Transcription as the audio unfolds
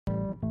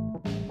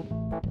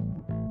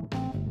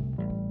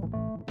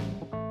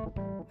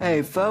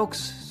Hey folks,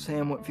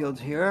 Sam Whitfield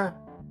here.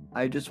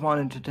 I just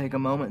wanted to take a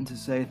moment to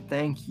say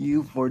thank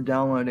you for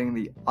downloading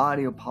the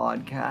audio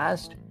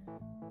podcast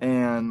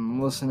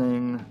and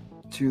listening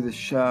to the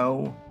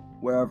show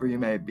wherever you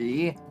may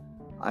be.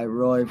 I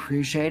really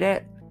appreciate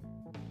it.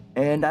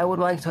 And I would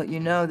like to let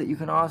you know that you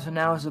can also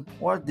now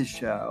support the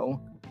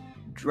show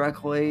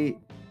directly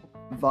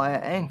via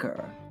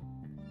Anchor.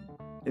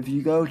 If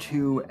you go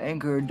to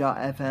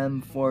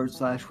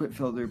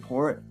anchor.fm/Whitfield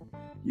Report,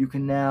 you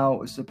can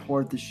now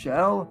support the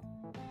show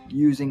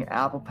using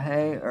Apple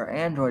Pay or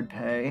Android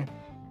Pay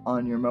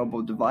on your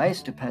mobile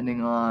device,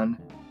 depending on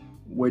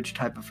which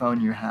type of phone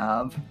you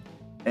have.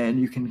 And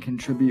you can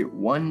contribute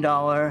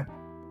 $1,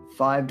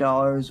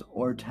 $5,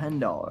 or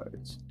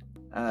 $10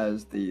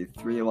 as the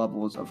 3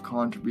 levels of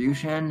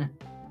contribution.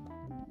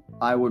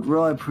 I would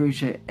really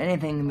appreciate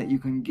anything that you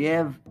can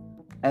give.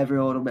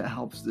 Every little bit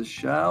helps the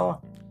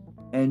show.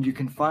 And you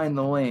can find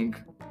the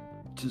link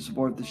to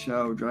support the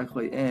show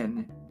directly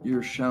in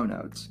your show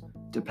notes,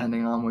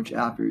 depending on which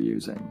app you're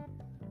using.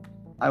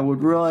 I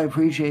would really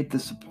appreciate the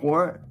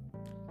support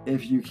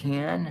if you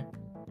can.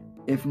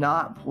 If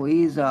not,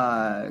 please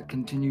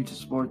continue to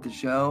support the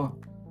show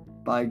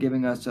by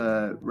giving us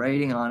a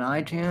rating on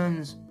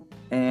iTunes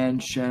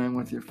and sharing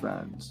with your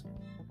friends.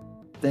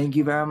 Thank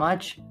you very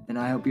much, and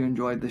I hope you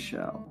enjoyed the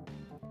show.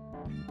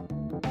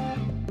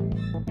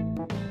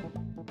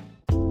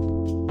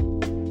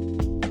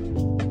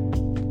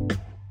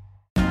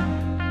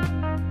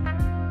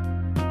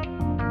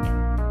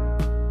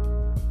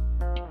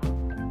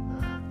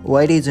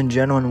 Ladies and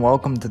gentlemen,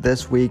 welcome to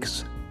this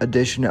week's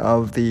edition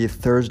of the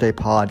Thursday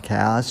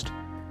podcast.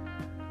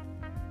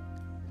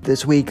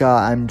 This week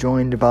I'm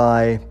joined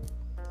by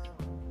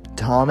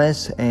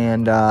Thomas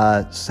and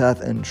Seth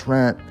and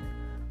Trent,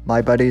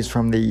 my buddies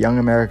from the Young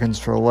Americans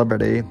for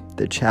Liberty,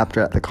 the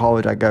chapter at the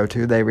college I go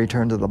to. They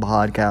returned to the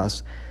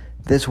podcast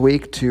this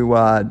week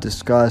to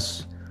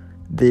discuss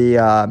the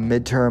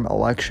midterm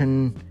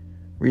election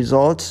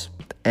results,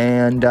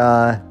 and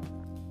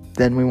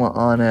then we went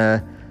on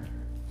a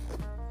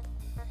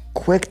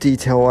quick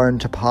detour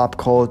into pop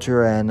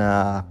culture and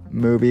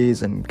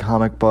movies and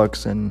comic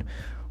books and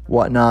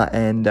whatnot,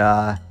 and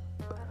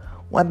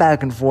went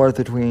back and forth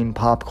between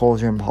pop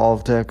culture and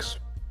politics,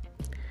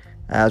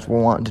 as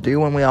we're wanting to do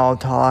when we all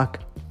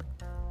talk.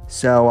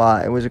 So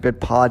it was a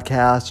good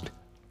podcast.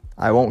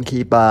 I won't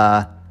keep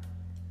the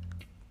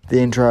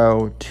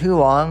intro too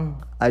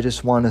long. I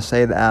just want to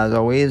say that, as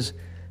always,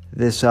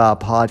 this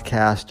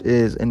podcast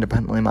is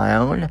independently my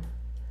own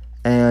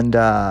and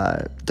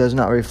does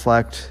not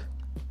reflect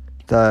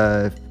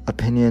the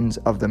opinions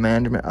of the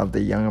management of the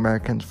Young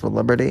Americans for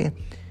Liberty.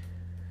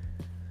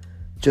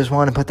 Just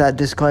want to put that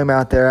disclaimer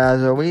out there,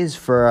 as always,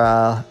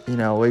 for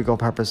legal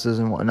purposes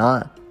and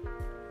whatnot.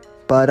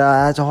 But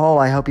as a whole,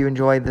 I hope you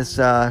enjoyed this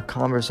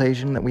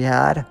conversation that we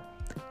had,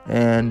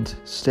 and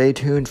stay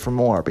tuned for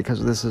more,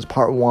 because this is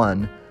part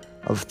 1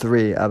 of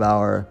 3 of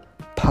our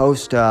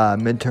post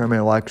midterm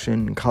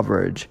election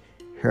coverage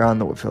here on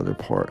the Whitfield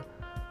Report.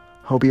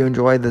 Hope you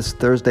enjoyed this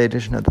Thursday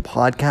edition of the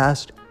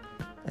podcast.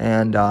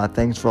 And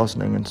thanks for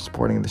listening and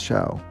supporting the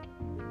show.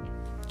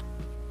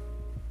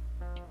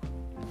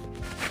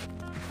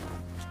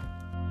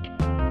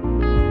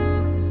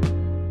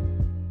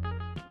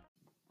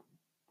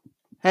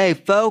 Hey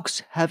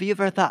folks, have you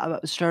ever thought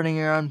about starting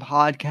your own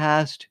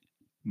podcast?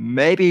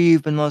 Maybe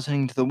you've been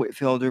listening to the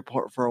Whitfield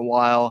Report for a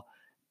while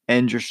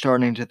and you're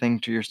starting to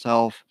think to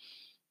yourself,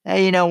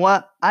 hey, you know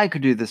what? I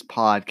could do this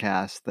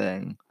podcast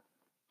thing.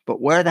 But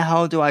where the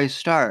hell do I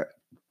start?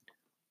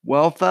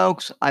 Well,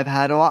 folks, I've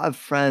had a lot of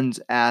friends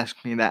ask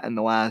me that in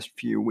the last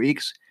few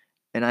weeks,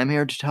 and I'm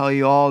here to tell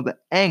you all that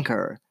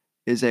Anchor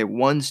is a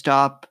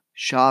one-stop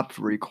shop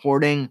for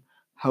recording,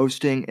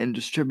 hosting, and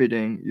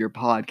distributing your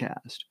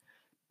podcast.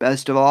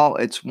 Best of all,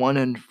 it's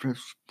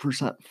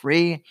 100%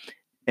 free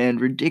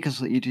and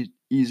ridiculously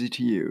easy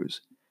to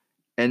use.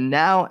 And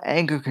now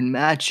Anchor can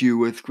match you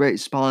with great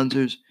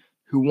sponsors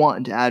who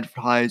want to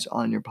advertise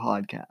on your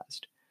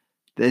podcast.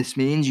 This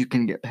means you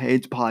can get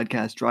paid to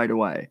podcast right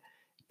away.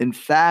 In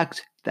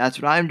fact,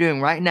 that's what I'm doing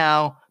right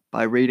now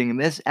by reading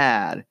this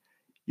ad.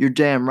 You're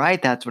damn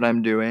right that's what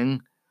I'm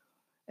doing.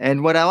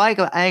 And what I like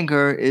about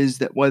Anchor is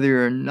that whether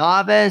you're a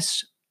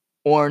novice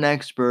or an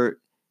expert,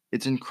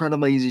 it's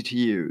incredibly easy to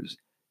use.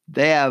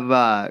 They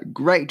have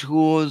great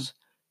tools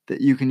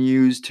that you can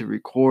use to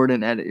record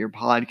and edit your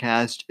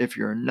podcast if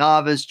you're a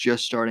novice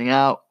just starting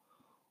out.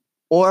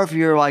 Or if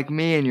you're like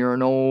me and you're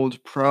an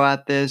old pro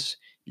at this,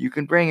 you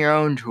can bring your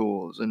own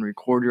tools and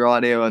record your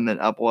audio and then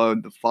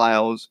upload the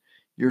files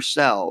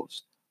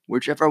yourselves.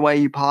 Whichever way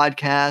you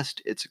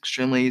podcast, it's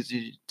extremely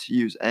easy to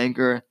use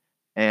Anchor,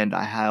 and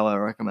I highly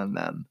recommend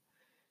them.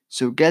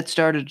 So get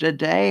started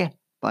today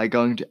by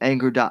going to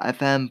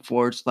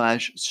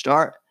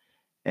anchor.fm/start,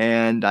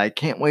 and I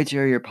can't wait to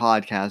hear your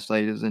podcast,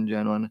 ladies and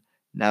gentlemen.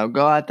 Now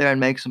go out there and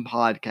make some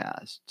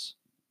podcasts.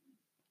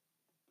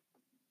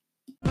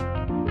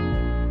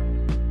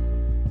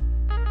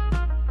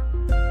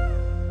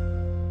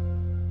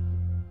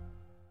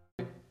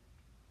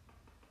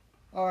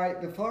 All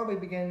right, before we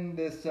begin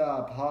this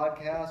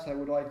podcast, I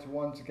would like to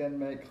once again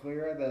make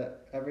clear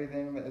that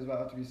everything that is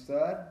about to be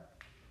said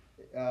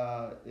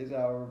is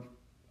our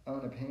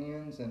own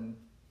opinions and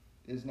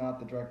is not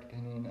the direct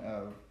opinion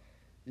of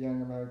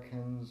Young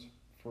Americans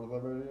for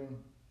Liberty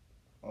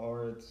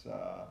or its,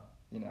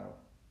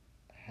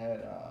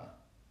 head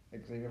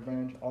executive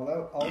branch.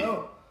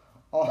 Although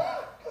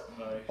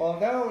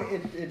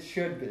it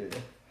should be,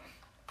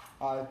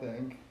 I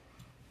think.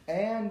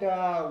 And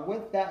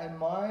with that in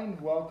mind,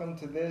 welcome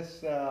to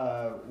this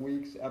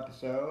week's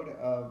episode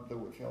of the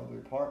Whitfield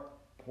Report,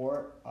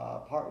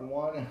 part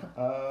 1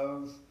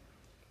 of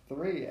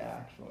 3,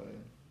 actually.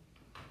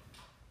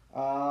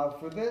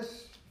 For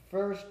this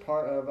first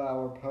part of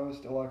our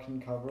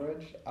post-election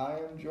coverage, I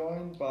am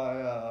joined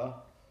by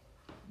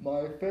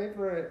my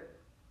favorite...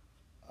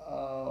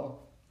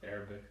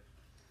 Arabic.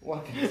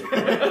 What? He's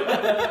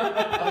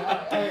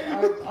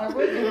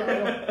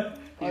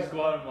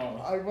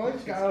Guatemalan.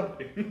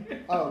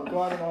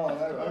 Guatemalan.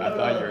 I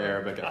thought you were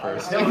Arabic at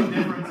first. There's no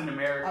difference in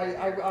America.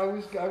 I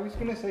was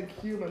gonna say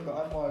Cuban, but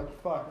I'm like,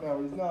 fuck,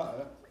 no, he's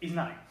not. He's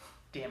not a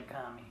damn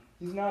commie.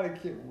 He's not a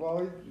Cuban.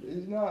 Well,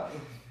 he's not.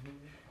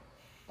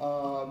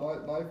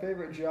 My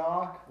favorite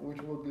jock,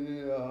 which would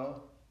be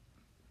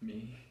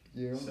Me.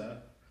 you.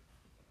 Seth.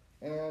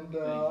 And Thank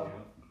you.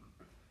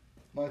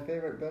 my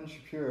favorite Ben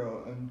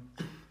Shapiro and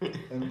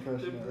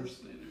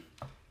impersonators.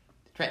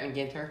 Trenton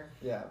Ginter.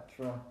 Yeah,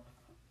 true.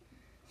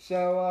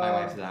 So My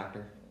wife's a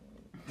doctor.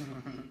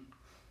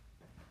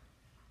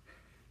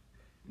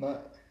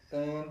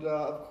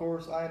 Of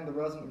course, I am the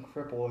resident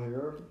cripple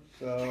here.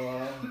 So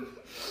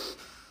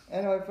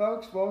anyway,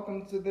 folks,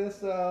 welcome to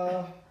this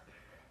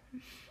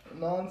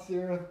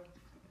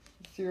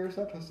non-serious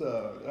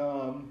episode.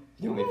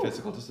 The only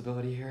physical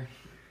disability here.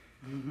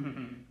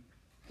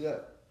 Yeah.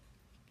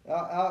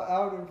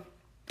 Out of,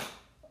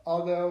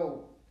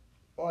 although,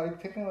 like,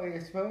 technically I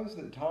suppose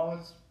that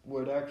Thomas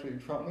would actually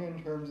trump me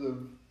in terms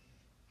of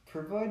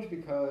privilege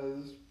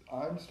because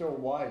I'm still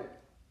white.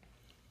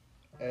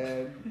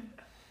 And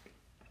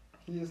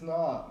he is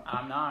not.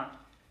 I'm not.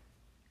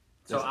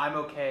 So yes. I'm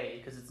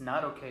okay, because it's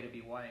not okay to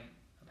be white,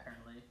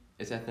 apparently.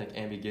 Is ethnic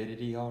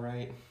ambiguity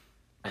alright?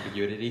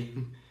 Ambiguity?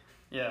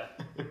 Yeah.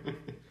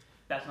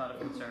 That's not a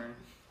concern.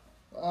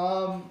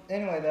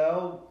 Anyway,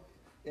 though,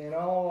 in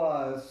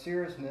all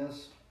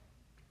seriousness,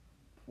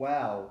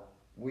 wow,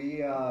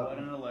 we what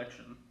an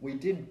election. We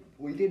did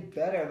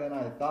better than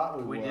I thought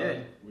we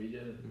would. We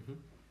did. Mm-hmm.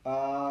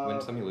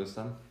 Win some, you lose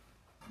some.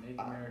 Make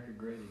America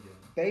great again.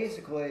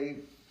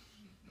 Basically,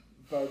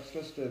 folks,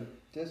 just a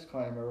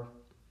disclaimer.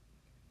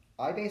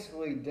 I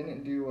basically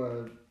didn't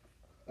do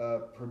a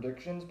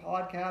predictions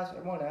podcast.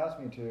 Everyone asked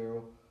me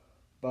to,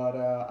 but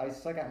I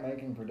suck at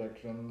making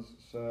predictions.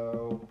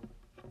 So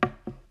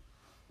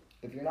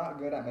if you're not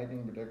good at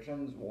making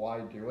predictions,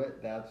 why do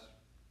it? That's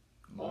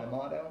my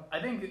motto.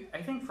 I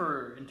think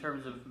for in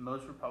terms of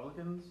most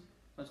Republicans,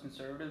 most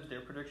conservatives,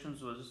 their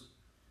predictions was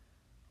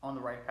on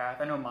the right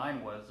path. I know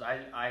mine was.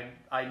 I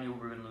knew we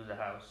were going to lose the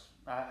House.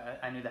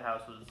 I knew the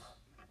House was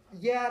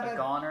a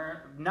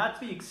goner. Not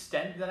to the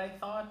extent that I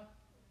thought.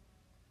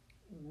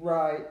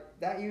 Right.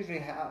 That usually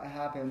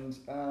happens.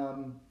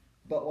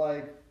 But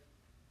like,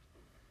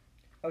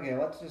 okay,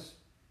 let's just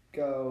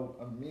go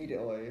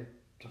immediately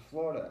to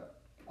Florida.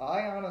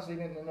 I honestly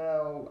didn't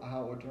know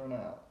how it would turn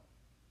out.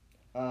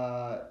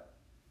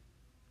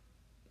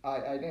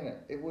 I didn't.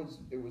 It was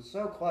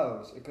so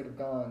close. It could have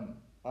gone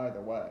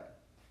either way.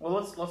 Well,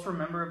 let's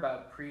remember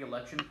about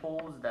pre-election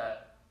polls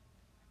that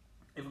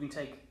if we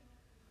take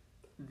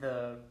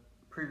the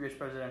previous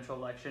presidential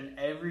election,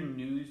 every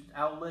news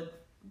outlet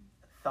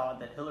thought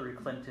that Hillary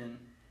Clinton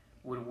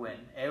would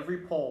win. Every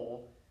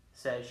poll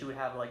said she would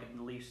have like at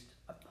least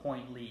a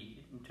point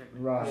lead in terms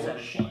of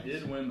percentage. She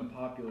did win the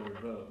popular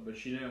vote, but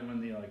she didn't win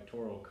the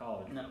electoral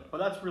college vote. But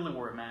that's really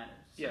where it matters.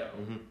 So. Yeah.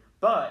 Mm-hmm.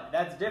 But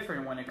that's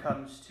different when it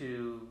comes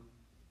to,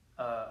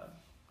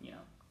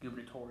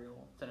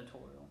 gubernatorial,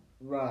 senatorial.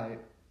 Right.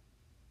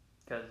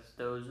 Because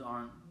those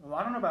aren't. Well,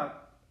 I don't know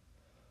about.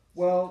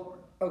 Well,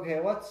 okay.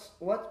 Let's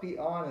be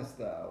honest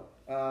though.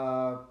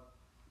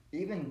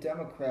 Even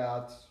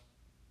Democrats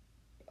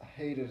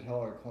hated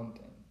Hillary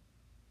Clinton.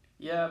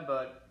 Yeah,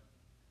 but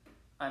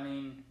I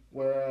mean.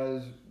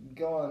 Whereas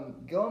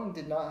Gillum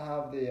did not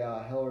have the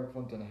Hillary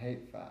Clinton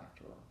hate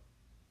factor.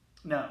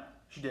 No,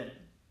 she didn't.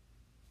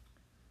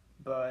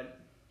 But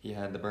he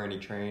had the Bernie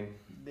train.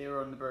 They were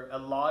on the Bernie. A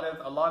lot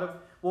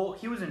of. Well,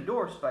 he was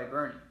endorsed by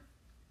Bernie,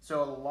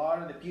 so a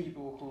lot of the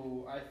people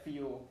who I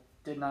feel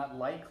did not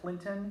like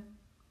Clinton,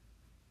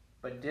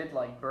 but did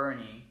like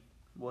Bernie,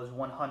 was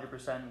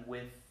 100%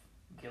 with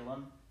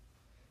Gillum.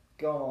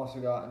 Gillum also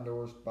got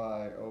endorsed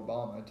by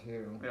Obama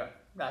too. Yeah,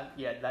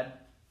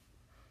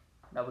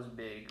 that was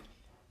big.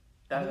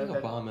 I think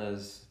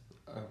Obama's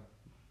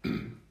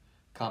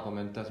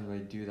compliment doesn't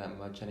really do that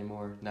much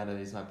anymore now that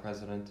he's not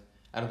president.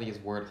 I don't think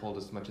his word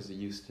holds as much as it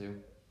used to.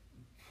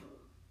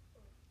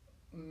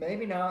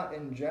 Maybe not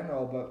in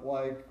general, but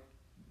like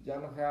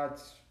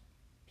Democrats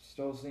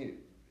still see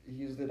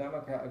he's the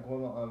Democrat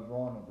equivalent of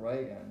Ronald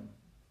Reagan.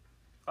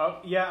 Oh,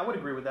 yeah, I would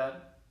agree with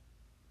that.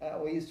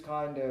 At least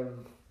kind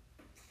of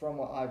from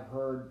what I've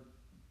heard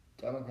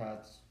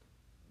Democrats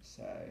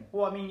say.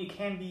 Well, I mean, it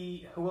can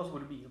be. Who else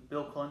would it be?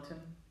 Bill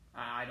Clinton?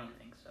 I don't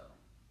think so.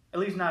 At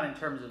least not in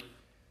terms of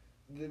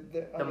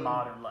the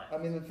modern left. I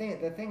mean, the thing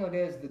it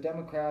is, the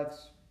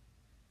Democrats.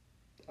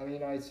 I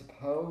mean, I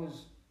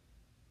suppose.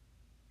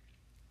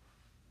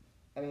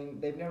 I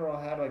mean, they've never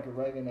had like a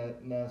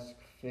Reagan-esque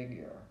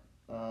figure.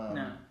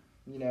 No.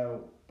 You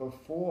know,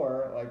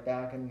 before, like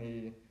back in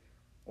the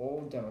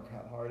old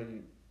Democrat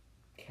Party,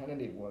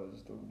 Kennedy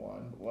was the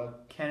one.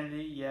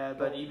 Kennedy, yeah,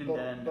 but even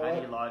then,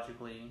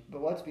 ideologically.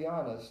 But let's be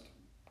honest,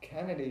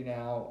 Kennedy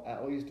now,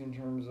 at least in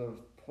terms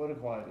of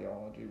political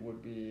ideology,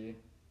 would be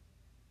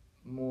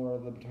more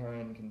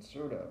libertarian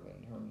conservative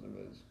in terms of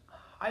his.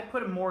 I'd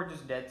put him more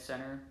just dead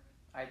center,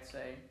 I'd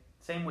say.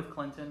 Same with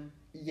Clinton.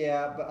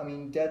 Yeah, but I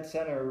mean, dead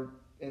center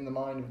in the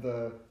mind of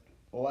the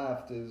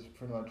left is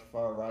pretty much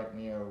far right,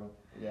 neo.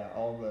 Yeah,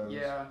 all those.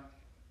 Yeah.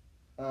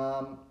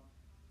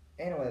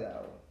 Anyway,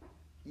 though,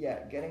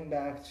 yeah, getting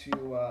back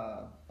to,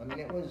 I mean,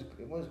 it was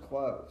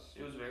close.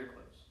 It was very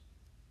close.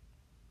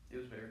 It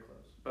was very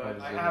close. But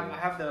I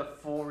have the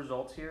full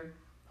results here.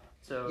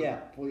 So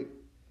yeah, please.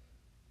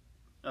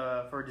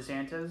 For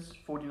DeSantis,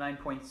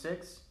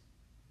 49.6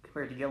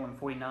 compared to Gillum,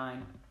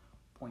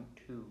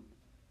 49.2.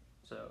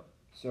 So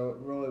it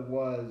really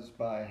was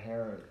by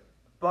hair.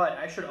 But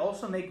I should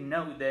also make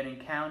note that in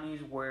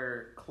counties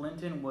where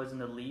Clinton was in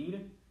the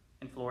lead,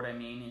 in Florida, I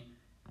mean,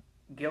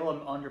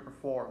 Gillum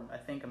underperformed. I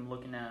think I'm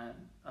looking at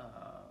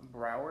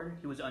Broward.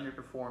 He was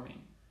underperforming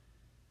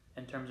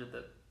in terms of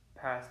the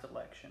past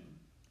election.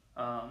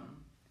 I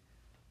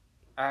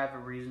have a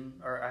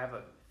reason, or I have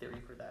a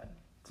theory for that.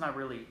 It's not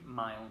really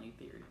my only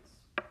theory. It's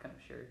kind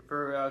of shared.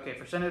 For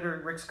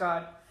Senator Rick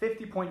Scott,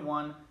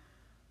 50.1.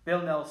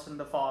 Bill Nelson,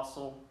 the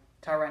fossil,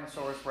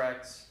 Tyrannosaurus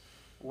Rex,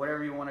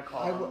 whatever you want to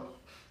call him.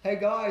 Hey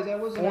guys, I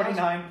was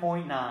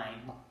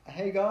 49.9.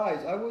 Hey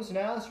guys, I was an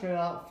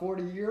astronaut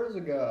 40 years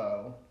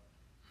ago.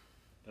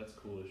 That's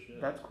cool as shit.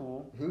 That's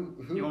cool. Who?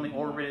 You only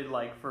orbited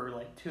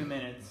for 2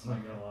 minutes. I'm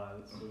not gonna lie,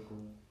 that's so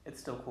cool. It's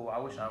still cool. I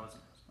wish I was.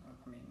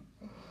 I mean,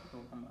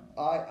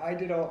 I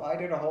did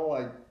a whole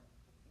like,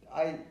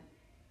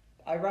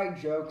 I write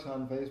jokes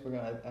on Facebook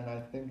and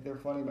I think they're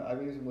funny, but I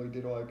basically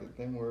did like a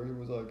thing where he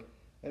was like,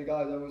 hey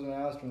guys, I was an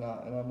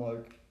astronaut, and I'm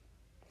like,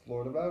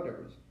 Florida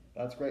voters.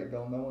 That's great,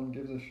 Bill. No one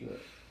gives a shit.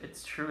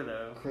 It's true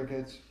though.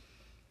 Crickets.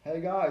 Hey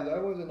guys, I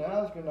was an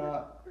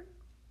astronaut.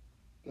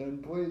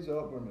 And please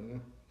vote for me.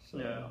 So.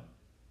 Yeah.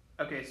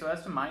 Okay, so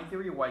as to my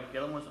theory why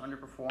Gillum was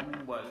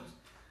underperforming was,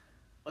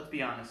 let's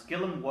be honest,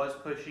 Gillum was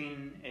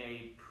pushing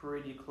a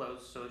pretty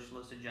close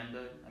socialist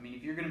agenda. I mean,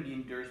 if you're going to be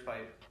endorsed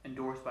by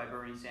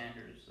Bernie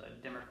Sanders, a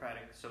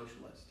democratic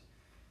socialist,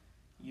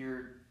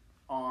 you're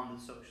on the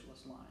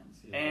socialist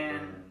lines. Feel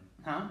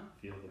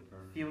the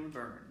burn. Feel the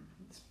burn.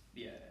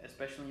 Yeah,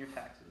 especially in your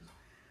taxes.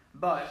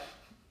 But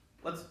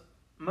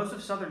most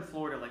of southern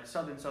Florida, like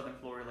southern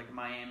Florida, like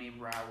Miami,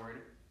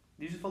 Broward,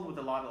 these are filled with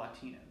a lot of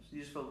Latinos.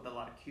 These are filled with a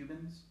lot of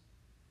Cubans.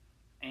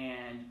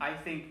 And I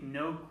think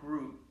the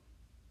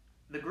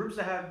groups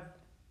that have,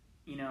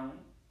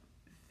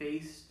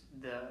 faced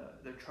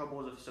the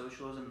troubles of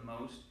socialism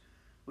most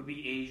would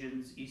be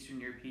Asians,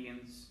 Eastern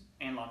Europeans,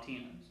 and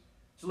Latinos.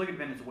 So look at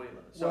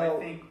Venezuela. So I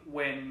think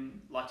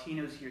when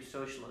Latinos hear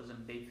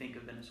socialism, they think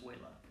of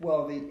Venezuela.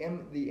 Well, the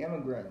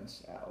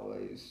immigrants, at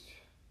least,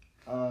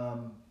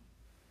 I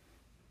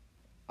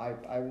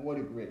would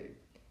agree.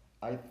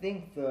 I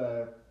think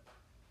the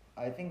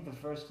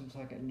first and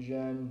second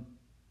gen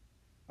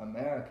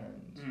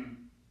Americans.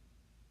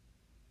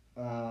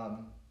 I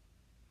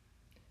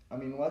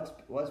mean,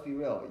 let's be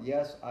real.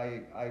 Yes,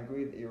 I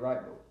agree that you're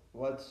right,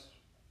 but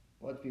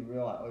let's be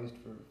real, at least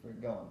for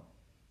going.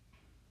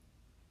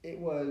 It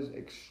was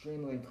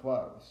extremely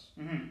close.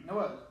 Mm-hmm. It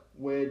was.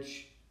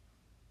 Which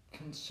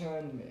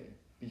concerned me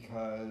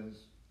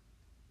because,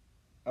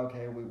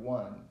 okay, we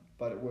won,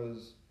 but it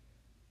was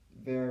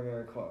very,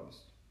 very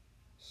close.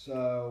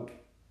 So,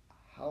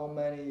 how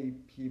many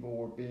people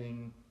were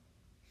being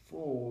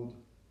fooled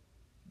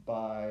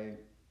by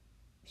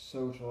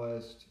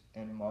socialist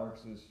and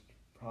Marxist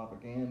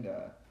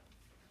propaganda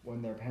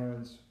when their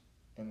parents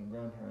and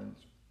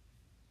grandparents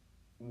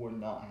would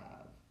not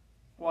have?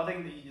 Well, I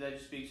think that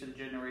just speaks to the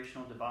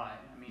generational divide.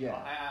 I mean,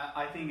 yeah.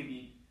 I think it'd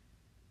be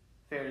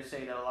fair to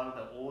say that a lot of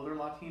the older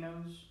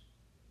Latinos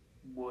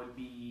would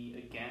be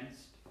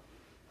against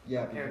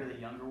compared to the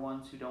younger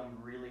ones who don't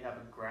really have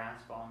a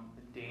grasp on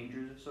the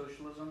dangers of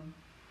socialism.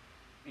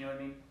 You know what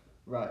I mean?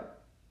 Right.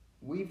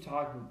 We've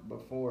talked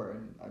before,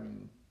 and I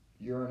mean,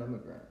 you're an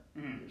immigrant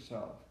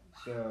yourself,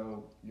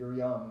 so you're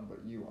young,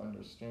 but you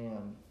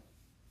understand.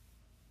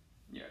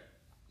 Yeah.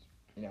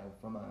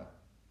 From a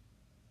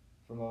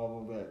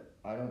level that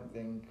I don't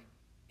think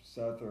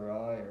Seth or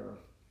I or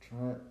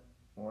Trent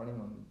or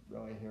anyone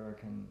really here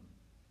can.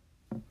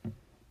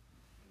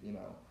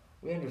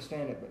 We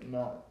understand it, but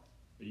not.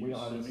 Are you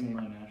assuming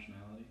my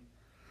nationality?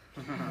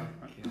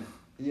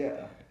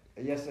 Yeah.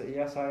 Yes,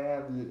 I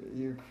am.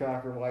 You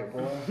cracker white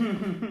boy.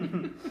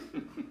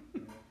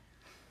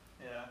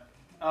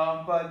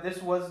 But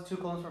this was too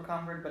close for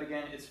comfort. But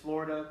again, it's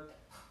Florida.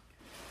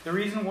 The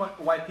reason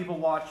why people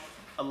watch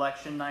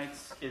election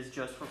nights is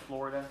just for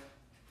Florida.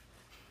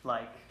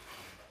 Like,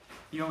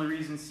 the only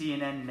reason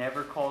CNN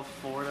never calls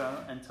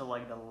Florida until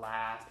like the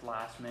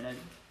last minute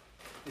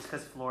is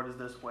because Florida's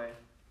this way.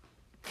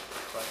 But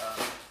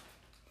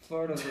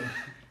Florida's. I still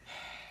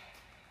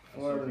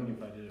Florida. think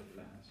if I did it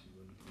fast, you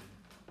wouldn't.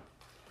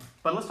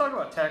 but let's talk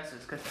about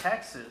Texas, because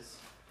Texas,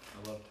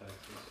 I love Texas.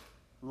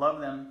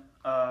 love them.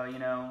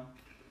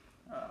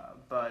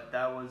 But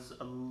that was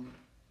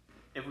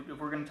if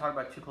we're going to talk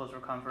about too close for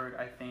comfort,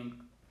 I think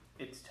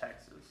it's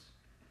Texas,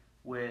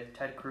 with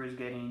Ted Cruz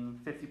getting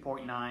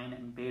 50.9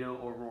 and Beto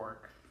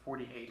O'Rourke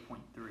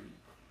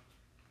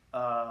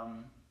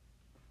 48.3.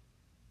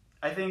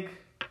 I think,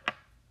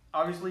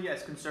 obviously,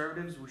 as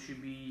conservatives, we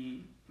should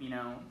be,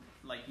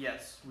 like,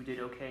 yes, we did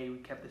okay. We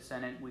kept the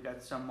Senate. We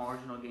got some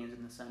marginal gains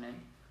in the Senate.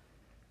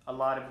 A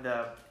lot of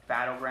the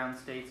battleground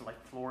states, like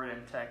Florida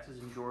and Texas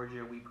and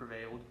Georgia, we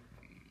prevailed.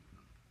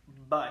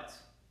 But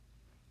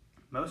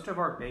most of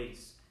our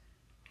base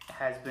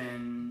has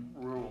been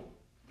rural.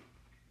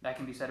 That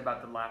can be said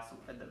about the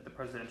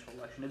presidential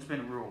election. It's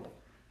been rural.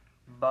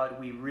 But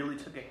we really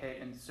took a hit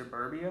in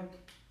suburbia.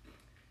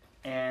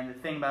 And the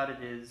thing about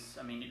it is,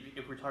 I mean,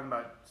 if we're talking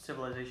about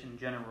civilization in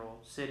general,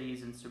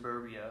 cities and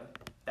suburbia,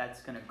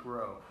 that's going to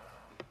grow.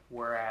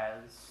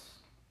 Whereas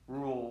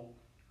rural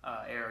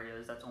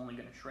areas, that's only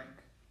going to shrink.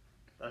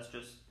 That's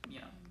just,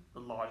 the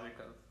logic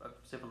of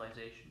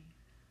civilization.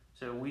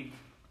 So we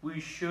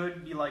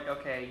should be like,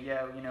 okay,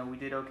 yeah, we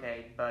did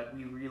okay, but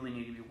we really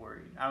need to be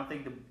worried. I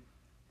think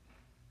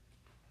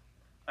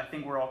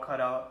we're all cut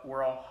out.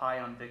 We're all high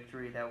on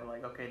victory that we're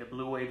like, okay, the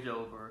blue wave's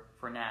over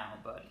for now,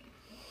 but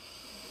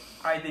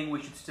I think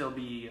we should still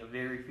be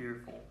very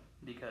fearful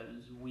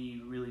because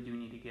we really do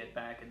need to get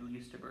back at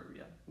least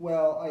suburbia.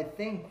 Well, I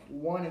think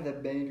one of the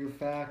major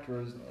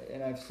factors,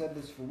 and I've said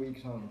this for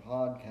weeks on the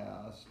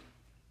podcast,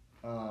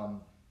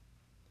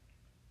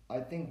 I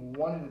think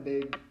one of the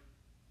big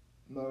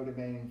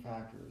motivating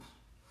factors,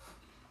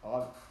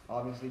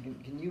 obviously,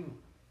 can you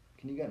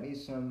get me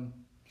some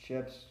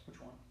chips? Which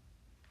one?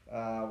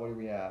 What do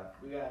we have?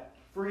 We got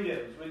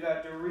Fritos, we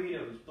got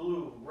Doritos,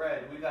 blue,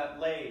 red, we got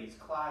Lay's,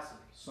 classic,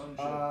 Sun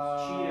chips.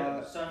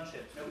 Cheetos, Sun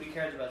Chips. Nobody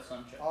cares about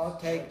Sun Chips. I'll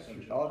take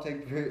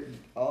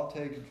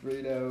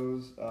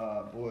Doritos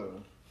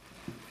blue.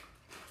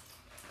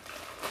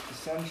 The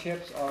Sun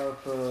Chips are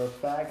for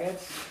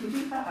faggots.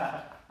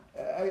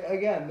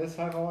 Again, this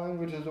type of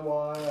language is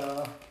why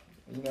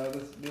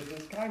this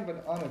is kind of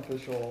an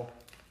unofficial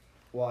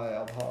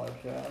YL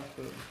podcast.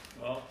 But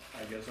Well,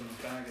 I guess I'm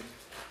a faggot.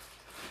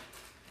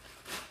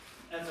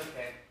 That's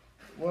okay.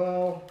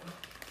 well,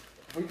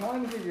 we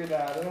kind of figured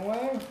that in a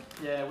way.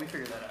 Yeah, we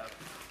figured that out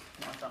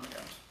a long time ago.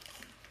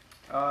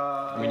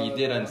 I mean, you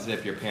did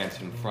unzip your pants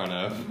in front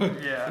of.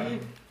 Yeah,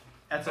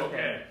 that's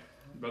okay.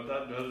 But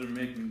that doesn't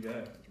make me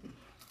gay.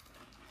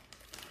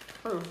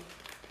 True.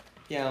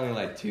 Yeah, only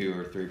like 2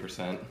 or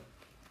 3%.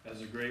 As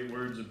the great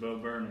words of Bo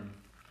Burnham,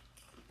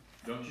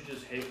 don't you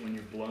just hate when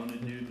you're blowing a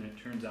dude and it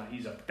turns out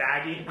he's a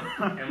faggot?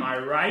 Am I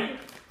right?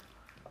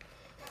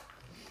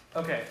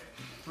 Okay,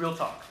 real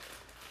talk.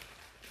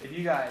 If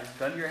you guys,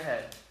 gun to your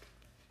head,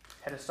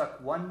 had to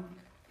suck one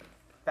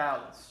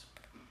phallus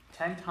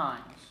 10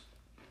 times,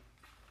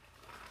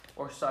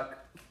 or suck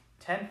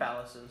 10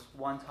 phalluses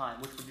one time,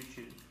 which would you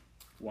choose?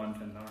 1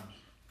 10 times.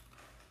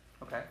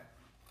 Okay.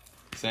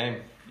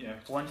 Same. Yeah.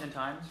 1 10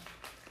 times?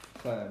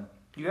 Same.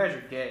 You guys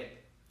are gay.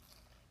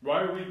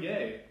 Why are we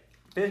gay?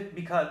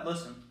 Because,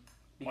 listen.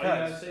 All you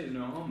gotta say is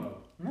no homo.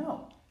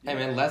 No. Hey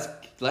man, less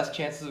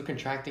chances of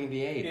contracting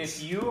the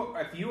AIDS. If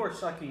you are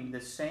sucking the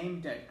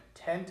same dick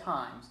 10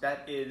 times,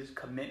 that is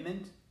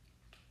commitment,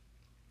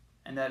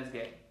 and that is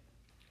gay.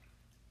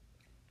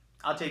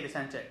 I'll take the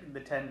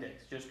 10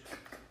 dicks, just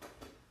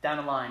down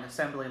the line,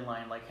 assembly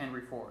line, like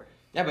Henry Ford.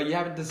 Yeah, but you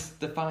haven't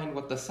defined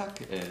what the suck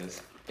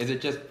is. Is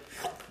it just...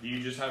 Do you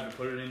just have to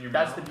put it in your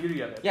That's mouth? the beauty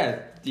of it. Yeah,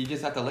 do you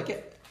just have to lick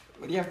it?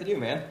 What do you have to do,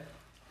 man?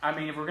 I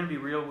mean, if we're gonna be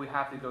real, we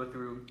have to go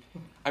through.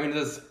 I mean,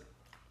 does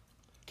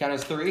count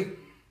as 3?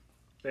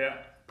 Yeah.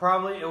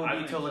 Probably it will I be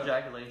think till so.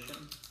 ejaculation.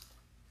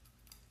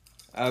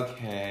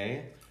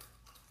 Okay.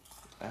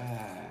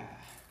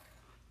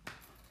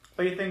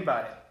 But you think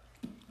about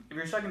it. If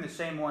you're sucking the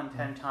same one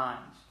 10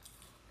 times,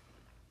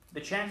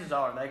 the chances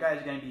are that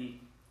guy's gonna be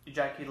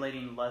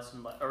ejaculating less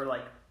and less, or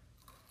like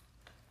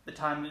the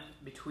time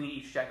between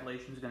each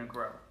ejaculation is gonna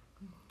grow.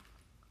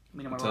 I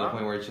mean, am I To the wrong?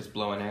 point where it's just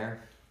blowing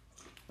air?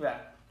 Yeah,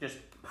 just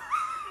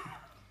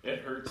It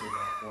hurts at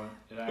that point.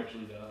 It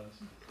actually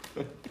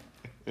does.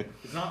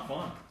 It's not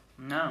fun.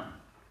 no.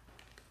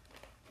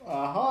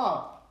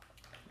 Aha!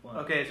 What?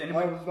 Okay, is I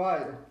anybody? was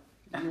right.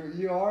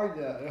 You are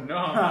gay. No,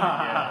 I'm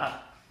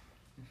not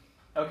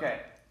Okay,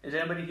 is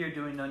anybody here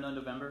doing No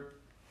November?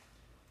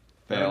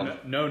 gay. Failed.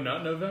 No,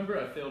 not November.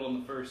 I failed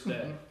on the first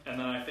day. And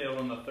then I failed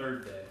on the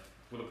third day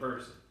with a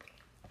person.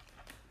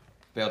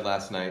 Failed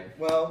last night.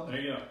 Well, There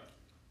you go.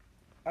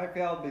 I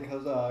failed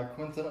because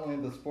coincidentally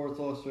the Sports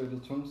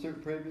Illustrated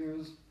swimsuit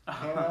previews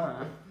came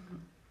out.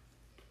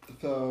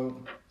 So,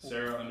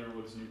 Sarah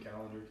Underwood's new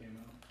calendar came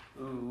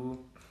out. Ooh.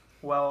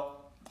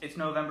 Well, it's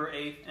November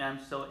 8th, and I'm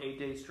still 8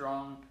 days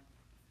strong.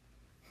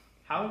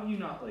 How have you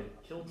not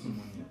killed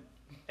someone yet?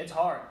 It's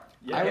hard.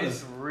 Yeah,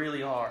 It's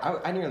really hard.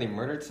 I nearly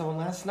murdered someone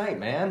last night,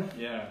 man.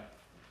 Yeah.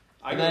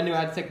 And then I knew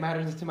I had to take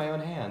matters into my own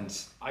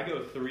hands. I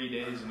go 3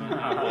 days and I'm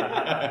not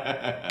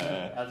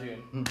That's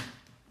good.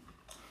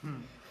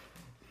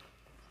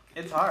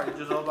 It's hard. It's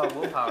just all about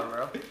willpower,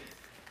 bro.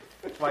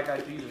 That's why I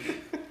got Jesus.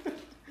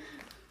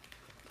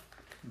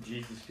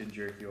 Jesus could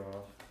jerk you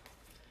off.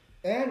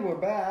 and we're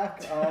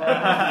back.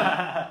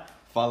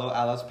 Follow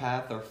Allah's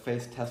path or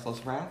face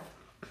Tesla's wrath.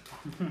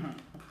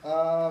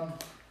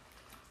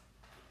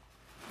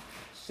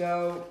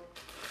 So,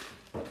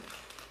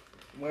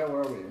 where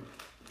were we?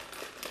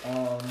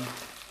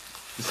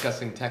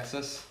 Discussing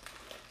Texas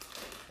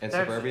and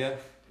Texas. suburbia.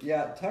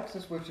 Yeah,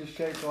 Texas, which is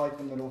shaped like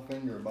the middle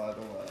finger, by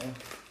the way.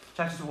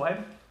 Texas what?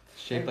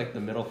 Shaped like the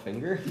middle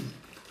finger.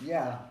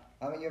 Yeah,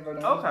 haven't you ever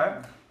noticed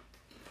Okay.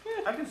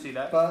 that? I can see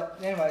that. But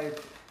anyway,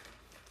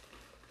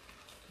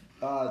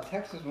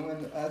 Texas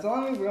women, as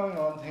long as we're going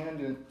on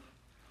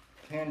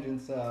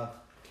tangents,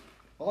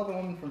 all the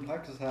women from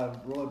Texas have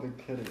really big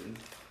titties,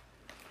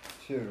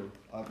 too,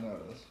 I've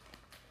noticed.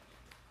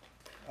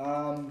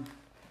 I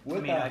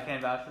With mean, I that,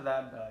 can't vouch for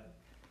that, but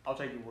I'll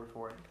take your word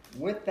for it.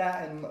 with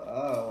that in,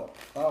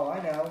 I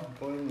know,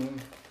 believe me.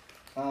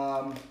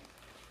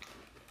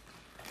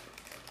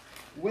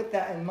 With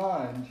that in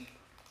mind,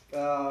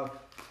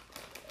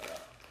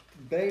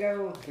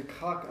 Beto the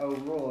Cock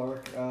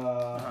O'Rourke,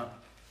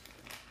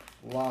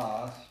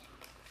 lost,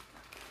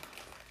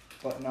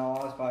 but now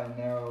lost by a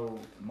narrow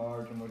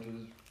margin, which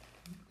is,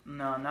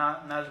 No,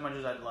 not as much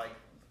as I'd like.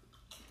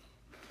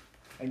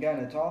 again,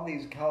 it's all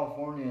these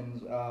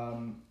Californians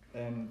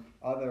and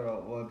other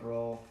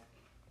liberal.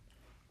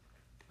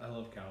 I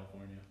love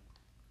California.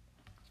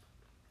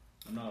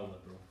 I'm not a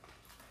liberal,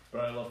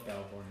 but I love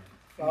California.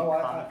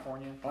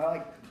 California.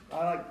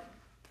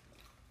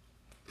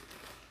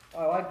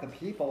 I like the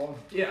people.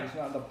 Yeah. It's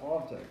not the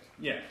politics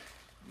Yeah.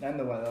 and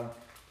the weather.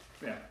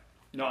 Yeah.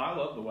 No, I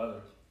love the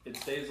weather. It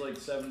stays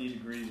 70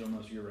 degrees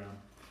almost year round.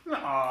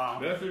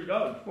 Aw. Yes, it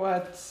does.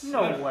 What?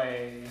 No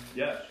way.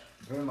 Yes.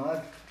 Pretty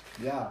much.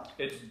 Yeah.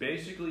 It's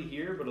basically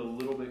here, but a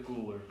little bit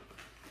cooler.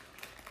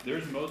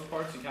 There's most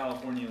parts of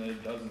California that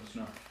it doesn't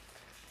snow.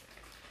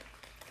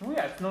 Well,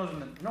 yeah, it snows in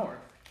the north.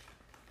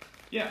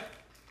 Yeah.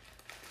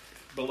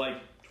 But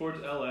towards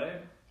LA,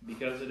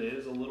 because it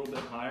is a little bit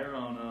higher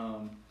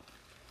on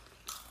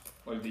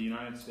the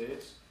United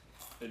States,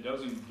 it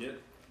doesn't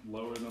get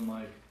lower than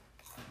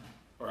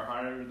or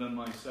higher than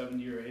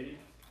 70 or 80.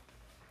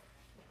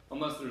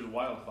 Unless there's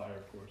wildfire,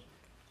 of course.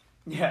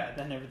 Yeah,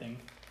 then everything.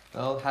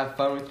 Well, have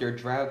fun with your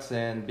droughts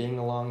and being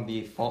along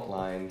the fault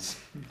lines.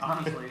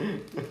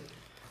 Honestly.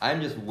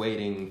 I'm just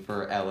waiting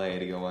for LA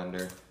to go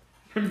under.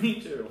 Me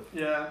too.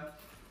 Yeah.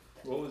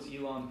 What was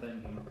Elon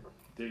thinking?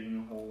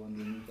 Digging a hole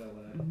underneath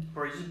LA?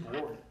 Bro, he's just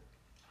bored.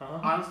 Huh?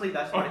 Honestly,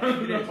 that's what I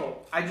think it is. No.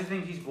 I just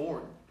think he's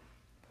bored.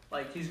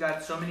 He's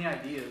got so many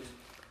ideas.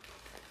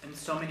 And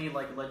so many,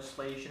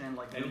 legislation and,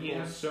 And he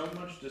loopholes. has so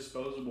much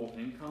disposable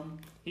income.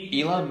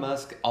 Elon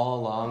Musk all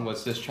along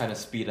was just trying to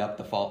speed up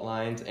the fault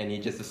lines, and he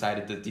just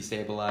decided to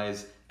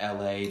destabilize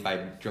LA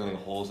by drilling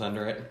holes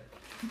under it.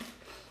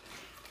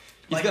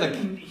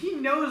 He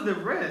knows the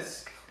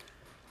risk.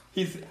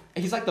 He's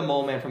like the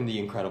mole man from The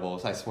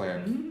Incredibles, I swear.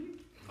 Mm-hmm.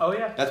 Oh,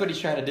 yeah. That's what he's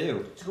trying to do.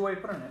 It's a good way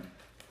to put it.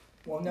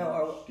 Well,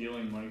 no.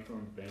 Stealing money from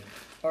a bank.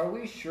 Are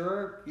we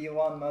sure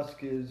Elon Musk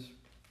is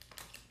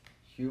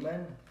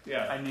human?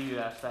 Yeah. I knew you'd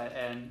ask that,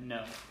 and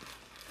no.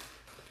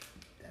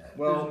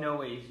 Well, There's no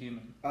way he's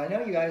human. I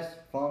know you guys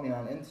follow me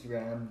on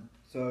Instagram,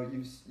 so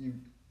you.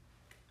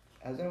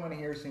 Has anyone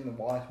here seen The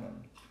Watchmen?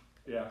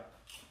 Yeah.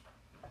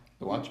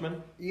 The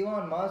Watchman?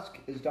 Elon Musk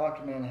is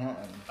Dr.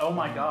 Manhattan. Oh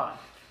my god.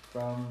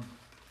 From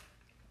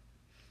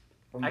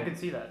I could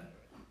see that.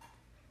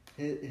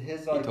 his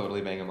He'd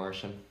totally bang a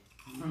Martian.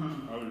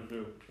 I would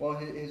too. well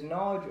his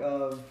knowledge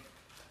of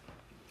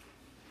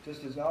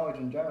just his knowledge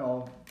in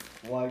general,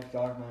 like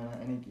Dr.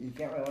 Manhattan, and he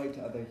can't relate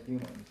to other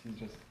humans. He's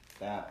just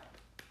that.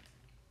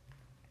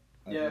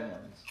 Yeah.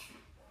 advanced.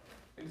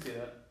 I can see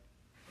that.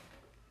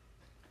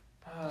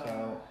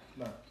 So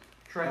no.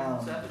 Trey,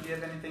 Seth, do you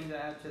have anything to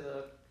add to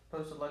the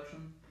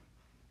post-election?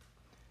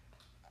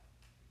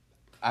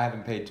 I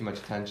haven't paid too much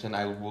attention.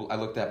 I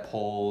looked at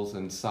polls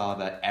and saw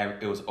that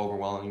it was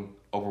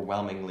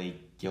overwhelmingly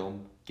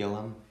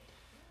Gillum.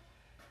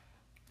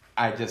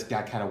 I just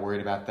got kind of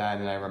worried about that,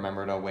 and then I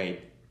remembered, oh wait,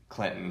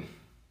 Clinton.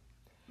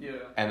 Yeah.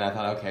 And I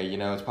thought, okay,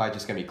 it's probably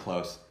just gonna be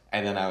close.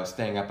 And then I was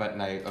staying up at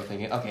night,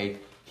 thinking, okay,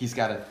 he's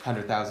got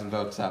 100,000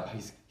 votes up.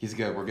 He's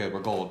good. We're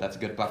gold. That's a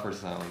good buffer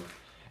zone.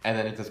 And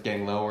then it's just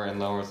getting lower and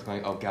lower. It's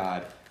going, oh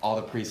god, all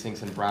the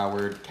precincts in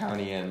Broward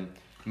County and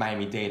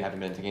Miami-Dade haven't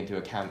been taken into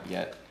account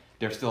yet.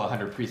 They're still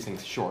 100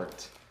 precincts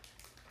short.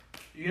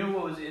 You know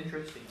what was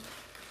interesting?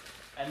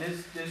 And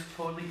this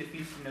totally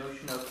defeats the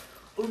notion of,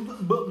 oh,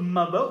 but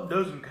my vote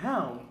doesn't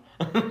count.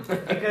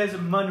 Because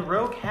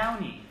Monroe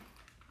County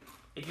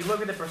If you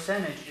look at the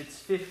percentage,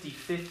 it's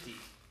 50-50.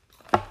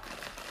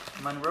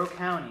 Monroe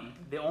County,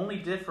 the only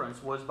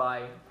difference was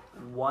by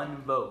 1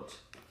 vote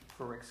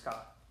for Rick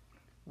Scott.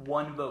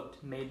 1 vote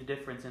made the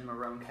difference in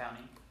Monroe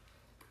County.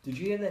 Did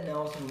you hear that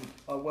Nelson?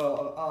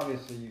 Well,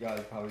 obviously you guys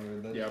probably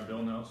heard this. Yeah,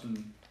 Bill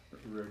Nelson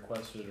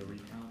requested a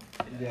recount.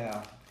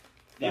 Yeah.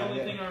 The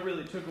only thing I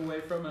really took away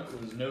from it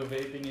was no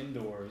vaping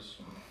indoors.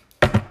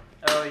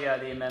 Oh yeah,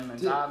 the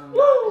amendments.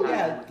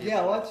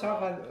 Yeah. Let's talk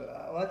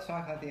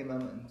about the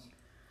amendments.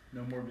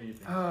 No more vaping.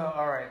 Oh,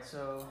 all right.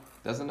 So.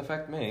 Doesn't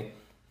affect me.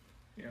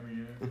 Yeah, I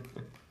mean,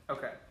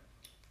 Okay.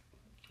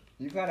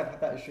 You gotta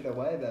put that shit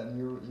away. Then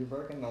you're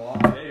breaking the law.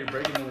 yeah, you're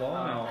breaking the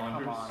law now, Come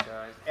Andres. on,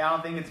 guys. I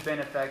don't think it's been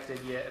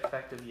effective yet.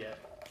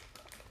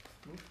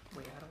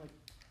 Wait, how do I?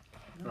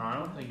 No, I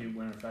don't think it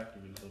went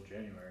effective until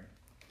January.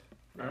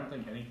 I don't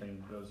think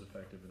anything goes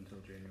effective until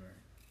January.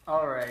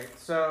 All right.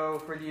 So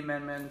for the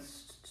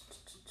amendments,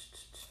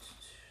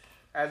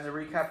 as a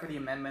recap for the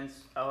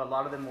amendments, a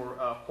lot of them were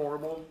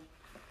horrible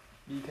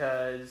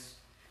because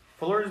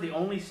Florida is the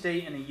only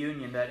state in the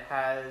union that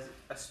has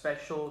a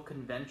special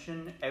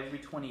convention every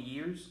 20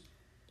 years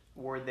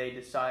where they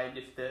decide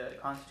if the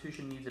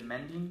Constitution needs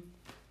amending.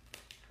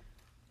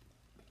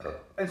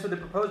 And so the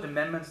proposed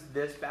amendments to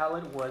this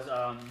ballot was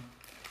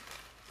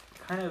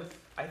kind of,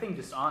 I think,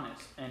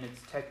 dishonest in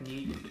its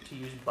technique to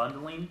use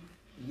bundling.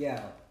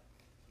 Yeah.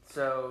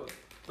 So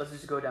let's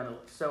just go down the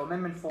list. So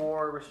Amendment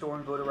 4,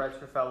 restoring voter rights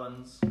for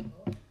felons.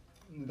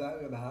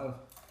 That would have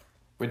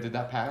Wait, did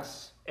that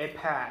pass? It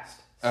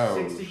passed Oh.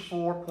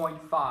 64.5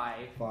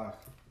 5.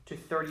 to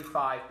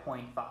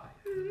 35.5.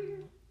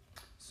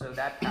 So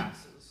that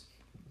passes.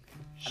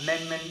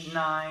 Amendment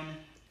 9,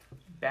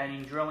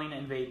 banning drilling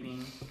and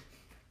vaping.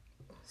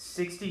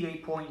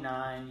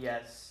 68.9,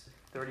 yes.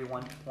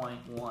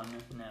 31.1,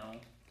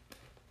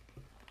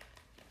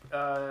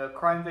 no.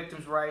 Crime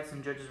victims' rights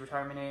and judges'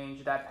 retirement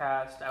age, that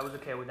passed. I was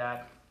okay with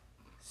that.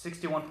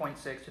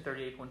 61.6 to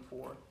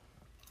 38.4.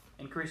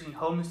 Increasing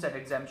homestead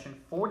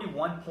exemption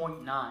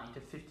 41.9 to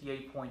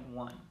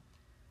 58.1.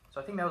 So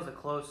I think that was the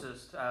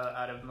closest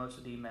out of most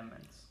of the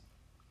amendments.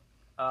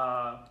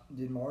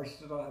 Did Marsh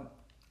still have?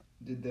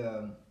 Did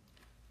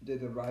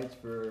the rights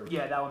for?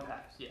 Yeah, that one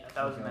passed. Yeah,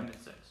 that was Okay.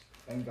 Amendment 6.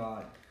 Thank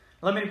God.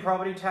 Limited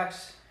property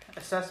tax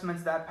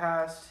assessments, that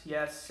passed.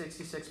 Yes,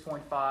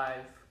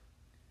 66.5.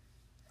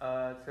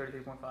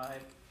 33.5.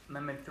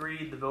 Amendment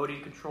 3, the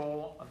voting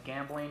control of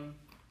gambling.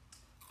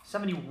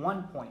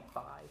 71.5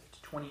 to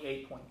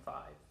 28.5.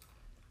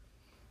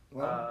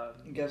 Well,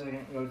 I guess I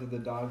can't go to the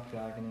dog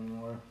track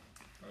anymore.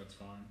 That's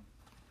fine.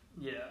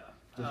 Yeah.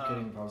 Just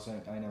kidding, folks.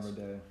 I never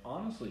did.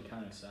 Honestly,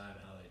 kind of sad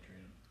how they treat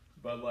him.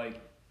 But,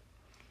 like,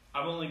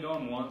 I've only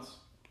gone once.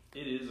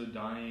 It is a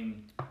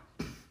dying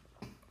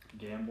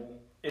gamble.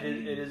 It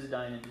is a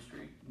dying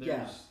industry.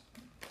 Yeah.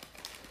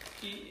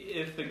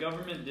 If the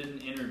government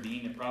didn't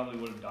intervene, it probably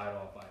would have died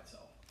off by itself.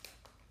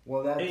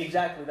 Well, that's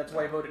Exactly. That's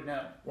why I voted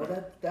no. well,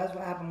 that's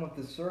what happened with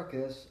the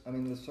circus. I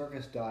mean, the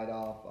circus died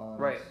off.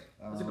 Right.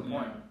 That's a good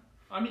point.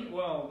 I mean,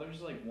 well, there's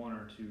like 1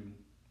 or 2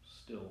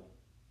 still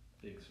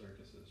big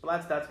circuses.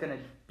 Well, that's gonna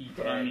be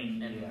But dead I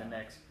mean, in yeah. the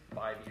next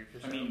 5 years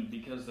or so. I mean,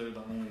 because they're the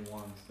only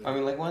ones. I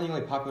mean, like one of the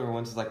only popular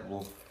ones is like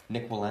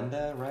Nick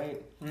Wallenda,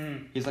 right?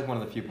 Mm. He's like one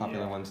of the few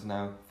popular Yeah. ones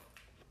now.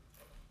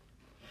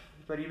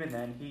 But even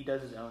then, he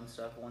does his own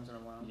stuff once in a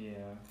while.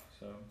 Yeah,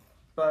 so.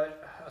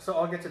 But so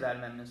I'll get to that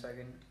amendment in a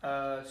second.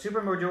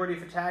 Supermajority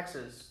for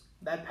taxes,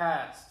 that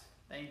passed.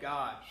 Thank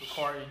God,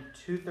 requiring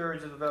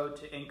 2/3 of the vote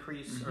to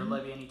increase or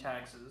levy any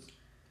taxes.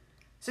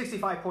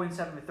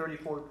 65.7 to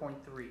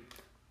 34.3.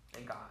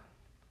 Thank God.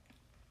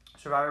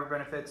 Survivor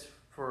benefits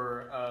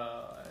for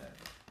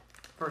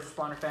first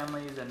responder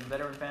families and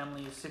veteran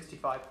families.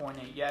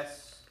 65.8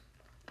 yes.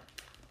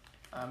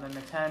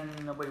 Amendment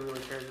 10, nobody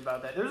really cares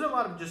about that. There's a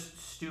lot of just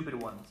stupid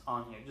ones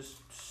on here. Just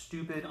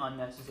stupid,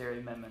 unnecessary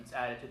amendments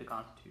added to the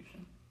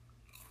Constitution.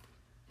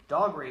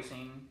 Dog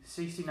racing,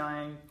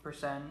 69%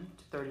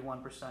 to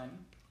 31%.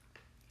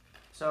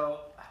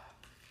 So,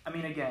 I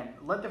mean, again,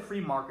 let the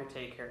free market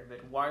take care of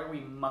it. Why are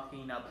we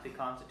mucking up the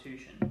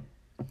Constitution?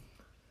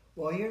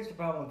 Well, here's the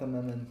problem with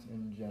amendments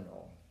in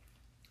general,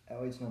 at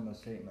least on the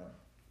statement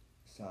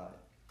side.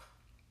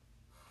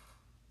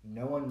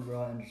 No one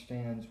really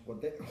understands what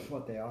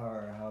they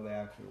are or how they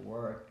actually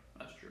work.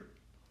 That's true.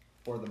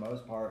 For the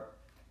most part,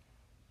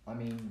 I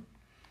mean,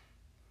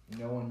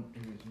 no one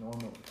who's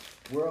normal.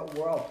 We're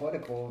all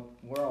political.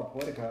 We're all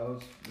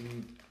politicos.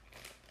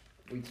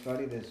 We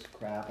study this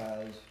crap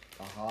as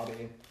a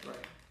hobby.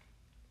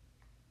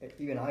 Right.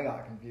 Even I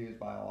got confused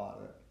by a lot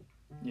of it.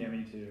 Yeah,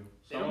 me too.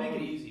 They don't make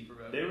it easy for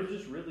voters. They were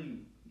just really,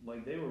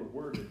 like, they were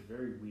worded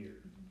very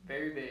weird.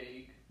 Very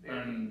vague.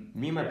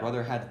 Me and my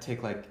brother had to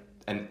take like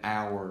an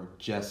hour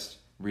just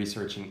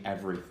researching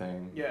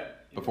everything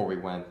before we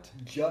went.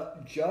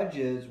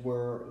 Judges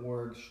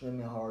were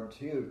extremely hard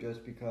too,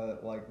 just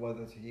because like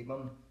whether to keep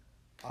them.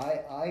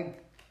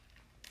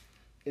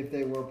 If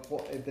they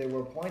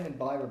were appointed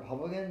by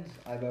Republicans,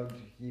 I voted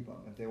to keep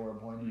them. If they were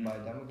appointed by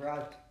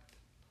Democrats,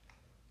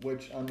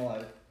 which I'm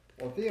like,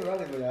 well,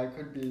 theoretically I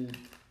could be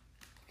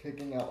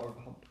kicking out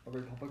a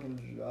Republican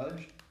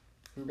judge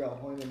who got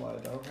appointed by a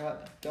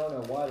Democrat. Don't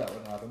know why that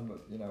would happen,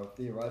 but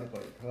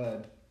theoretically it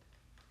could.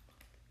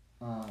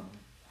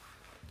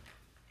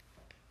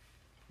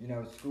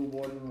 School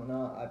board and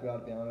whatnot. I've got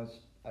to be honest,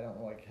 I don't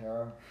really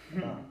care.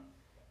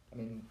 I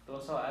mean,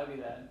 Don't tell Abby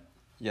that.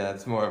 Yeah,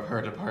 it's more of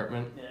her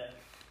department. Yeah. I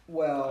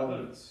well,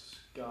 voted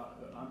Scott,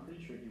 but I'm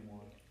pretty sure he won.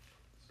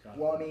 Scott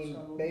well, I voted mean,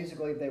 Scott.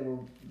 basically,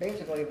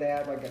 if they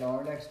had like an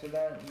R next to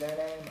their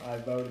name, I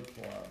voted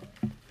for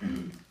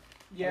them.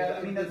 Yeah,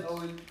 I mean that's it's-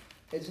 always.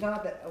 It's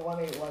not that. Let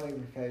me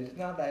rephrase. It's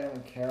not that I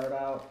don't care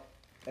about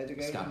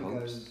education Scott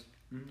because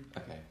hopes.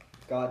 Okay.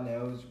 God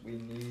knows we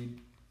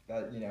need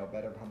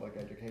better public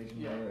education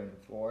Yeah. here in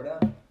Florida.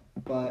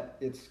 But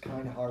it's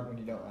kind of hard when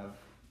you don't have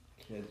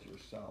kids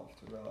yourself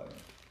to really.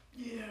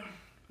 Yeah.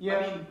 Yeah.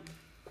 I mean,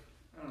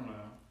 I don't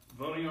know.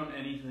 Voting on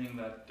anything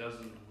that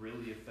doesn't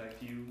really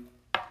affect you,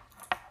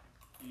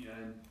 yeah,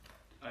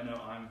 I know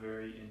I'm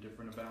very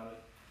indifferent about it.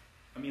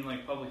 I mean,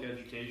 like public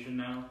education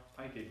now,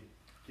 I could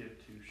give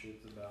two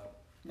shits about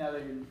Now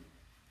that you're.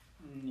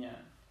 Yeah.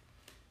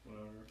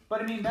 whatever.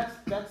 But I mean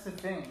that's the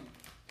thing,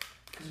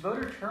 because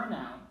voter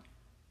turnout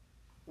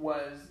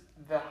was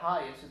the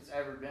highest it's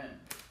ever been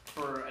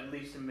for at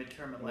least a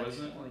midterm election.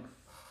 Wasn't it like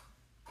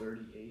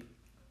 38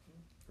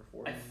 or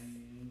 40? I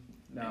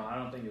No, I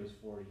don't think it was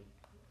 40.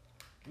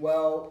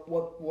 Well,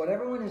 what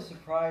everyone is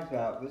surprised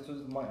about. This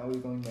was the point I was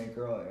going to make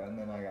earlier, and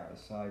then I got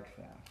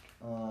sidetracked.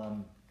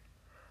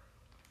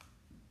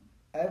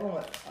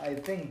 Everyone, I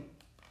think,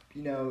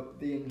 the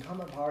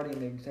incumbent party in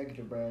the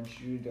executive branch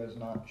usually does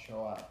not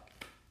show up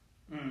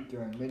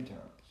during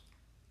midterms.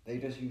 They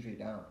just usually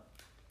don't.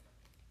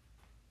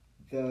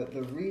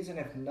 The reason,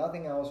 if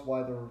nothing else,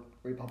 why the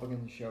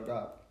Republicans showed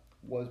up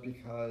was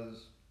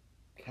because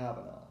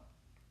Kavanaugh.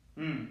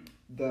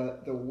 The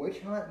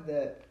witch hunt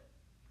that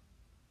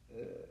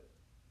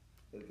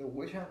the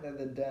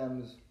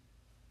Dems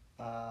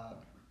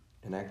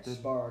Enacted?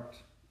 sparked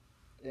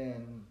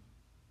in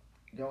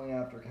going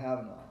after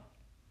Kavanaugh.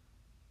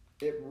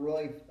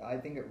 I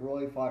think it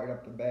really fired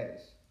up the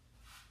base.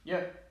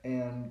 Yeah.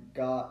 And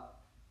got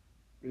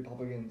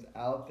Republicans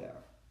out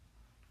there.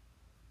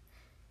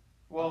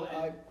 Well,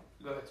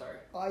 go ahead. Sorry.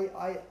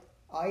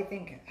 I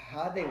think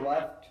had they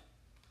left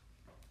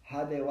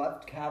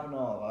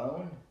Kavanaugh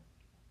alone,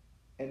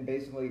 and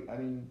basically, I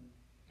mean,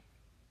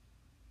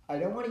 I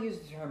don't want to use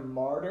the term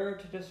martyr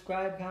to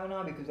describe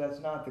Kavanaugh because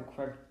that's not the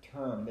correct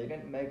term. They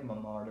didn't make him a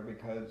martyr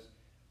because,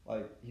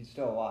 he's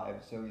still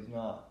alive, so he's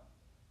not.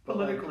 But,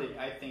 Politically,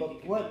 I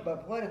think.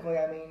 but politically,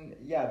 I mean,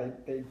 yeah,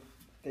 they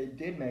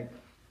did make.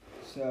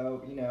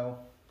 So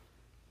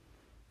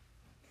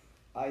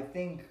I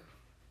think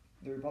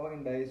the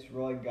Republican base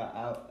really got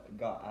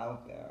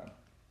out there,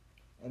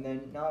 and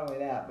then not only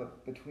that,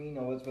 but between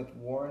Elizabeth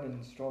Warren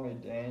and Stormy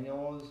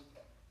Daniels,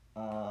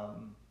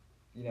 kind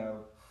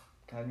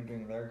of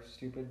doing their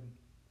stupid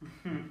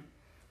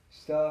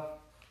stuff,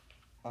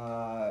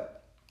 the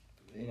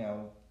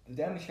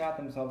Dems shot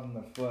themselves in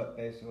the foot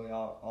basically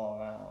all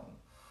around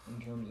in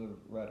terms of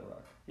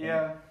rhetoric.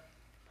 Yeah.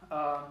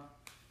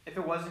 If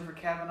it wasn't for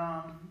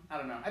Kavanaugh, I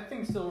don't know. I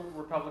think still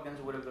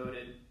Republicans would have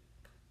voted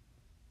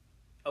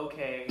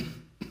okay,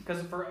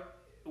 because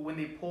when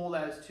they polled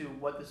as to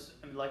what this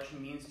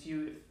election means to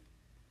you,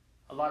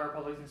 a lot of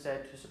Republicans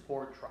said to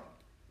support Trump,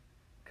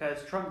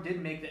 because Trump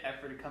did make the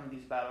effort to come to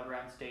these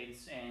battleground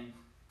states and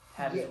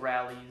have his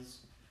rallies.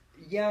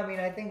 Yeah, I mean,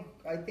 I think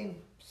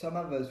some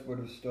of us would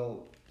have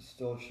still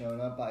shown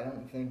up. I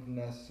don't think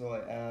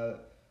necessarily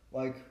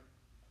like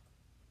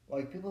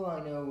people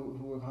I know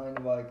who were kind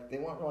of they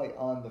weren't really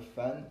on the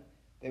fence.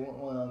 They weren't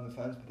really on the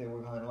fence, but they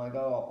were kind of like,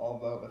 oh, I'll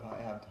vote if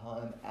I have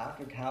time.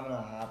 After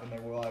Kavanaugh happened, they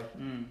were like,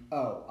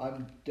 oh,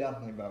 I'm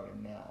definitely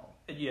voting now.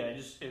 Yeah,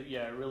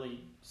 it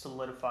really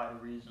solidified a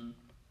reason,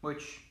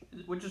 which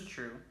is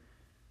true.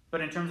 But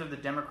in terms of the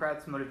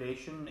Democrats'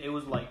 motivation, it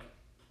was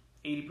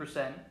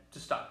 80% to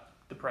stop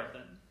the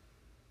president.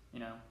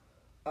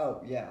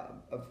 Oh yeah,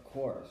 of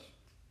course.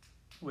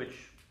 What's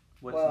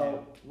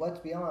new? Let's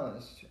be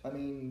honest. I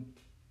mean,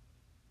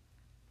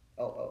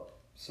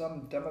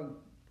 some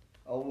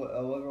a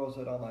liberal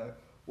said online,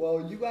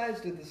 well, you guys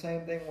did the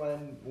same thing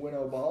when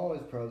Obama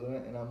was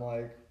president, and I'm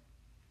like,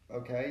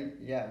 okay,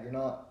 yeah, you're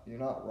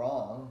not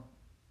wrong.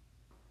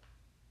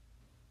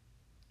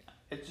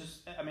 It's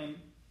just, I mean,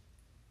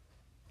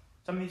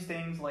 some of these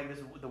things like this,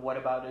 the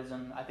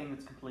whataboutism, I think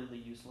it's completely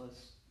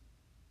useless.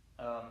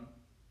 But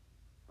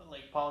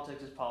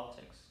politics is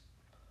politics.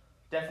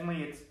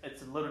 Definitely,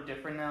 it's a little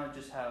different now.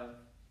 Just how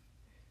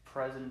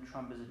President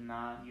Trump is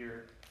not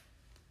your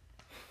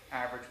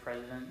average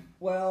president.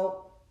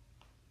 Well,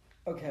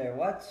 okay,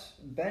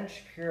 Ben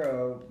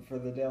Shapiro for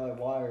the Daily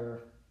Wire.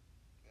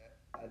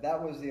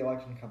 That was the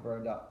election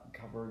coverage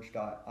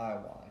that I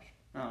watched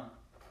on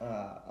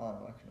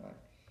election night.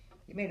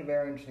 He made a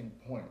very interesting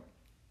point,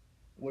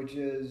 which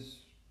is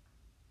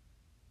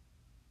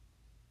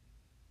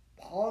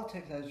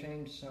politics has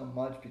changed so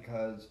much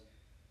because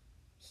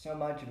so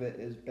much of it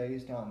is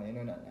based on the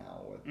internet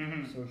now with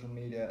social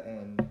media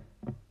and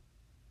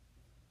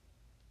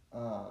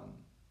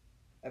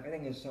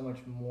everything is so much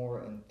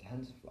more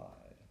intensified.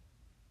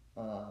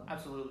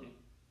 Absolutely.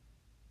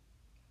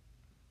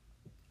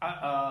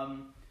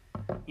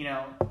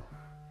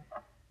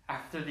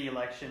 After the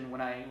election,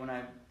 when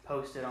I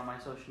posted on my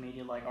social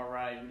media like, all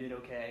right, we did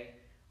okay,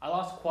 I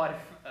lost quite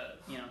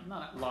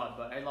not a lot,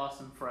 but I lost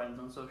some friends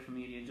on social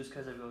media just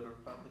because I voted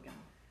Republican,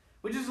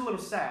 which is a little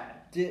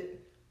sad. Did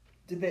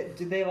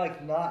they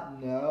like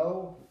not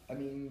know? I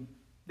mean,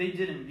 They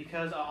didn't,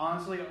 because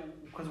honestly,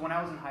 because when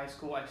I was in high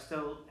school, I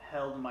still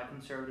held my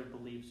conservative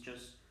beliefs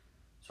just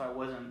so I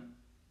wasn't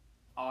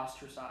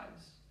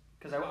ostracized.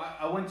 Because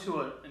I went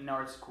to an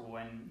art school,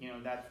 and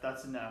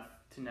that's enough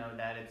to know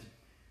that it's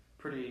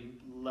pretty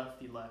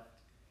lefty left.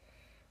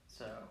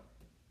 So.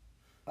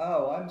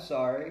 oh, I'm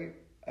sorry.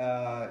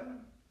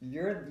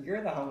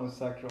 You're the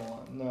homosexual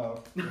one.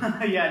 No.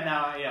 Yeah.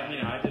 I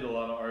mean, I did a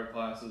lot of art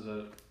classes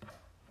at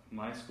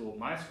my school.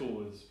 My school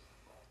was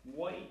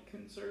white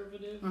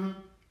conservative, Mm-hmm.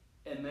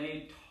 and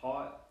they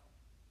taught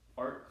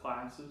art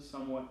classes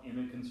somewhat in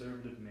a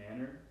conservative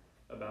manner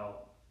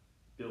about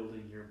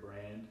building your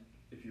brand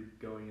if you're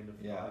going into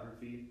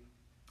photography.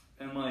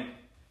 And like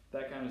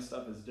that kind of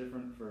stuff is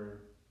different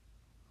for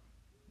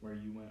where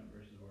you went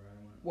versus where I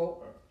went.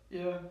 Well,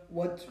 Yeah.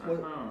 What's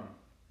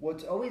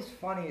always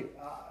funny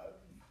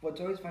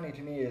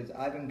to me is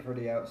I've been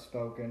pretty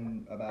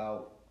outspoken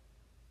about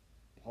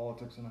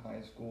politics in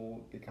high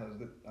school because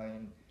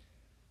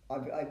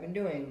I've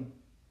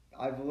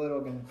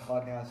literally been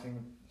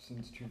podcasting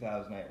since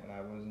 2008 when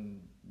I was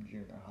in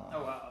junior high.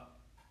 Oh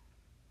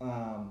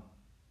wow.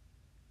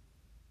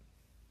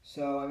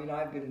 So I mean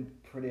I've been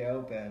pretty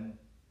open,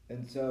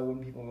 and so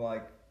when people are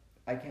like,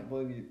 I can't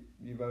believe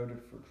you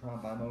voted for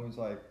Trump, I'm always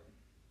like,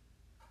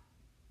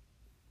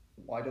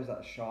 why does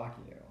that shock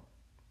you?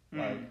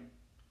 Like, I'm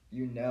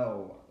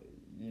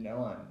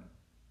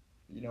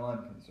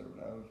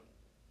conservative.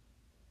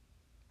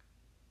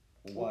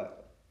 Why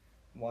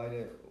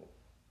did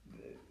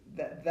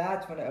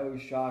that's when it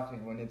always shocks me,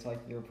 when it's like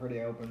you're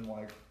pretty open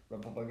like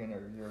Republican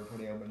or you're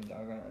pretty open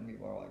Democrat and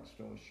people are like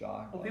still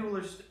shocked. Well, like, people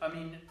are.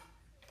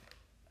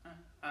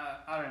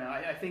 I don't know.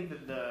 I think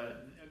that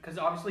because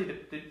obviously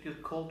the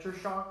culture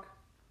shock,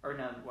 or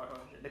no,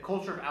 the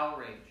culture of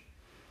outrage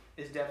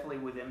is definitely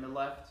within the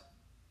left.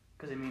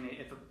 Because I mean,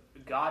 if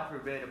God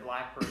forbid a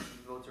black person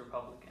votes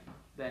Republican,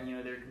 then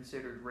they're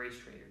considered race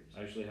traitors.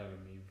 I actually have a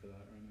meme for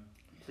that right now.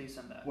 Please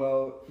send that.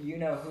 well, you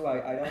know who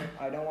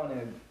I don't want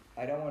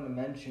to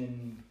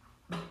mention.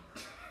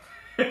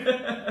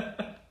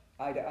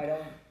 I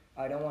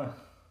don't want.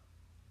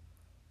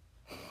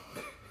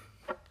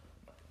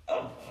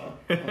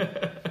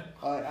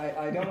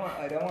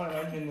 I don't want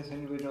to mention this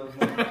individual's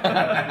name,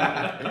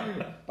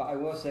 but I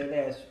will say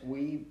this: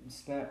 we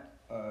spent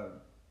a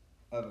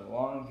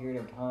long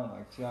period of time,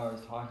 like 2 hours,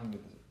 talking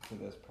to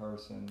this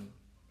person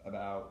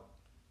about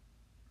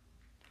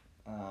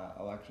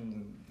elections,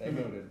 and they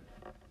voted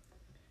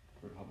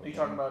Republican. Are you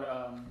talking about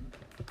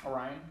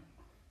Orion?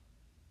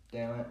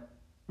 Damn it!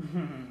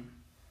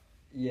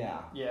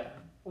 Yeah. Yeah.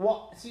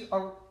 Well, see,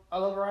 I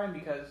love Orion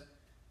because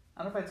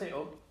I don't know if I'd say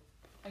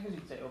I guess you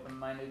could say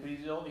open-minded, but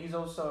he's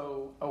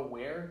also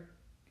aware.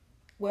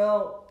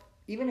 Well,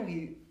 even if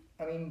he's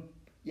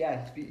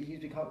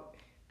become.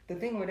 The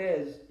thing with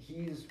it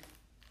is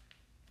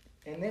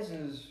and this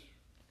is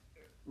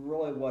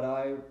really what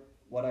I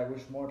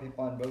wish more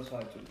people on both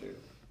sides would do.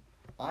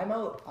 I'm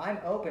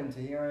open to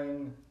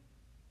hearing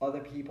other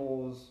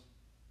people's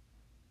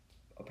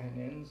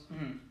opinions.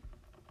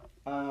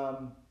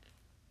 Mm-hmm.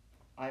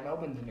 I'm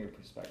open to new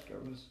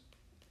perspectives.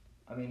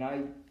 I mean,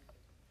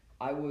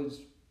 I was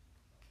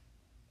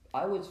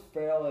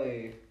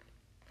fairly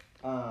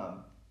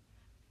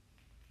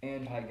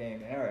anti-gay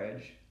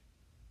marriage.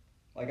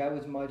 Like, I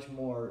was much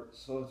more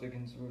socially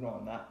conservative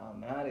on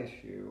that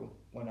issue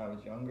when I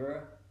was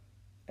younger,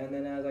 and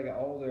then as I got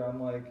older,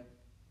 I'm like,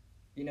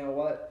 you know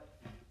what?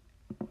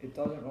 It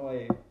doesn't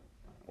really,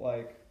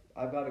 like,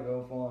 I've got to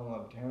go full on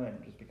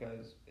libertarian just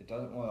because it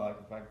doesn't really like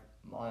affect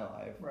my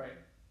life. Right.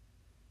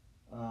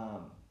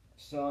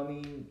 So I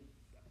mean,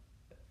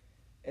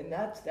 and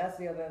that's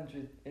the other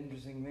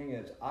interesting thing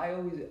is I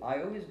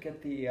always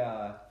get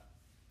the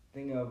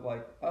thing of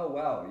like, oh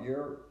wow,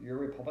 you're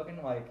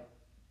Republican, like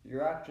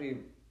you're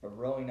actually a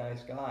really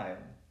nice guy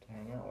to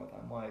hang out with.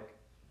 I'm like,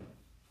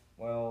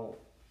 well,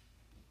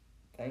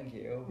 thank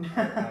you.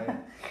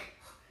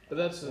 But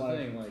that's the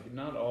thing, like,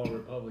 not all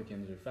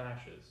Republicans are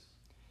fascists.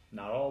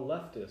 Not all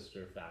leftists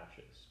are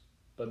fascists.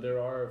 But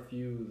there are a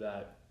few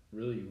that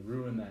really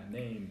ruin that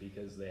name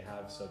because they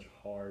have such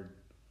hard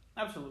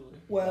Absolutely.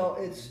 Well,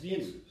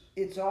 views.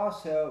 It's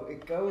also,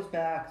 it goes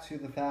back to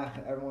the fact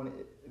that everyone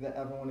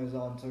is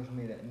on social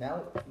media.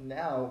 Now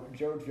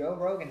Joe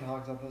Rogan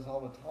talks about this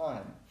all the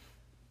time.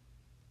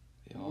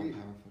 The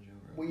all-powerful Joe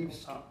Rogan.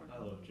 I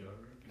love Joe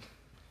Rogan.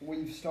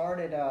 We've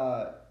started,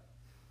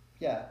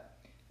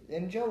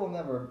 and Joe will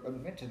never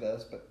admit to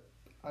this, but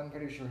I'm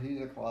pretty sure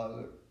he's a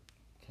closet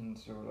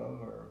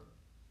conservative,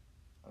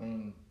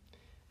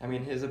 I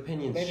mean, his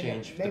opinions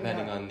change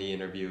depending on the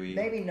interviewee.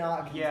 Maybe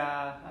not.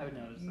 Yeah, I would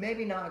notice that.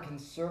 Maybe not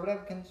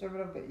conservative,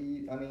 but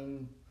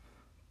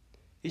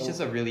He's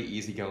just a really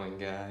easygoing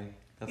guy.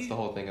 That's the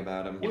whole thing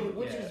about him.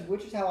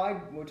 Which is how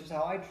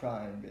I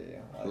try and be.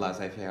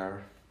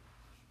 Laissez-faire.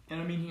 And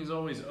I mean, he's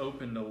always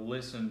open to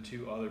listen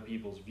to other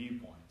people's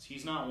viewpoints.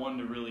 He's not one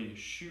to really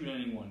shoot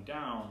anyone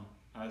down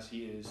as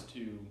he is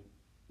to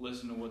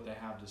listen to what they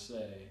have to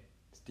say.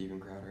 Steven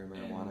Crowder and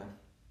marijuana.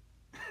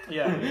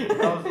 Yeah,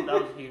 that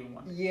was a huge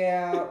one.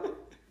 Yeah,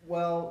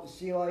 well,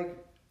 see, like,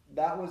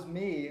 that was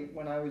me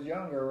when I was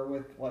younger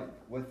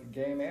with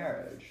gay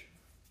marriage.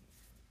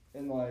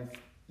 And, like,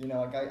 you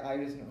know, like, I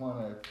just didn't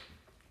want to,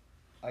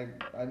 I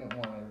didn't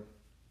want to.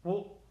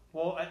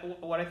 Well,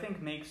 what I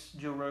think makes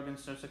Joe Rogan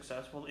so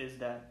successful is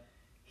that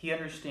he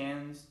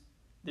understands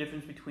the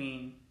difference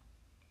between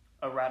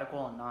a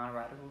radical and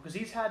non-radical. Because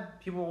he's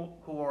had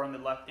people who are on the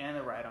left and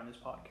the right on his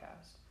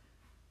podcast.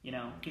 You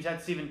know, he's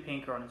had Steven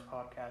Pinker on his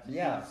podcast.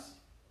 Yeah.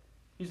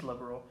 He's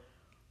liberal.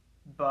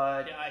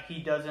 But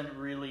he doesn't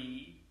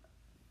really,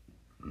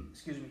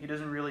 he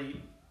doesn't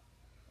really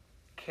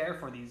care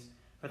for the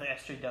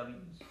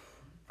SJWs,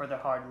 for the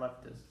hard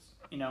leftists.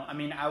 You know, I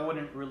mean, I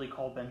wouldn't really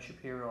call Ben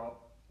Shapiro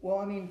Well,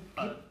 I mean,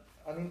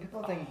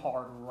 people think a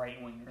hard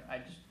right-winger.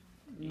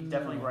 He's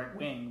definitely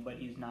right-wing, but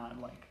he's not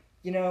like...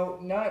 You know,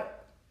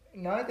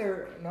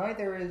 neither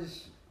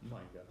is... Oh my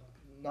God.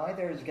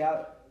 Neither is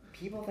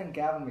people think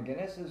Gavin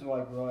McInnes is,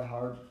 like, really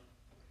hard.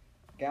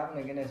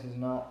 Gavin McInnes is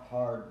not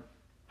hard.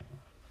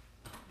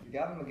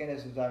 Gavin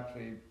McInnes is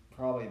actually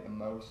probably the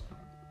most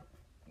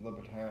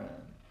libertarian.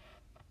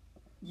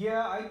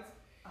 Yeah,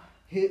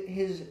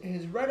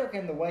 His rhetoric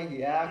and the way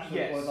he acts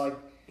was like...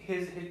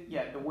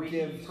 the way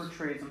he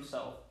portrays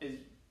himself is,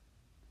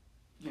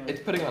 you know, It's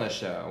putting on a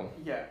show.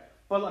 Yeah.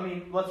 Well, I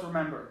mean, let's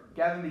remember,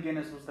 Gavin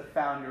McInnes was the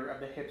founder of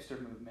the hipster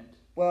movement.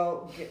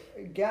 Well,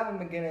 Gavin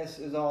McInnes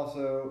is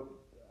also,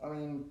 I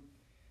mean,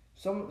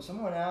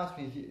 someone asked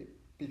me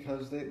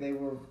because they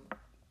were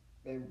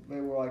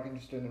like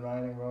interested in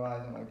writing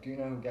Rise. I'm like, do you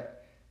know who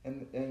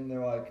and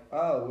they're like,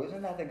 oh,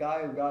 isn't that the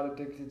guy who got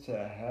addicted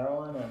to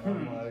heroin? And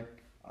I'm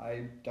like,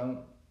 I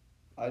don't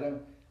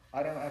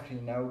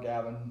actually know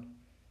Gavin.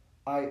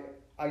 I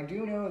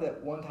do know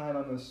that one time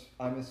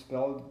I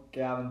misspelled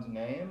Gavin's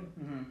name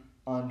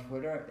on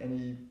Twitter, and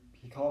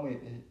he called me.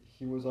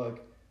 He was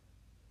like,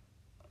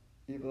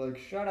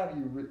 "Shut up,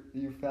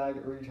 you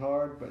faggot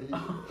retard." But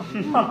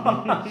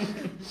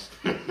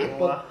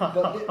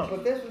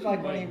but this was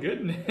like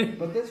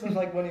but this was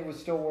like when he was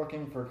still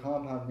working for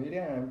Compound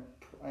Media, and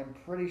I'm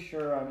pretty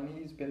sure. I mean,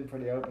 he's been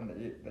pretty open that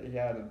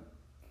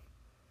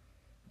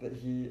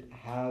he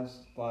has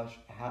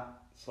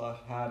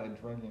had a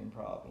drinking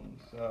problem.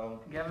 So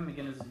Gavin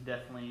McInnes is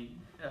definitely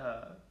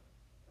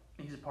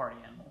he's a party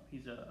animal.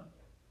 He's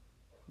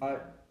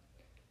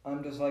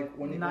I'm just like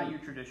your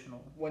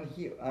traditional which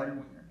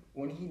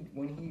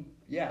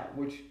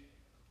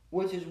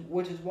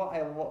is what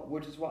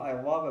I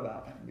love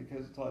about him,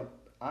 because it's like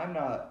I'm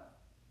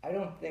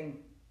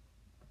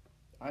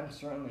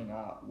certainly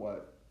not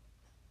what.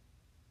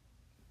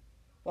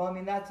 Well, I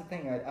mean, that's the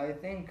thing.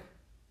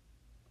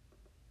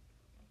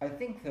 I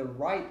think the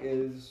right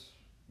is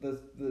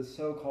the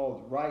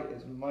so-called right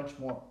is much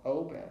more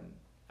open.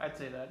 I'd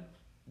say that.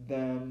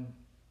 Than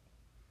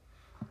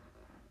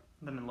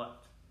the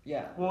left.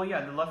 Yeah. Well,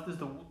 yeah, the left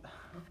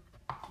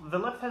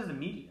has the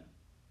media.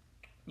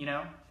 You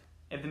know,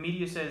 if the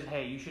media says,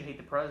 "Hey, you should hate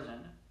the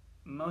president,"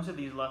 most of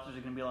these leftists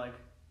are going to be like,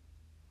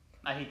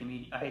 "I hate the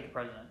media. I hate the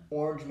president."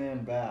 Orange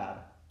man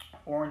bad.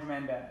 Orange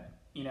man bad.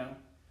 You know,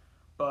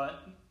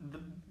 but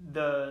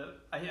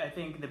I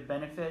think the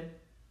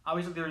benefit.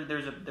 Obviously,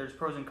 there's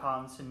pros and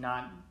cons to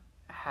not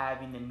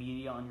having the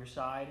media on your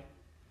side.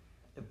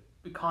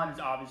 The con is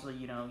obviously,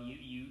 you know,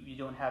 you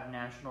don't have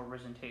national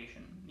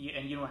representation,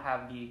 and you don't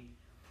have the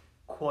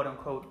quote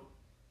unquote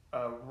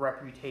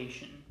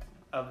reputation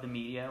of the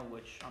media,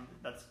 which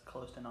that's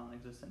close to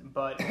non-existent.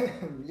 But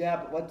yeah,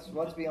 but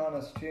let's be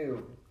honest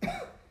too.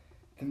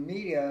 The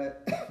media,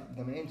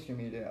 the mainstream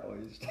media at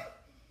least,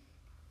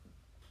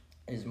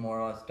 is more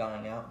or less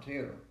dying out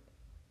too.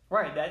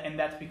 Right,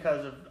 that's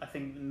because of, I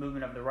think, the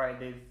movement of the right.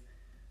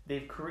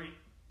 They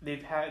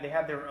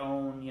have their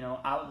own, you know,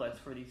 outlets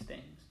for these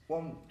things.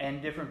 Well,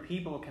 and different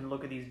people can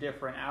look at these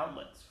different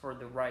outlets for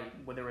the right,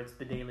 whether it's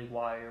the Daily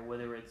Wire,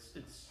 whether it's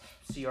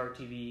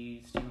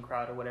CRTV, Steven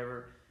Crowder,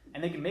 whatever,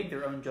 and they can make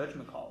their own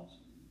judgment calls.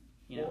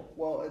 You know.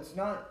 Well, it's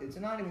not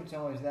even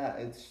so much that.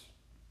 It's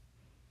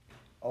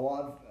a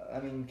lot of. I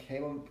mean,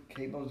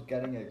 cable's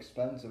getting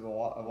expensive. A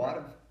lot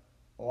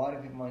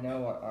of people I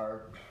know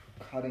are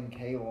cutting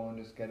cable and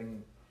just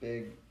getting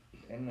big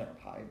internet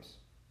pipes.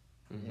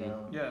 Mm-hmm. You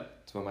know. Yeah.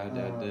 That's what my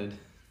dad did.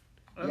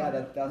 Yeah,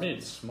 that's. I mean,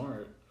 it's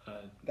smart.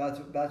 That's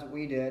what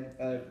we did.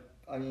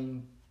 I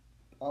mean,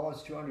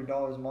 almost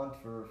 $200 a month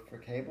for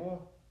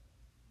cable.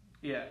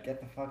 Yeah.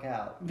 Get the fuck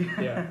out.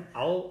 Yeah,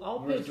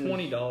 I'll pay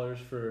 $20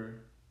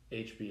 for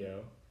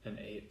HBO and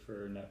 $8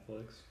 for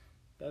Netflix.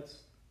 That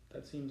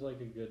seems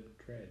like a good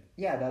trade.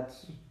 Yeah,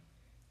 that's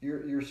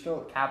you're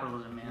still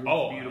capitalism, man.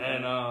 Oh, beautiful.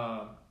 And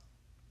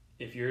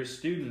if you're a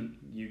student,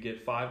 you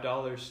get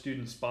 $5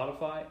 student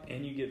Spotify,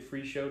 and you get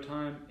free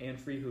Showtime and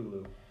free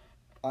Hulu.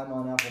 I'm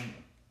on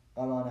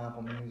I'm on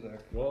Apple Music.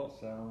 Well,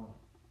 So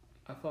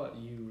I thought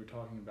you were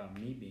talking about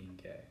me being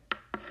gay.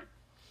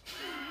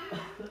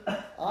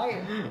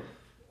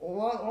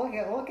 look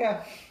at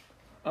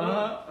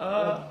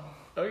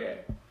Okay.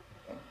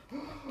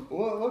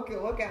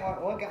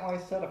 look at my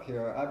setup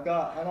here. I've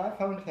got an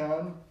iPhone 10,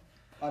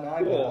 an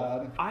iPad.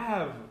 Well, I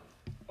have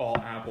all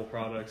Apple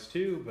products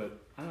too, but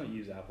I don't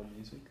use Apple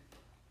Music.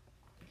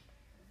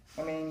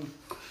 I mean,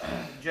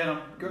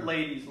 Gentlemen,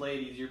 ladies,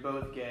 you're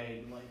both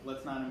gay. Like,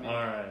 let's not admit. All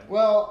right.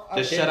 well,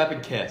 Just shut up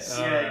and kiss.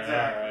 Yeah, All right,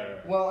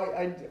 exactly. all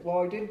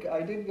right.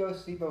 I did go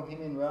see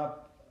Bohemian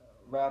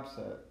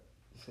Rhapsody,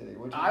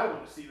 which I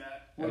want to see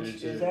that. I did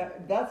too.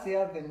 that's the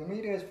other thing. The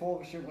media is full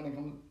of shit when it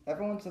comes.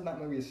 Everyone said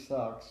that movie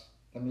sucks.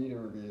 The media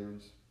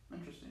reviews.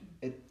 Interesting.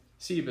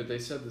 See, but they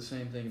said the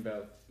same thing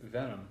about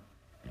Venom.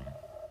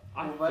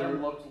 Well,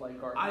 Venom looked like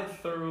garbage. I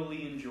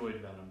thoroughly enjoyed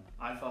Venom.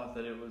 I thought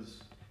that it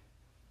was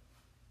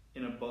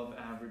an above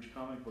average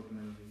comic book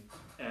movie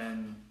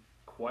and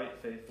quite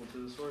faithful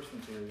to the source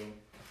material.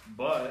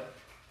 But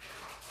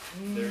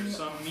there's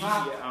some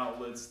media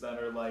outlets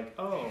that are like,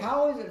 oh.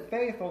 How is it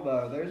faithful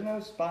though? There's no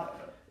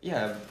spot.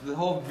 Yeah, the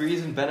whole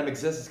reason Venom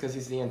exists is because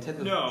he's the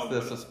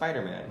antithesis of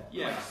Spider-Man.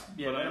 Yes,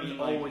 Yeah, but I Venom's mean,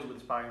 like, always with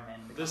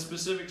Spider-Man. the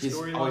specific He's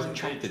always storyline they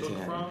attracted to took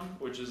him. from,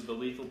 which is the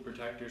Lethal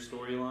Protector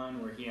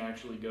storyline, where he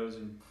actually goes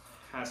and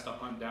has to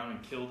hunt down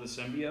and kill the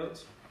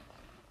symbiotes.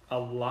 A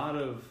lot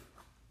of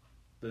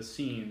the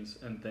scenes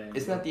and things.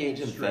 Isn't that the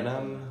Agent strictly-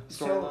 Venom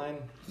storyline?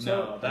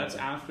 No, that's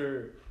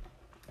after.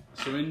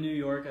 So in New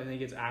York, I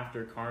think it's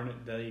after Carnage.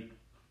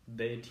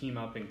 They team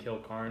up and kill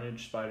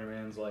Carnage.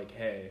 Spider-Man's like,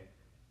 hey,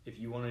 if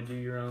you want to do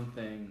your own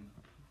thing,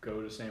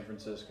 go to San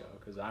Francisco,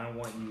 because I don't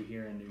want you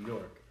here in New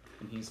York.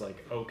 And he's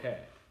like, okay.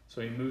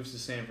 So he moves to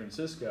San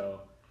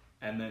Francisco,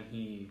 and then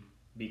he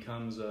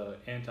becomes a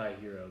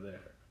anti-hero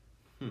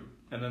there.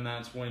 And then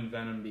that's when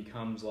Venom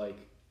becomes like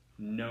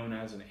known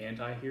as an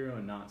anti-hero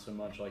and not so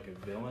much like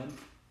a villain.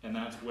 And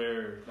that's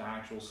where the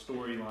actual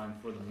storyline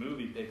for the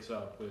movie picks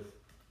up with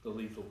the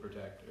Lethal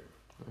Protector.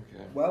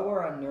 Okay. While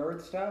we're on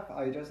nerd stuff,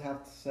 I just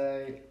have to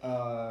say,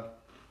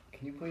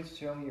 can you please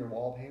show me your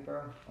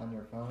wallpaper on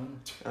your phone?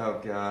 Oh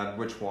God,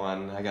 which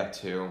one? I got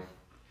two.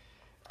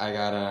 I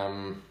got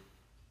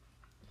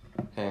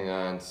hang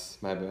on, it's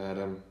my bad.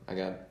 I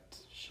got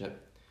shit.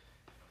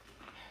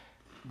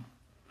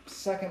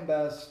 Second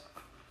best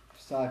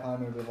sci-fi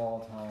movie of all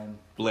time.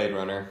 Blade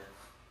Runner.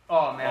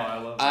 Oh Oh, man, I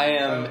love I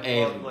that. am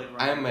love Blade Runner.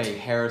 I'm a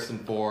Harrison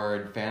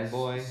Ford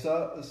fanboy.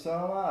 So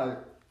am I.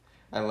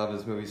 I love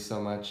his movies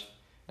so much.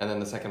 And then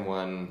the second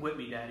one, Whip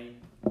me, daddy.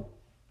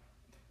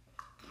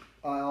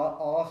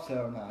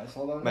 Also nice.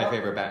 my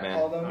favorite Batman.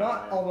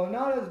 Although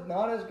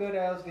not as good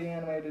as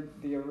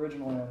the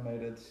original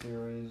animated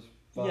series.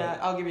 But Yeah,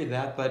 I'll give you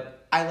that,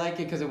 but I like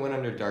it because it went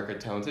under darker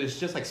tones. It's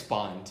just like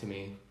Spawn to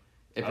me.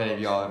 If any of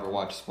y'all ever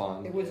watched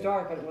Spawn. it was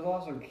dark, but it was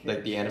also cute.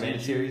 Like the animated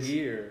Did you series.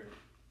 hear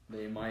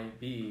they might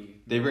be...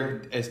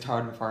 Is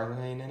Todd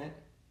McFarlane in it?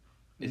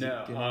 Is it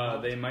getting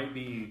involved? They might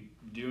be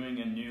doing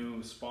a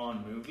new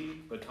Spawn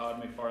movie, but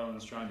Todd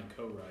McFarlane's trying to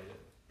co-write it.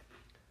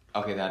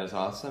 Okay, that is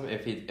awesome.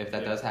 If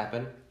that does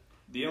happen.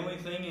 The only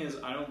thing is,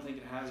 I don't think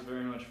it has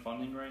very much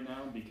funding right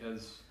now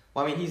because...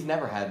 Well, I mean, he's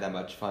never had that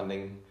much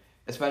funding,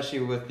 especially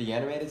with the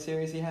animated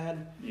series he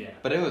had. Yeah.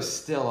 But it was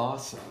still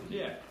awesome.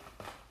 Yeah.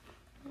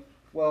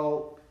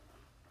 Well,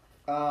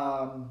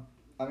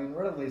 I mean,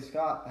 Ridley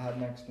Scott had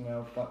next to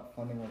no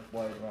funding with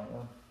Blade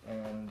Runner,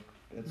 and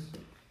it's.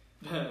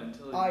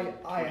 Until I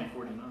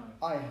 2049.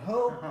 I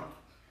hope.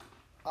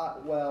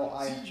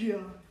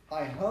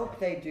 I hope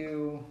they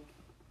do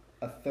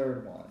a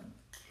third one.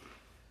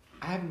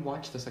 I haven't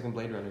watched the second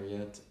Blade Runner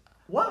yet.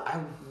 What?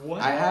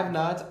 What? I have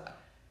not.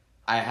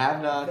 I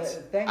have not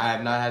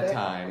had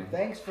time.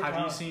 Thanks for. Have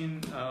you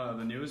seen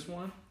the newest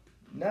one?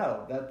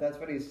 No, that's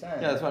what he's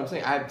saying. Yeah, that's what I'm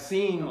saying. I've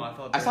seen.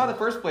 No, I saw the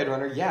first Blade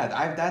Runner. Yeah,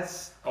 I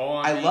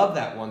mean, love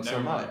that one so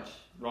never mind. much.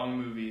 Wrong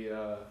movie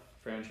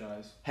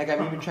franchise. Heck,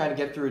 I'm even trying to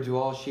get through a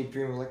dual sheep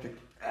Dream of Electric.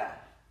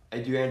 I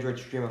do Android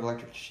Dream of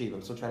Electric Sheep.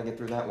 I'm still trying to get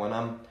through that one.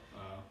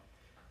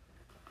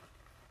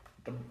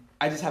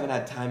 I just haven't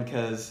had time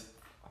because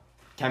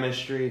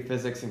chemistry,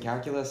 physics, and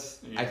calculus.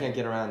 Yeah. I can't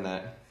get around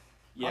that.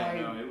 Yeah,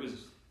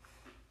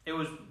 It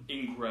was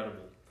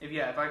incredible.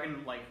 if I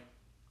can like.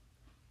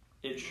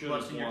 It should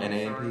have Lesson your won. An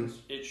A&P?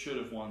 concerns. It should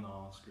have won the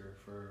Oscar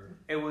for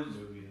It was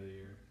movie of the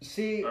year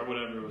See or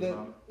whatever it was.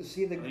 on. I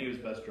think it was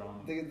best drama.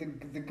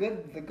 the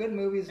good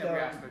movies every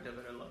don't. aspect of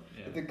it. I loved.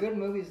 Yeah. The good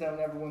movies don't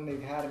ever win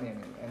the Academy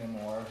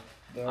anymore.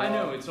 They're I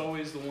know all- it's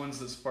always the ones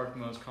that spark the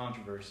most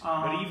controversy,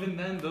 Uh-huh. but even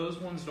then, those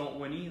ones don't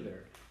win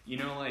either. You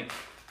know, like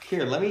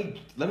Here, let me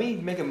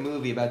make a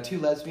movie about two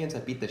lesbians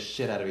that beat the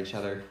shit out of each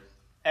other.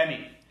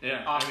 Emmy,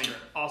 yeah, Oscar. I mean,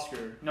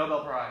 Oscar.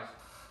 Nobel Prize.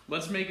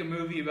 Let's make a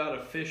movie about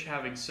a fish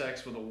having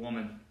sex with a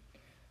woman.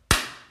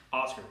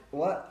 Oscar.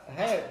 What?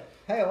 Hey,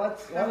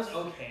 let's.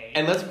 okay.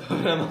 And let's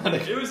put them on a.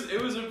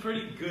 It was a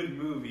pretty good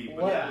movie,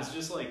 but What? it was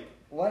just like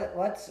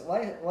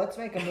Let's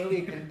make a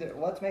movie.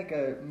 Let's make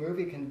a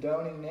movie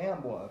condoning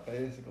NAMBLA,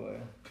 basically.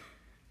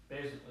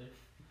 Basically.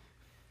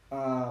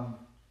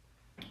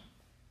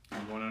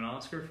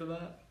 Oscar for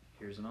that?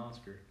 Here's an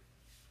Oscar.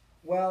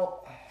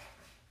 Well,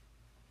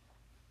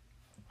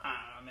 I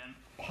don't know, man.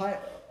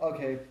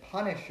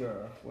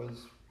 Punisher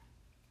was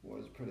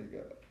pretty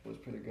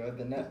good.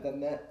 The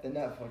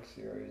Netflix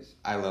series.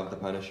 I love The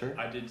Punisher.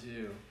 I did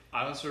too.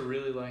 I also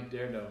really like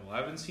Daredevil. I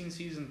haven't seen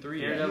season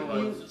 3 yet.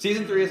 Daredevil was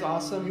Season 3 is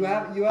awesome. You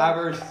have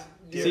However,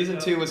 you- season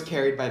 2 was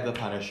carried by The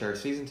Punisher.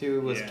 Season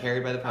 2 was Yeah.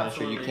 carried by The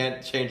Punisher. Absolutely. You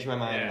can't change my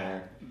mind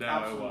there. No,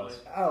 Absolutely. it was.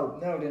 Oh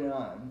no, did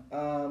not.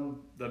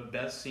 The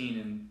best scene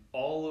in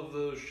all of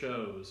those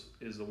shows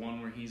is the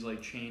one where he's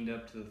like chained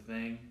up to the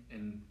thing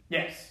and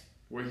Yes.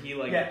 where he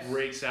like Yes.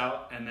 breaks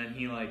out and then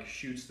he like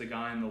shoots the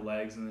guy in the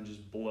legs and then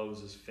just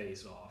blows his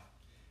face off.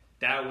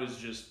 That was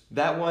just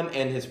That one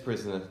and his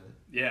prison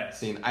yes.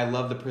 scene. I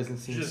love the prison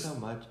scene Just- so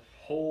much.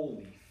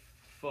 Holy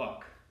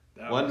fuck.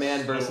 That One was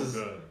man so versus-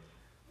 good.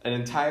 An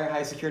entire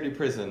high security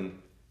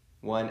prison.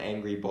 One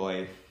angry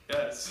boy.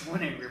 Yes.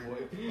 One angry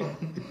boy.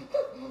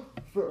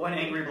 Fr- One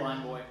angry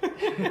blind boy.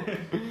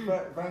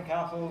 Frank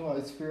Castle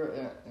is my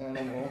spirit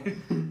animal.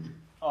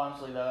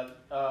 Honestly, though,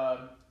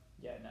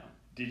 yeah, no.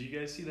 Did you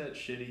guys see that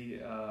shitty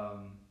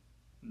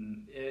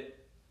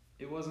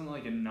it wasn't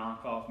like a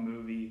knockoff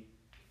movie,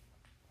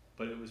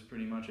 but it was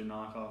pretty much a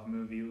knockoff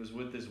movie. It was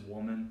with this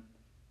woman,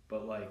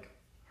 but like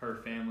her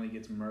family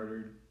gets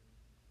murdered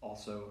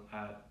also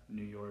at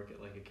New York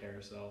at like a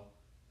carousel.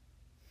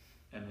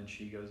 And then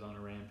she goes on a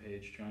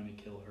rampage trying to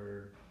kill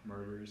her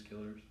murderers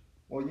killers.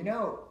 Well,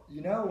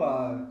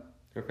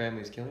 Her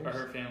family's killers? Or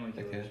her family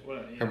killers. Okay.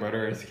 What, Her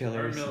murderers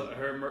killers. You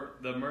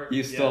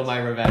You stole my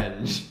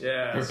revenge.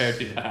 Yes. Prepare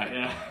to die.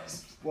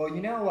 Yes.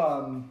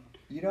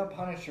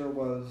 Punisher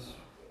was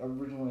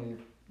originally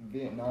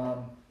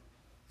Vietnam,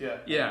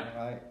 Yeah.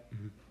 right?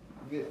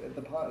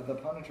 The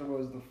Punisher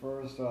was the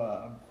first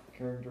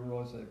character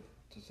really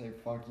to say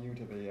fuck you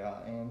to the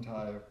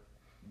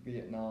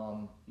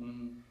anti-Vietnam,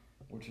 Mm-hmm.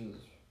 which is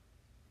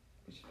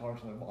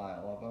partially why I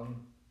love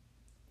him.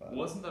 But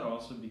Wasn't that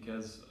also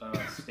because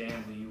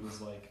Stan Lee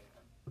was like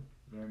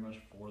very much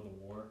for the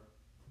war?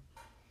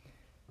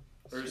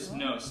 Or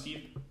no,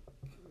 Steve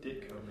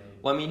Ditko made.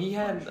 Well, I mean, he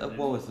had, Punisher,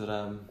 what was it,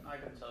 I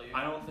can tell you.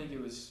 I don't think it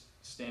was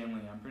Stan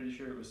Lee. I'm pretty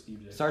sure it was Steve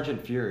Ditko.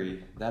 Sergeant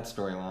Fury, that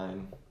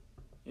storyline.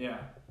 Yeah,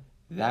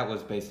 That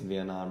was based in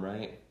Vietnam,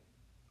 right?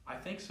 I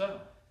think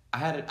so. I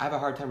have a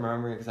hard time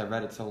remembering because I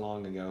read it so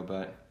long ago,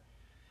 but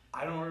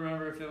I don't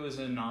remember if it was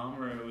in Nam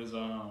or it was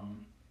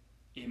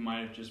it might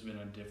have just been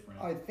a different.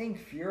 I think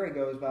Fury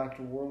goes back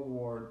to World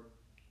War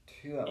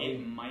II.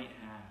 It might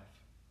have.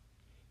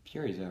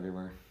 Fury's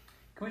everywhere.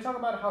 Can we talk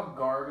about how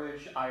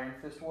garbage Iron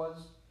Fist was?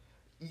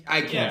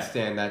 I can't Yeah.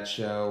 stand that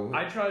show.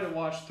 I tried to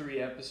watch 3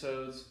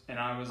 episodes and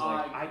I was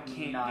like, I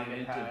can't not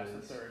get past into the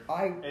this.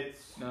 third.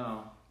 It's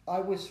No. I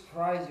was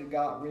surprised it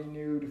got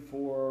renewed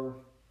for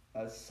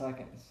a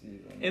second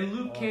season. And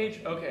Luke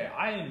Cage, okay,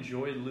 I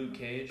enjoyed Luke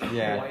Cage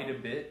Yeah. quite a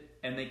bit,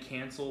 and they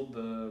canceled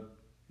the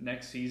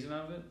next season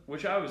of it,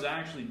 which I was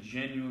actually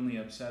genuinely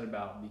upset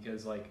about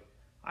because, like,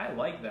 I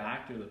like the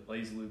actor that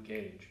plays Luke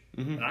Cage,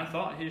 Mhm. and I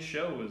thought his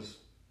show was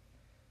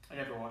I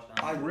never watched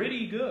that.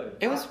 pretty good.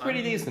 It was I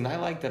pretty mean, decent. I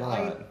liked it a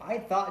lot. I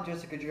thought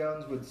Jessica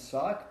Jones would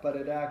suck, but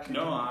it actually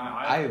No,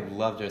 I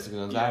love Jessica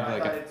Jones. Yeah, I have thought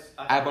like it's-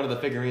 I have one of the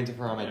thought- figurines of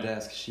her on my Yeah.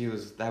 desk.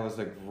 That was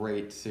a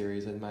great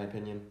series in my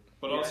opinion.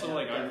 But Yeah, also, no,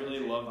 like, I definitely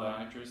really love the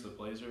fun. actress that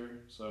plays her,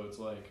 so it's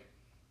like,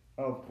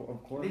 of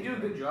course. They do a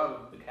good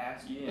job with the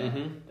cast. yeah,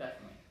 Mhm.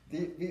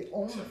 Definitely. The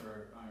only except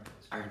for Iron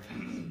Fist. Iron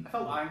Fist. I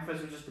felt Iron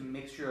Fist was just a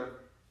mixture of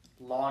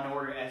Law and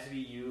Order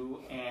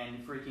SVU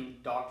and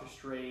freaking Doctor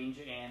Strange,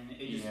 and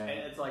it just Yeah.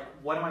 it's like,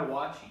 what am I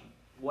watching?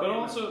 What But am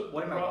I- also,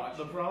 what am I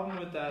watching? the problem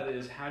with that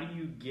is, how do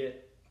you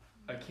get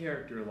a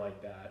character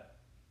like that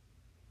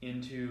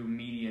into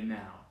media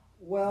now?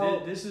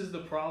 well, This is the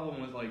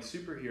problem with like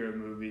superhero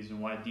movies and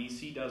why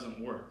DC doesn't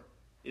work,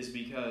 is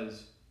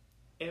because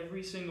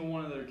every single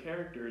one of their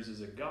characters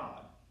is a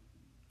god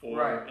or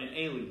Right. an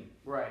alien.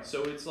 Right.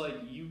 So it's like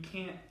you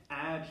can't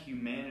add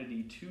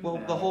humanity to Well,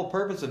 them. the whole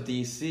purpose of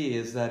DC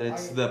is that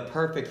it's I- the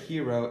perfect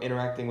hero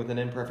interacting with an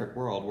imperfect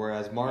world,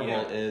 whereas Marvel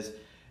Yeah. is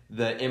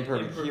the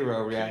imperfect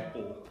hero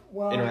people.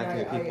 well, interacting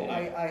with people.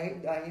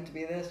 I hate to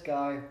be this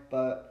guy,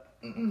 but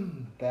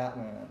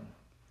Batman.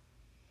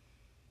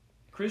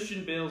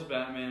 Christian Bale's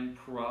Batman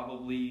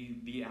probably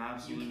the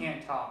absolute You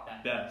can't top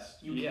that.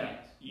 best. You yeah. can't.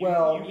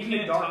 Well, Even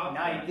can't Dark top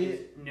Knight that.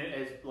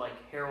 is like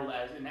heralded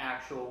as an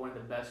actual one of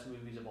the best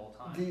movies of all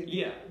time.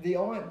 The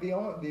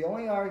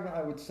only argument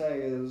I would say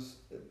is,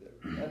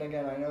 and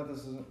again I know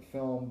this isn't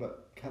film,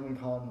 but Kevin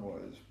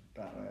Conroy's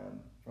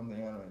Batman from the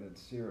animated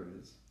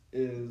series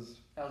is,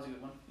 That was a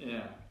good one.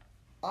 Yeah.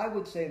 I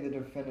would say, the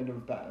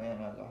definitive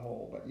Batman as a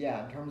whole. But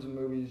yeah, in terms of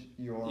movies,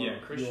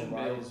 Christian you're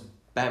right. Bale's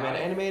Batman by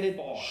animated?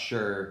 far.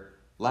 Sure.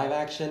 Live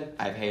action?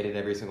 I've hated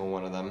every single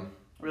one of them.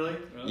 Really?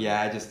 Really? Yeah,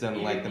 I just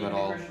don't like them at Even the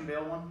all. Christian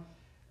Bale one.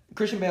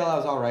 Christian Bale I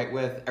was alright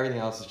with. Everything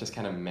else is just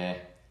kind of meh.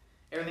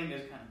 Everything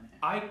is kind of meh.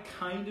 I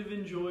kind of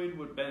enjoyed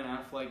what Ben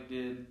Affleck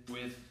did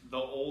with the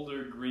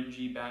older,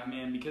 gringy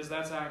Batman because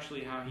that's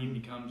actually how he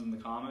becomes in the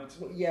comics.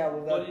 Well, yeah,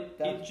 well,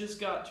 But it just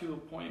got to a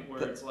point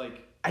where it's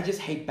like... I just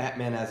hate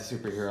Batman as a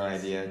superhero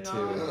idea, too.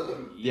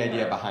 The Yeah.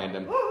 idea behind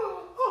him.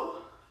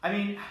 I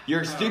mean,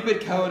 Your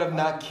stupid code of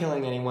not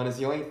killing anyone is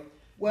the only...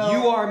 Well-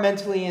 you are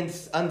mentally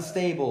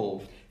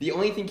unstable. The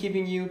only thing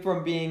keeping you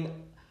from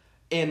being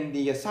in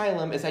the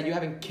asylum is that you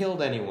haven't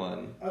killed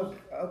anyone.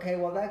 Okay,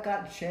 well that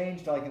got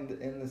changed like in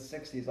the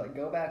 60s. Like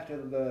go back to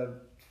the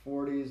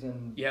 40s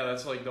and Yeah,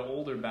 that's like the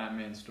older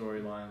Batman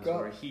storylines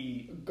where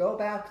he... go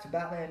back to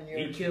Batman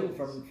Year He 2 kills.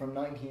 from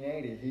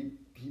 1980.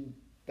 He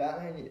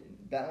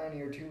Batman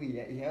Year 2.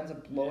 He ends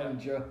up blowing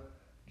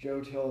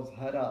Joe Chill's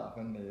head off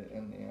in the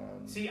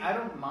see, I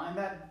don't mind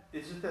that.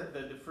 It's just that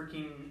the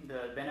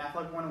Ben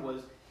Affleck one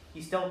was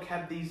he still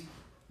kept these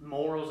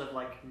morals of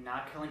like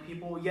not killing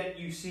people, yet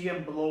you see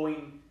him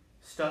blowing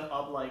stuff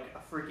up like a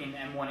freaking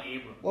M1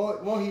 Abrams.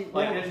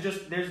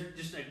 There's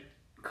just a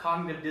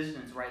cognitive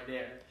dissonance right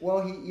there.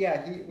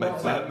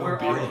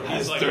 Batmobile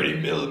has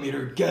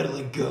 30mm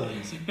Gatling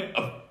guns,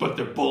 but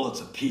they're bullets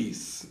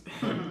apiece.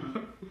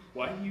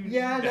 Why do you?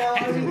 Yeah, no,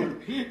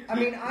 I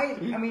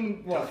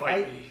mean, look,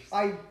 fight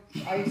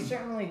I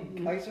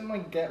certainly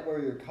get where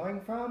you're coming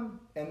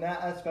from, and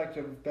that aspect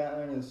of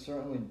Batman is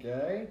certainly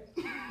gay.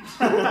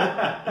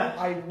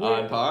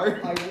 On par.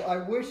 I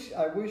wish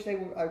they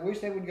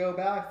would go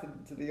back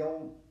to the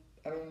old.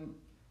 I mean,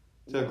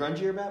 So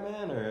grungier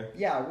Batman, or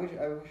yeah, I wish.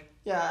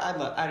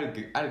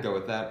 yeah, I'd go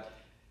with that.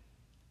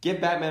 Give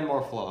Batman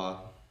more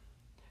flaw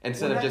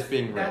instead of just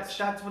being rich.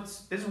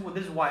 This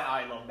is why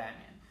I love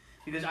Batman,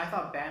 because I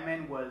thought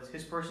Batman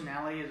his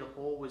personality as a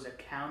whole was a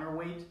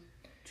counterweight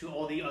to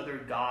all the other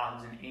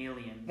gods and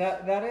aliens.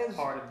 That is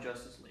part of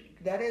Justice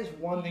League. That is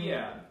one thing.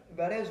 Yeah.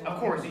 That is. Of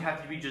course, you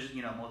have to be just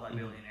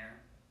multi-billionaire.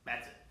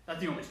 That's it.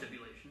 That's the only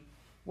stipulation.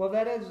 Well,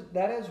 that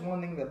is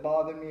one thing that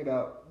bothered me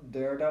about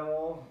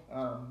Daredevil,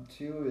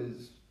 too,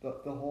 is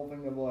the whole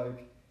thing of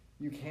like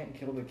you can't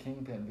kill the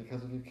Kingpin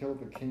because if you kill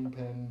the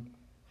Kingpin,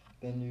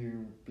 then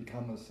you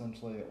become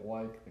essentially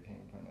like the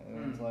Kingpin,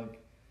 and it's like.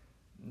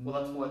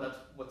 Well, that's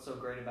what's so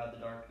great about the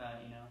Dark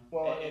Knight, you know.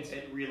 Well,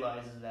 it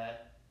realizes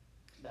that.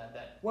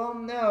 Well,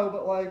 no,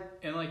 but like.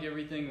 And like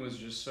everything was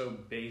just so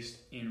based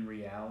in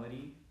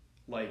reality,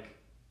 like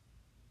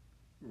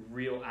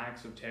real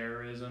acts of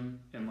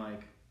terrorism, and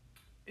like.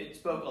 It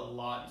spoke a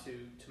lot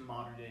to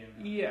modern day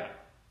America. Yeah,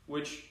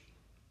 which,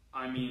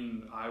 I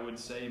mean, I would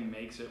say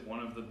makes it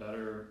one of the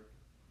better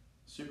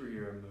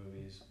superhero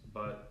movies,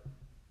 but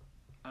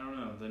I don't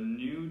know, the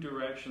new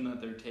direction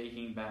that they're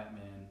taking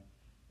Batman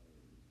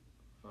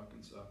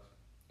fucking sucks.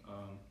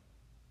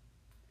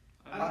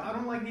 I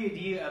don't like the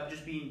idea of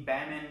just being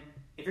Batman.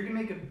 If you're going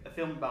to make a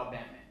film about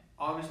Batman,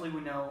 obviously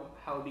we know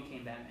how it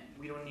became Batman.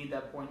 We don't need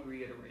that point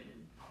reiterated.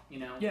 You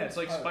know? Yeah, it's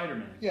like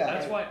Spider-Man. Yeah,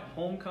 that's why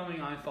Homecoming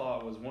I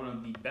thought was one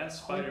of the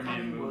best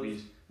Spider-Man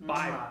movies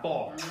by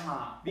far.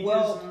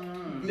 Because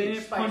they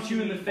didn't punch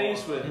you in the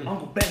face with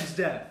Uncle Ben's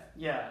death.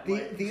 Yeah.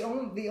 The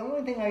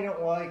only thing I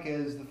don't like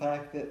is the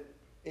fact that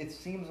it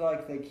seems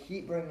like they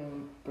keep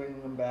bringing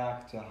them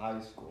back to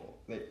high school.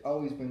 They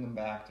always bring them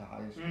back to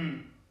high school,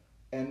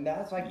 and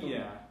that's like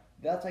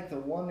the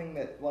one thing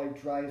that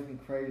like drives me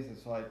crazy.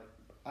 It's like.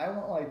 I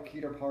want like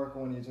Peter Parker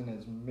when he's in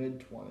his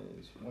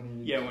mid-20s.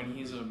 When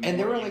he's a and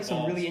there were like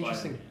some really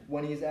interesting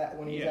when he's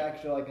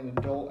actually like an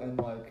adult and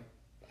like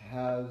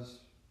has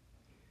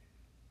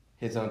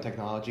his own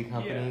technology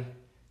company. Yeah.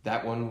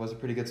 That one was a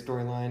pretty good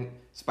storyline.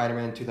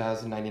 Spider-Man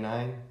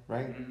 2099,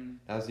 right? Mm-hmm.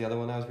 That was the other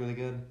one that was really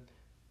good.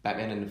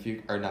 Batman in the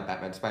future, or not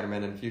Batman,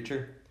 Spider-Man in the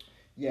future.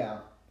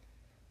 Yeah.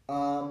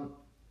 Has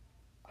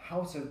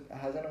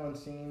anyone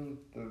seen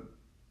the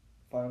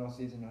final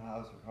season of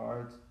House of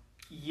Cards?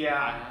 Yeah,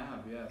 I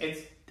have. Yeah.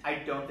 I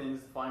don't think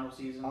it's the final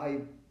season.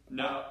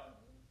 No.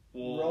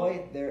 Well,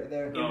 Roy,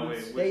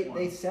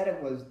 they said it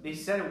was. They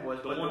said it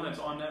was. The one that's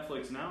on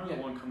Netflix now, or the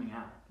one coming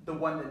out? The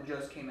one that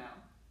just came out.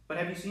 But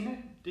have you seen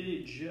it? Did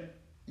it just?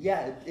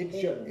 Yeah,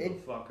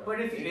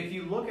 But if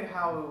you look at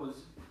how it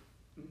was,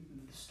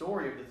 the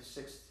story of the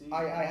sixth season.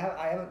 I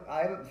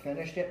haven't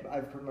finished it. But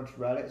I've pretty much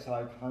read it, so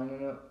I kind of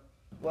know.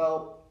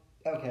 Well,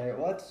 okay,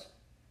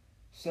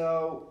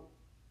 so.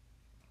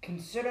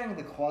 Considering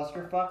the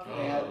clusterfuck that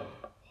they had,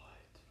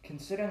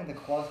 considering the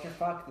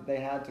clusterfuck that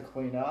they had to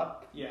clean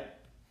up, yeah.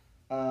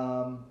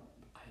 I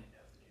didn't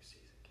know the new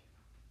season came out.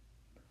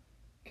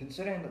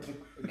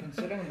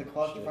 Considering the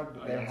clusterfuck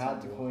that they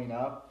had to clean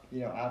up,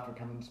 you know, after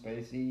Kevin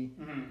Spacey,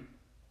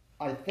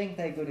 I think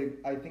they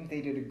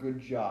did a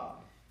good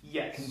job.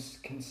 Yes.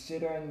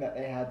 Considering that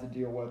they had to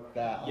deal with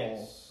that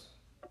whole.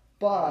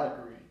 But. I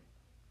agree.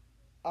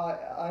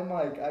 I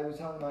was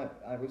telling my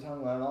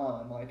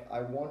mom, I'm like,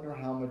 I wonder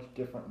how much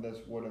different this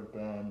would have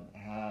been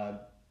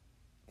had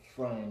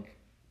Frank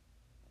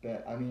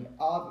been. I mean,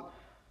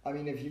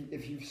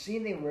 if you've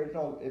seen the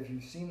original, have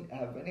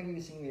any of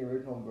you seen the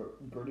original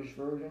British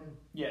version?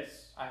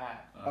 Yes, I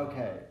have.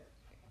 Okay.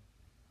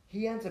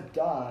 He ends up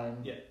dying.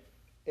 Yeah.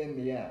 In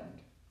the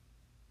end.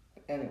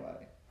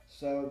 Anyway,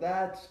 So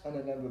that's an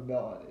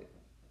inevitability.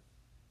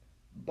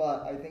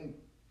 But I think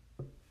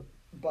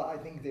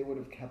they would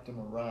have kept him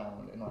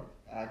around and like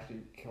actually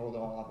killed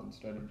him off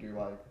instead of do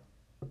like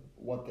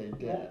what they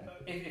did. Well,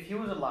 if he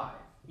was alive,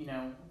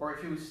 or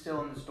if he was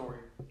still in the story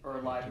or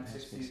alive in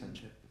 6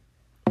 seasons,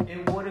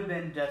 it would have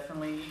been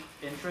definitely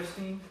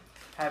interesting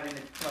having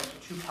like the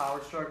two power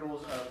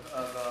struggles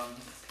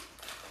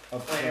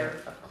of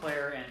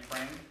Claire and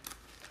Frank.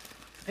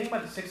 The thing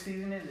about the 6th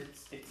season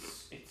is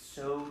it's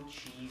so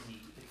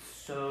cheesy. It's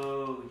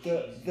so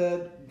cheesy.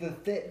 The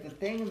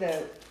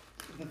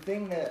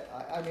thing that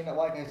I mean,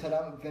 like I said,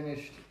 I haven't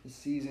finished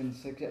season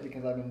 6 yet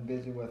because I've been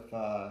busy with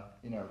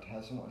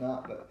tests and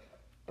whatnot.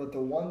 But the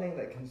one thing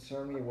that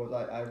concerned me was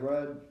I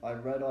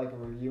read like a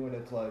review and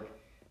it's like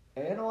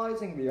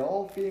analyzing the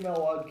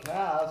all-female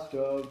cast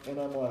of, and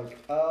I'm like,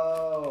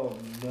 oh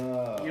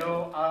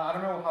no. I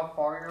don't know how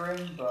far you're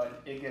in,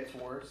 but it gets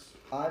worse.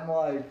 I'm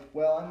like.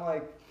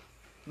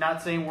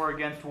 Not saying we're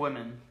against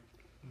women,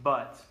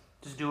 but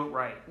just do it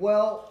right.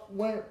 Well,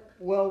 when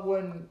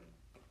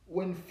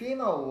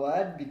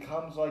female-led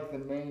becomes like the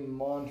main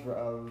mantra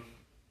of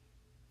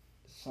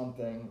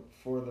something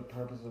for the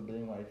purpose of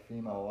being like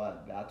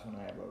female-led, that's when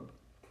I have a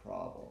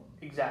problem.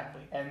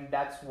 Exactly, and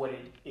that's what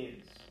it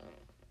is.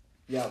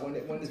 Yeah, when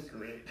it's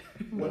great.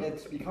 When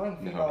it's becoming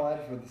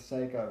female-led for the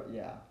sake of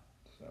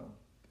So.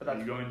 But are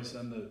you going to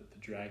send the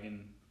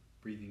dragon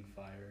breathing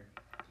fire?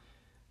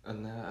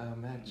 No,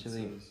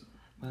 actually.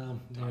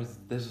 Well,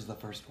 this is the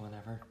first one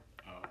ever.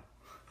 Oh.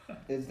 Are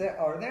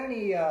there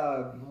any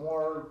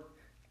more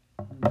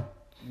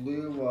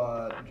blue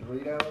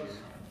Doritos?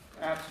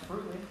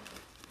 Absolutely.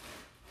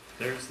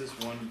 There's this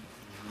one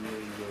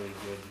really, really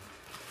good.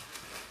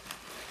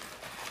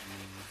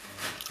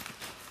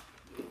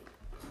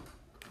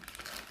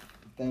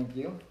 Thank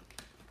you.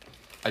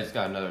 I just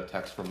got another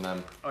text from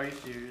them. Are you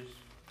serious?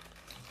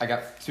 I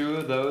got 2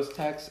 of those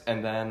texts,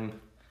 and then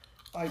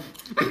Shut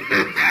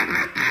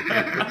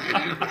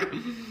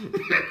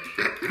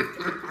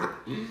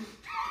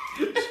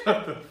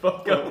the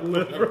fuck up,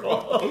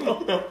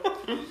 liberal.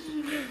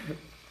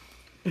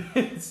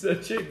 It's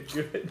such a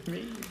good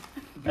meme.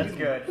 That's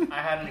good.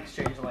 I had an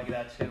exchange like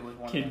that too with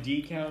one. Can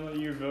D count on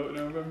your vote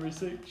November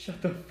 6th?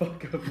 Shut the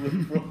fuck up,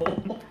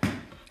 liberal.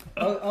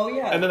 Oh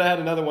yeah. And then I had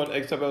another one,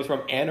 except it was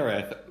from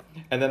Anareth.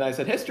 And then I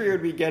said, history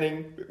would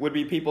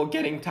be people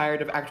getting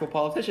tired of actual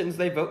politicians.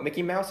 They vote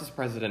Mickey Mouse as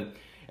president.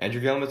 Andrew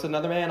Gillum is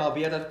another man,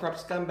 albeit a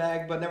corrupt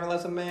scumbag, but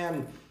nevertheless a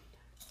man.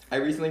 I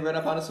recently read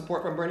up on his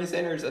support from Bernie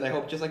Sanders, and I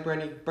hope, just like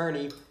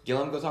Bernie,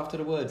 Gillum goes off to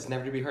the woods,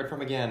 never to be heard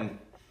from again.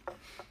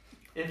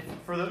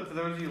 For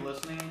those of you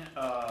listening,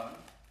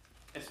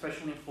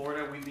 especially in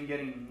Florida, we've been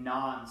getting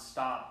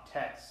non-stop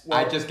texts.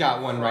 I just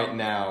got one right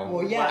now.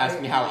 Well, yeah,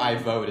 asking how I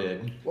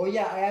voted. Well,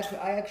 yeah,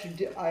 I actually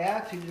did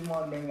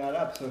want to bring that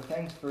up. So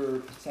thanks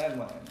for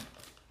segueing.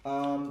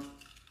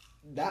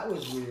 That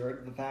was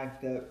weird. The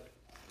fact that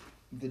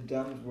the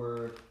Dems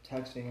were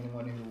texting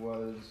anyone who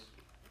was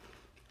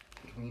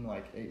between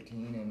like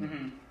 18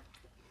 and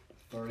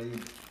 30,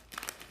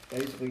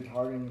 basically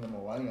targeting the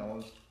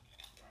millennials.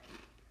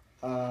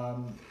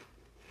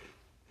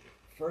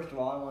 First of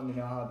all, I wanted to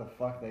know how the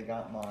fuck they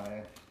got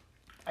my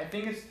I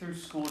think it's through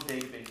school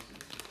databases.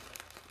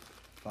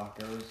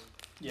 fuckers.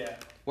 Yeah.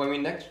 Well, I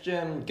mean, Next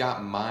Gen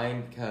got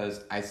mine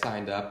because I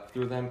signed up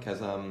through them because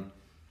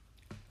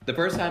the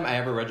first time I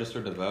ever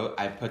registered to vote,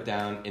 I put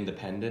down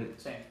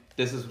independent. Same.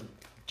 This is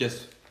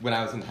just when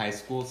I was in high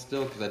school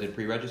still because I did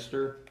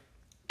pre-register.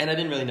 And I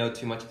didn't really know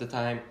too much at the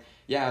time.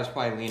 Yeah, I was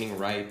probably leaning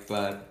right,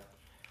 but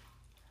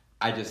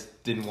I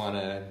just didn't want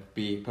to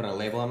be put a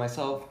label on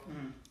myself.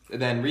 Mm-hmm.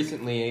 Then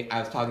recently, I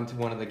was talking to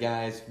one of the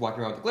guys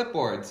walking around with the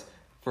clipboards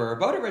for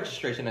voter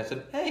registration. I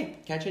said, hey,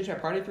 can I change my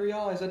party for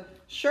y'all? I said,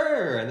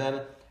 sure. And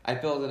then I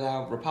filled it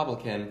out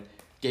Republican,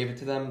 gave it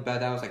to them, but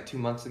that was like 2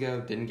 months ago.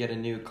 Didn't get a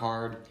new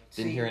card,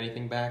 didn't hear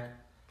anything back.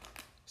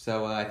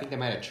 So I think they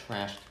might have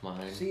trashed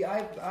mine. See,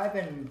 I've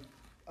been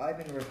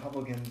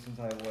Republican since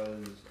I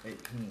was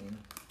 18,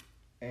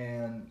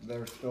 and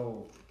they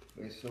still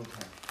text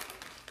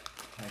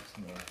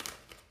me.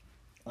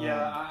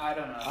 Yeah, I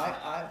don't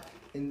know.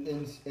 And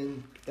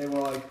they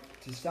were like,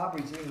 to stop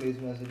receiving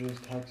these messages,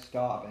 text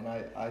stop. And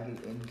I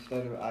did,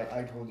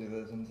 I told you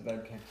this, instead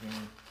of texting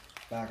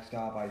back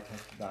stop, I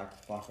texted back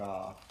fuck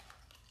off.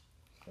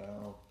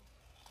 So,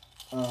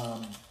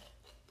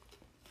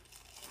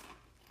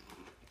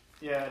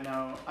 Yeah,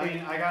 no. I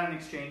mean, I got an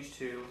exchange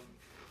too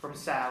from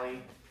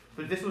Sally,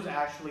 but this was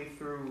actually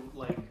through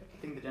I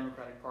think the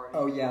Democratic Party.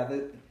 oh yeah,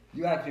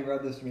 you actually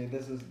read this to me.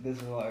 This is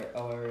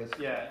hilarious.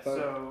 Yeah.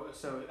 But,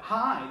 So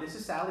hi, this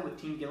is Sally with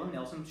Team Gillum,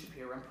 Nelson,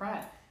 Shapiro, and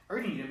Pratt.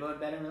 Urging you to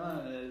vote better.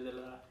 Blah, blah, blah,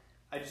 blah.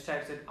 I just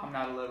texted, I'm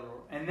not a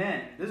liberal, and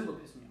then this is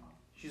what pissed me off.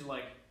 She's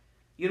like,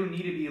 you don't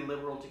need to be a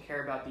liberal to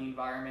care about the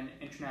environment,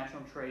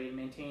 international trade,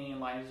 maintaining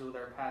alliances with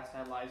our past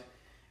allies,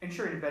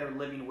 ensuring a better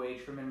living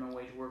wage for minimum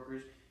wage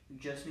workers. You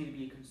just need to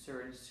be a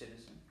concerned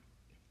citizen.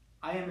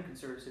 I am a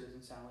concerned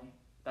citizen, Sally.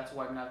 That's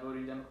why I'm not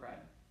voting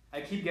Democrat.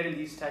 I keep getting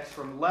these texts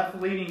from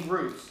left-leaning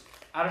groups.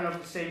 I don't know if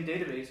it's the same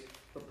database,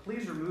 But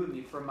please remove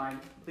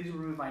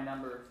my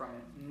number from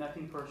it.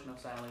 Nothing personal,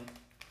 Sally.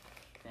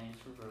 Thanks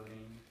for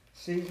voting.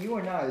 See, you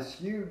were nice.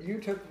 You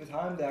took the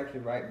time to actually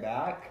write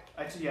back.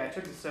 I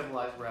took the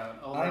civilized route.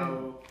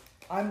 Although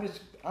I'm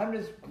just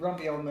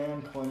grumpy old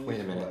man Clint Wait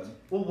a minute. Eastwood.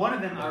 well, one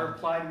of them I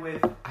replied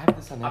with, I have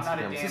this on "I'm not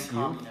a Instagram. Is damn this you?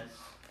 communist."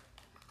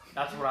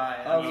 That's what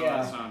I. Oh, No, yeah.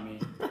 that's not me.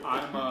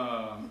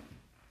 I'm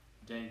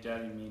Dank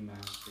Daddy Meme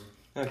Master.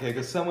 Okay,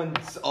 because someone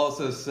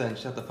also sent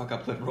 "Shut the fuck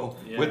up, liberal"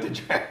 with the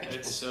dragon.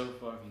 It's so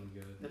fucking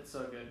good. That's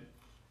so good.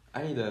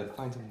 I need to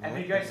find something. Have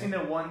like you guys that. seen the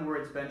one where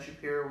it's Ben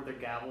Shapiro with a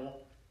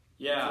gavel?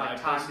 Yeah, It's like I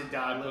time posted, to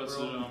die, I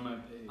posted it liberal. on my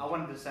page. I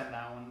wanted to send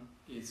that one.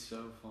 It's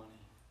so funny.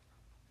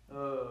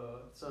 Oh,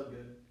 it's so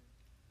good.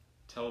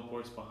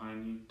 Teleports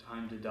behind you.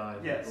 Time to die,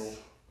 Yes.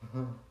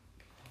 liberal.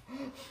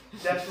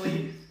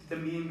 Definitely, the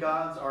meme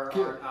gods are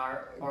Can- on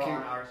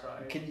our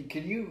side.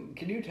 Can you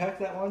text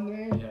that one to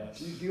me? Yes.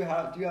 Do you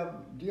have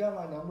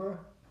my number?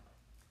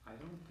 I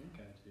don't think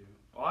I do.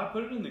 Oh, I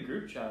put it in the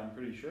group chat. I'm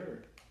pretty sure.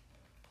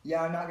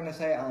 Yeah, I'm not gonna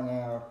say it on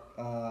air.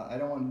 I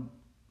don't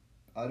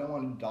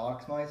want to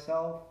dox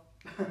myself,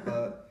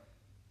 but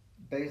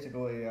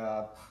basically,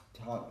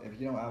 if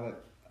you don't have it,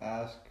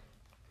 ask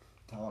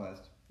Thomas.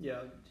 Yeah,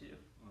 I'll give it to you.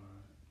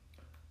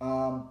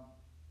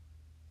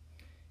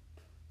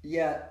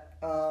 Yeah.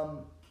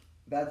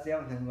 That's the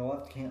other thing. The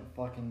left can't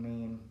fucking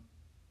meme.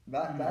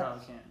 That's No, I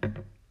can't.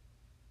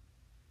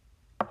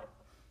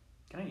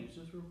 Can I use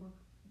this real quick?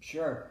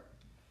 sure.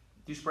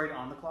 Do you spray it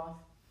on the cloth?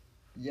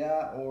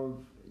 Yeah, or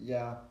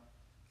yeah.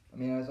 I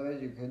mean, I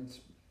suppose you could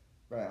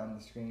spray it on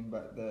the screen,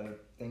 but the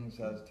thing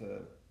says to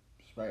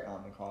spray it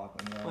on the cloth.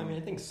 And Well, I mean,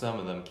 I think some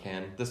of them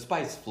can. The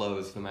spice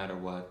flows no matter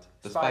what.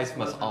 The Spice spice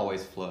must flows.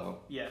 always flow.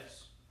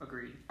 Yes,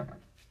 agreed.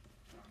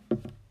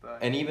 But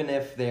And even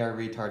if they are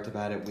retards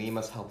about it, we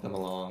must help them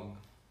along.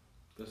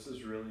 This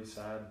is really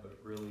sad, but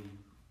really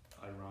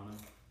ironic.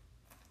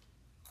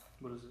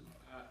 what is it?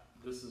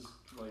 This is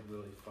like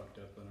really fucked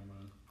up that I'm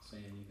gonna say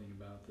anything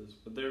about this.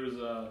 But there was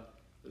a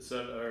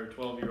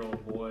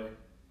 12-year-old boy,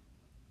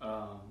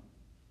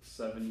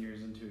 7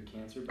 years into a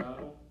cancer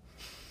battle,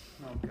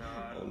 Oh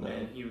god. Oh, no.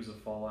 and he was a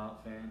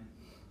Fallout fan.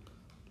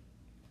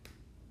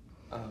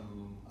 Oh.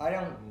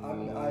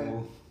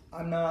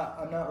 I'm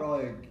not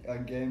really a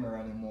gamer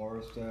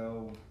anymore.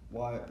 So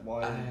why?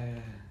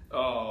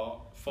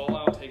 Oh,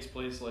 Fallout takes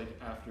place like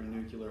after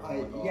nuclear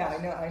holocaust.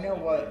 I know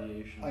like what.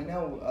 radiation. I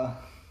know.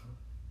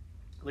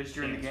 At least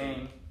you're in the Cancer.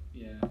 game.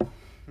 Yeah,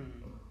 Hmm.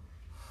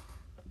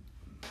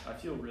 I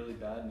feel really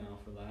bad now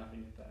for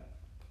laughing at that.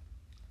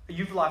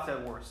 You've laughed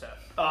at worse,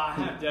 Seth. I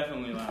have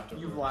definitely laughed at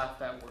You've worse.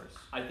 laughed at worse.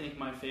 I think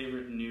my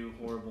favorite new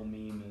horrible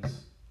meme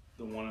is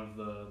the one of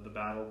the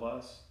battle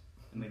bus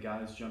and the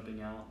guys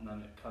jumping out, and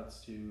then it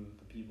cuts to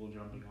the people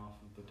jumping off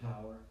of the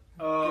tower.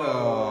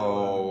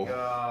 Oh Go.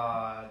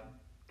 god.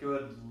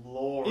 Good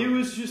lord. It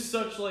was just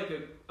such like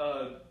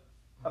a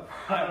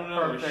I don't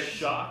know, a perfect.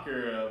 shock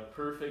or a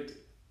perfect.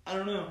 I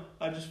don't know.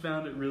 I just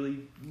found it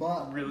really,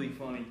 really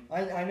funny.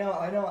 I know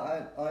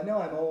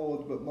I'm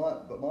old,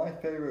 but my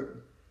favorite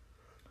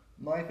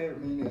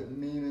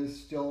meme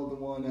is still the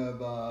one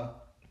of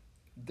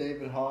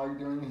David Hogg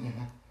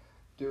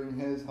doing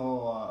his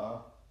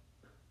whole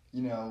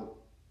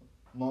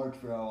march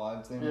for our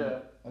lives thing.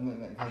 Yeah. And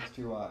then it cuts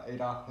to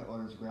Adolf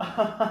Hitler's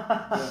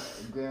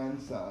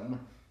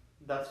grandson.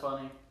 That's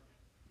funny.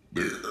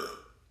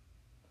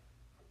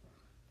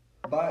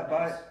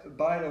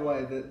 By the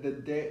way, the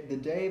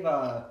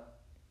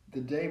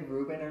Dave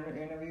Rubin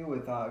interview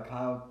with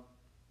Kyle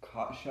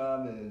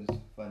Kotshav is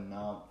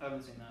phenomenal. I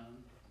haven't seen that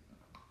one.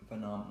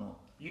 Phenomenal.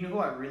 You know who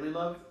I really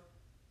love?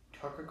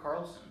 Tucker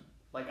Carlson.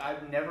 Like,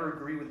 I've never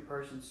agreed with a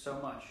person so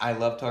much. I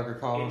love Tucker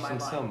Carlson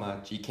life. so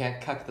much. You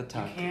can't cuck the You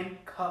tuck.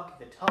 can't cuck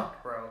the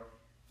tuck, bro.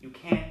 You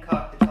can't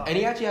cuck the tuck. And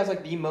he actually has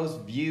like the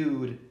most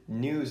viewed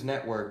news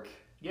network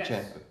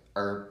Yes.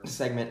 or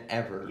segment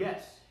ever.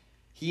 Yes.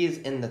 He is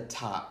in the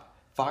top.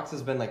 Fox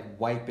has been like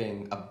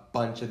wiping a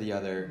bunch of the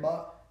other.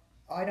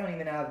 I don't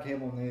even have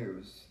cable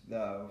news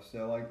though,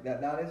 so like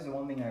that is the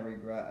one thing I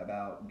regret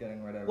about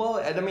getting rid of. Well,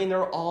 I mean,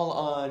 they're all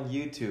on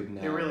YouTube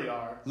now. They really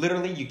are.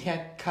 Literally, You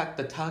Can't Cut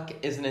the Tuck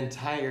is an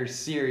entire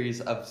series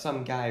of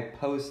some guy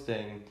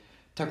posting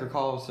Tucker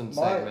Carlson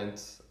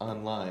segments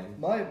online.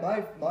 My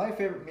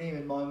favorite meme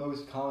and my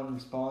most common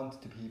response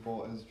to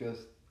people is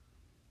just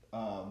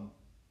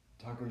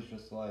Tucker's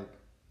just like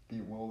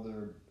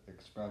bewildered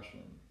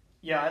expression.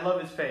 Yeah, I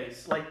love his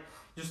face. Like,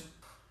 just...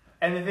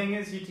 And the thing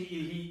is,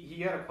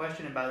 he got a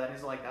question about that.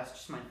 He's like, "That's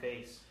just my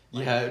face."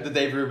 Like, Yeah, the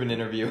Dave Rubin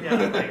interview. Yeah,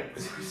 like,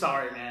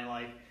 sorry, man.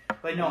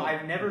 Like, no,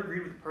 I've never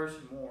agreed with a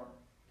person more,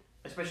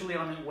 especially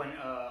on when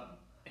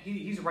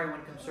he's right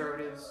when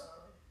conservatives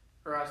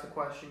are asked the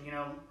question,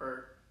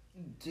 or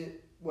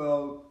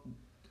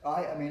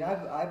I mean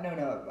I've known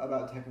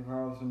about Tucker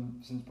Carlson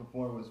since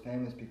before it was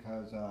famous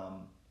because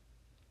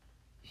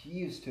he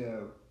used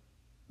to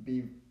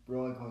be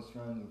really close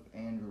friends with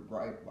Andrew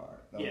Breitbart.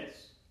 yes.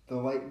 The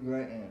late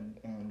great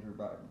Andrew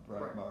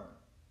Breitbart.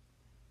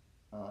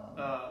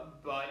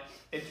 But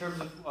in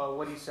terms of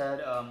what he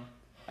said,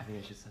 I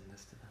think I should send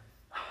this to them.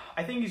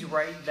 I think he's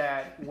right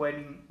that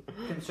when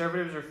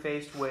conservatives are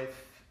faced with,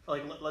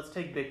 like, let's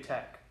take big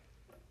tech.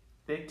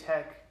 Big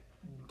tech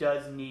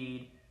does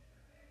need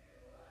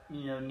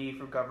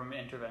for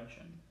government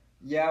intervention.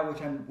 Yeah,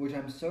 which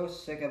I'm so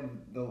sick of.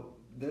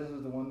 This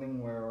is the one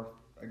thing where,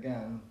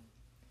 again,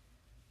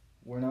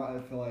 we're not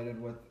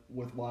affiliated with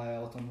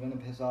YL, so I'm gonna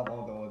piss off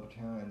all the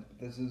libertarians. But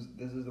this is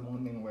the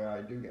one thing where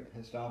I do get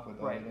pissed off with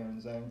the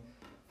libertarians saying,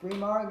 free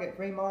market.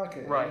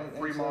 Right,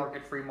 free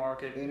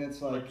market. And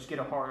it's like, just get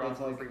a hard on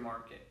for free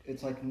market.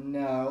 It's like,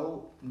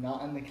 no,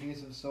 not in the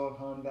case of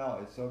Silicon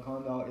Valley.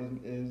 Silicon Valley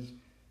is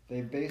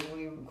they've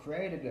basically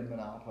created a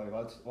monopoly.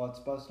 Let's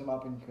bust them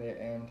up and create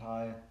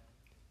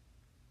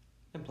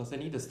And plus, they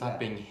need to stop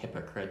being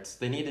hypocrites.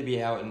 They need to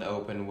be out in the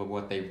open with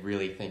what they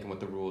really think and what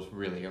the rules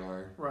really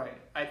are. Right.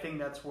 I think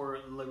that's where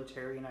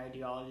libertarian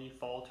ideology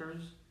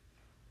falters.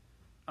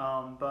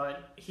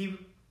 But he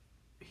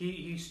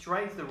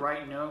strikes the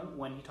right note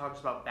when he talks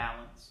about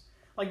balance.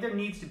 Like, there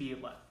needs to be a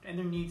left and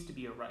there needs to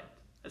be a right.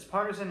 As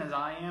partisan as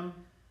I am,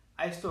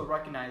 I still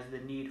recognize the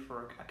need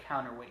for a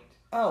counterweight.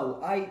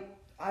 Oh, I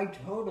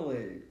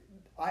totally.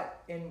 I've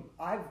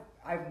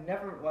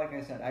never, like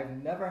I said, I've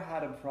never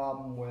had a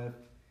problem with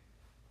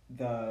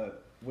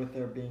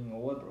there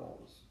being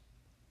liberals,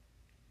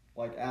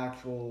 like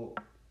actual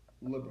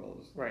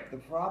liberals. Right. The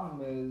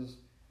problem is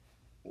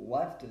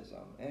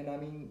leftism, and I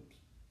mean,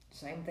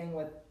 same thing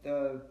with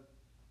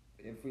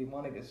if we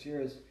want to get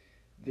serious,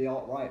 the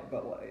alt-right.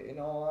 But in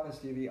all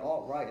honesty, the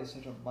alt-right is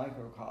such a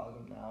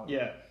microcosm now.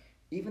 Yeah.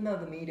 Even though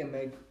the media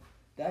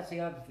that's the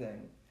other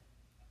thing.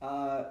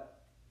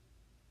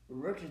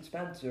 Richard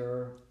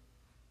Spencer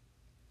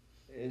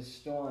is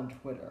still on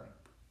Twitter.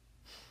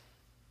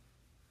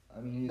 I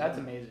mean, that's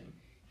amazing.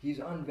 He's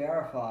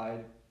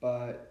unverified,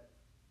 but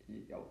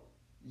he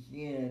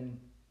and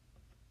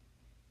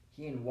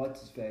what's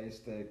his face,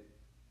 the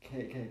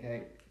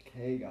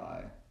KKK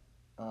guy.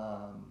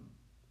 I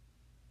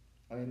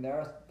mean,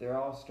 they're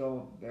all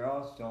still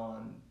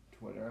on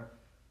Twitter.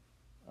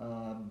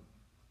 I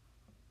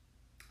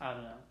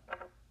don't know.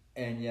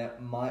 And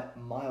yet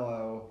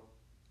Milo.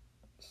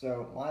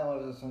 So Milo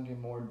is essentially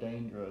more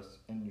dangerous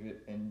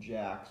in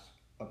Jack's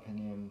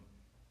opinion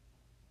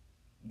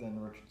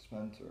than Richard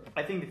Spencer.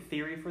 I think the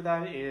theory for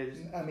that is...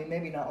 I mean,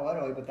 maybe not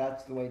literally, but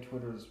that's the way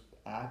Twitter's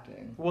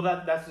acting. Well,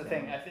 that's the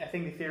thing. I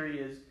think the theory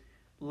is,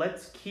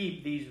 let's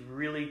keep these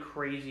really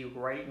crazy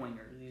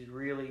right-wingers, these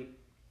really,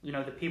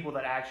 the people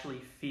that actually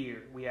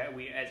fear, we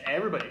as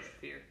everybody should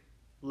fear,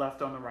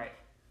 left on the right,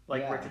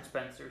 like Richard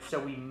Spencer. So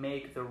we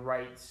make the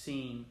right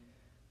seem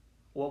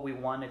what we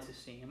want it to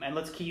seem, and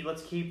let's keep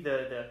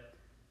the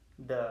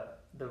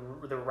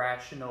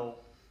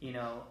rational,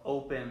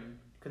 open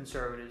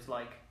conservatives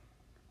like,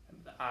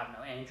 I don't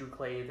know, Andrew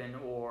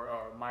Clavin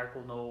or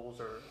Michael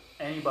Knowles or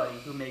anybody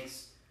who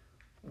makes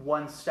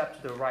one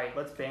step to the right.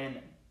 Let's ban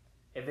them.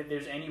 If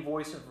there's any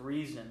voice of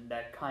reason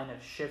that kind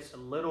of shifts a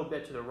little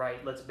bit to the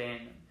right, let's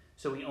ban them.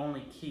 So we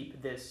only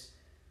keep this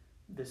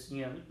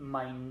minute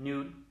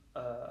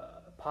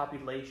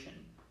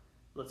population.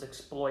 Let's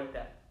exploit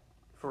that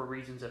for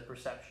reasons of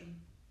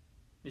perception.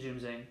 You see what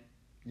I'm saying?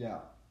 Yeah.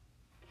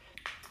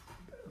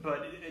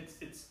 But it's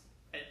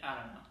I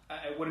don't know.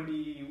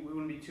 We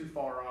wouldn't be too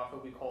far off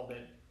if we called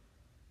it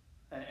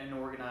an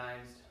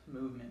organized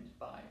movement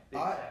by big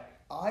tech.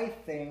 I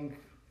think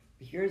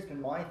here's been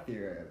my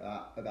theory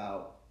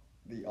about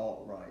the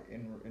alt-right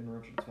in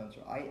Richard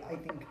Spencer. I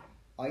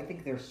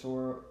think they're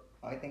Soros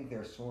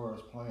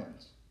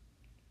plans.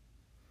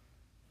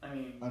 I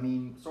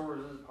mean,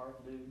 Soros is a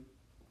powerful dude.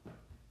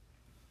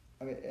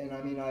 I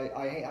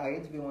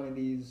hate to be one of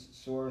these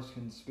Soros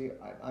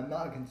I'm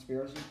not a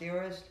conspiracy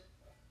theorist,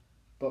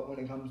 but when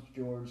it comes to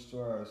George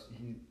Soros,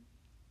 he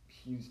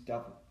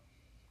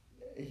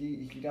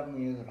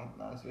definitely is a puppet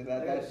master.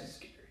 That's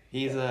scary.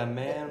 He's a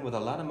man with a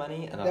lot of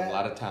money and a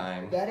lot of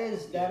time. That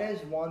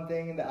is one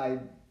thing that I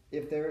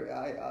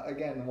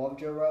love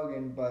Joe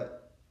Rogan,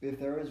 but if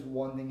there is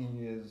one thing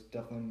he is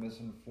definitely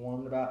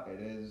misinformed about,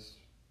 it is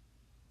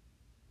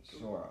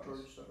Soros. George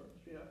Soros,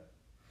 yeah.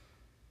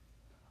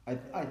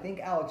 I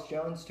think Alex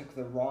Jones took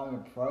the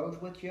wrong approach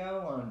with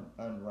Joe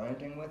on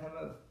ranting with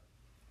him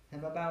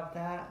about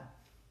that.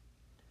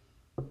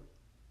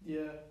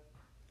 Yeah.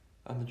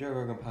 On the Joe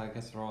Rogan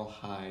podcast, they're all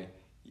high.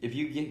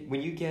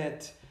 When you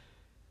get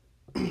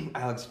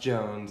Alex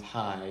Jones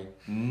high,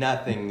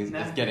 nothing is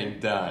getting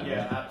done.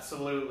 Yeah,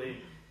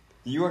 absolutely.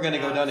 You are going to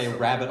go down a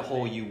rabbit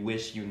hole you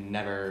wish you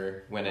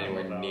never went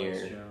anywhere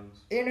near.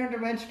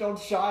 Interdimensional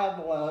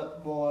child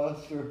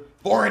molester.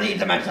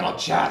 4D-dimensional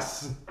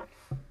chess!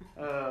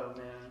 Oh,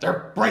 man.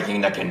 They're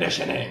breaking the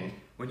conditioning!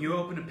 When you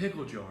open a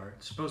pickle jar,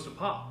 it's supposed to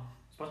pop.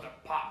 It's supposed to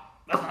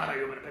pop. That's not how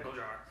you open a pickle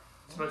jar.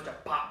 It's supposed to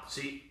pop.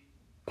 See?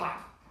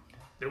 Pop.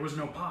 There was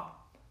no pop.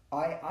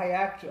 I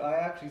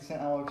actually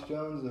sent Alex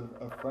Jones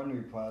a friend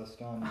request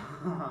on.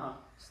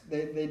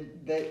 They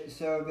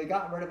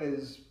got rid of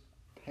his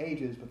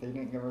pages, but they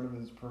didn't get rid of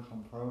his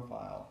personal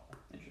profile.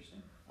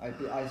 Interesting.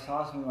 I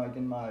saw something like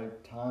in my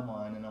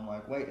timeline, and I'm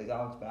like, wait, is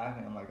Alex back?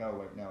 And I'm like, oh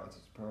wait, no, it's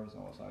his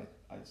personal. So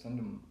I sent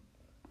him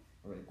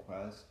a request.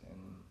 request, and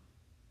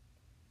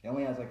he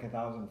only has like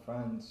 1,000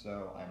 friends,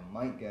 so I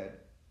might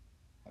get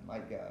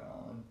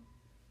on.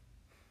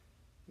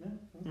 Yeah,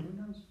 who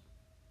knows?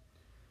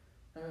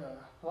 How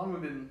long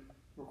have we been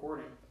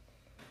recording?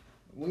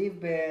 We've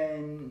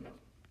been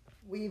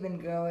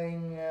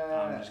going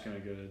I'm just gonna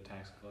go to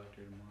tax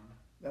collector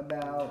tomorrow.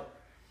 about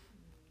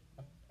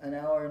an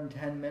hour and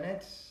 10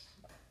 minutes.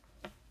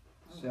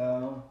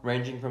 So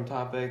Ranging from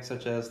topics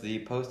such as the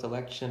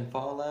post-election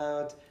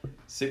fallout,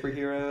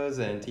 superheroes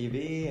and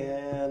TV,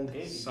 and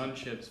Sun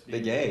chips. the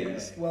being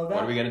gays. gay. Well,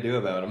 What are we gonna do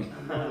about them?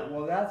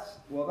 well that's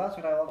what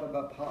I love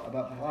about I think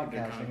they're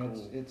podcasting. kinda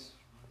cool. It's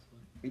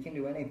we can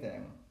do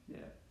anything. Yeah.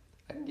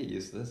 I can get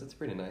used to this. It's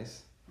pretty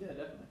nice. Yeah,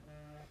 definitely.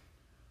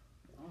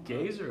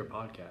 Gays or a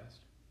podcast?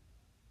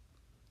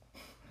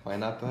 Why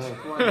not both?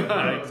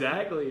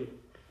 Exactly.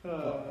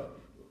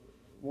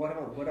 What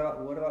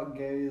about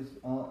gays?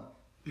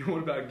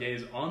 What about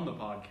gays on the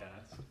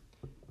podcast?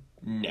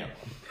 No.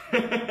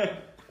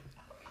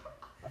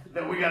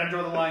 Then we gotta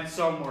draw the line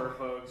somewhere,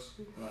 folks.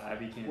 Well,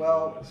 Abby can't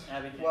Well, do this.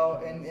 Abby can't Well,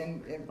 do this.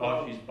 in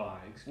Oh, she's bi.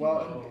 Excuse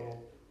well,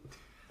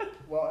 me.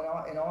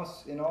 well, in all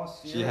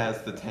serious, She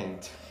has the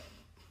taint.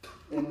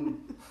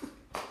 in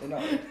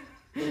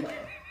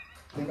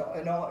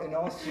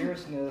all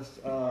seriousness,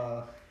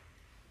 I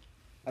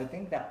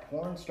think that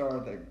porn star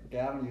that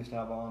Gavin used to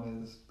have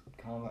on his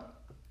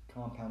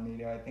compound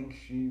media, I think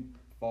she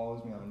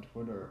follows me on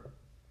Twitter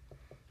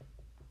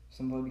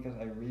simply because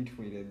I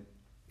retweeted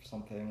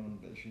something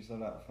that she said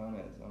about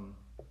phonism.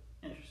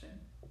 Interesting.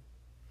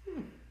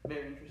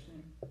 Very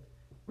interesting.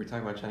 We're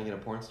talking about trying to get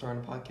a porn star on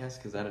a podcast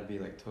because that'd be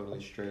like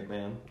totally straight,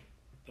 man.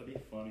 That'd be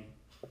funny.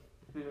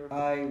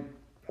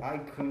 I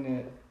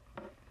couldn't.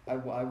 I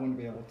wouldn't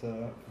be able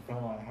to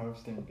fulfill my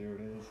hosting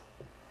duties.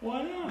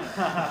 Why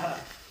not?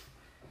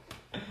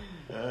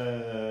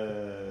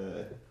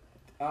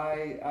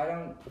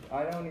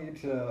 I don't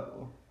need to.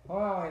 Oh,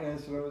 I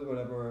suppose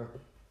whatever.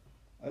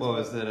 What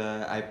was it?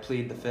 I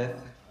plead the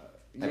fifth.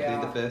 I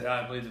plead the fifth.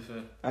 Yeah, I played the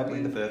fifth. I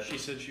plead the fifth. She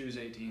said she was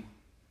 18.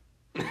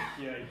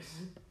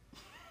 Yikes.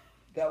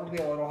 That would be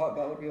a little hard.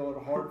 That would be a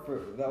little hard for.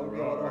 That would be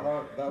a little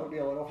hard. That would be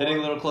a little hard. Hitting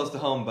a little close to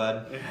home,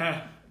 bud.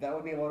 Yeah. That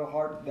would be a little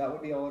hard. That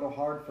would be a little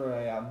hard for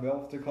a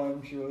MILF to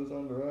claim she was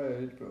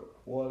underage, but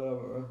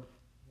whatever.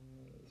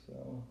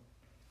 So,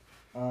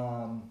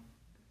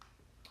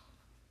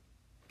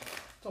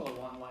 It's all I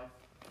want in life.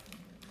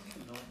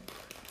 No.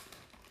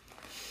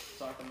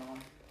 Soccer mom.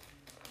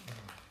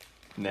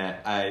 Nah,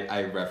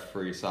 I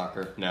referee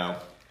soccer. No.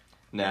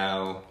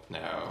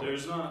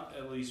 There's not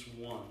at least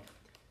one.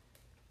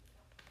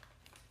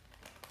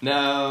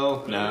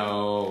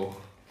 No.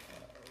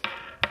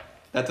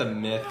 That's a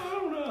myth. I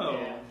don't know.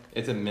 Yeah.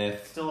 It's a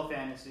myth. Still a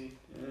fantasy.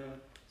 Yeah.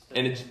 Still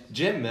And a it's fantasy.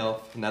 gym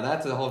milf. Now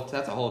that's a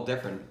whole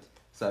different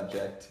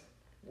subject.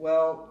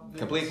 well.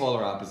 Complete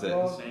polar opposite.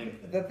 Well, Same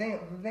thing. the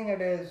thing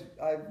it is,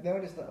 I've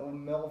noticed that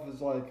MILF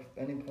is like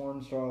any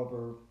porn star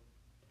over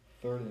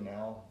 30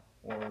 now,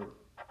 or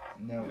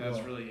no. That's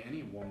well, really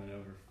any woman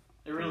over.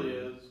 It really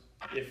is.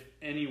 If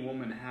any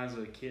woman has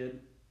a kid,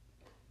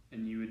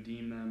 and you would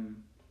deem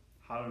them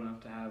hot enough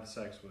to have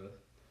sex with,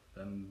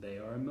 then they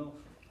are a MILF.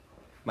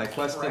 My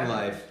quest in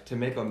life, to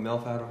make a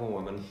milf out of a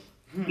woman.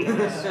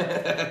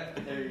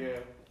 There you go.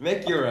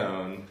 Make your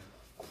own.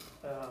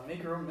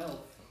 Make your own MILF.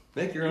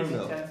 Make your own Easy 10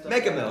 milf. steps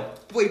Make a ahead.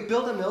 milf. Wait,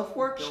 build a milf Build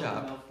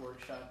workshop. a MILF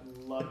workshop.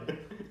 Love it.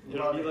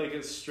 It'll Love be it. like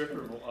a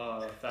stripper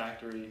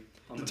factory.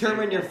 On the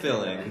Determine big your wall.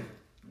 filling.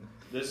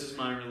 This is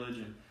my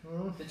religion.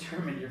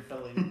 Determine your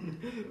filling.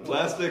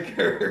 Plastic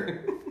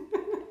or...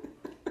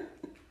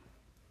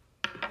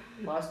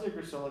 Plastic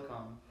or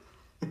silicone?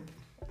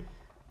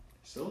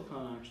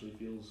 Silicone actually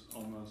feels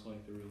almost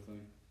like the real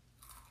thing.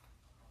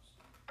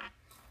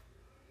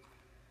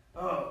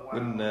 Oh, wow.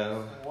 Wouldn't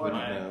know. What?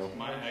 Wouldn't know.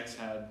 My ex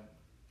had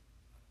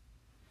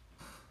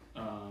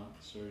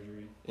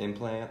surgery.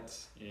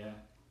 Implants. Yeah.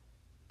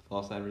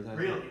 False advertising.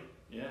 Really?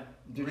 Yeah.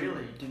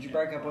 Really? Did you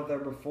break up with her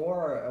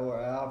before or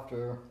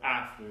after?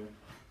 After.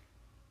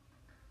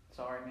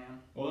 Sorry, man.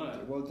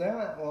 What? Well, damn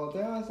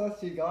it,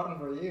 that's you got him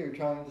for you,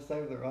 trying to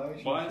save the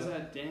relationship. Why is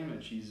that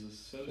damage? He's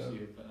a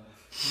sociopath.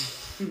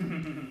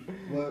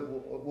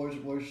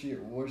 Was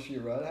she a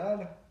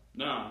redhead?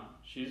 No,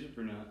 she's a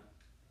brunette.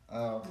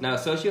 Oh. Now,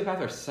 sociopath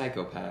or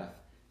psychopath?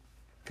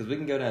 Because we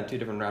can go down two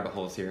different rabbit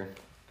holes here.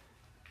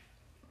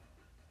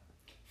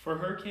 For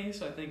her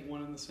case, I think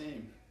one and the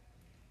same.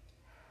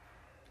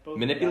 Both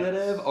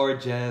Manipulative yes. or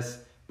just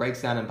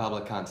breaks down in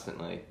public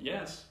constantly?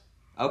 Yes.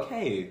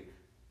 Okay.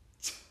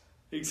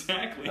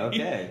 Exactly.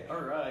 Okay. All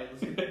right.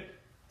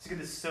 Let's get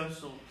the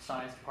social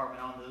science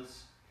department on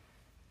this.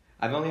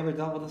 I've only ever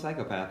dealt with a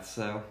psychopath,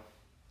 so...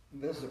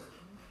 This is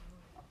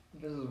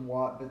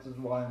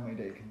why I may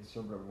date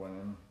conservative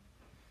women.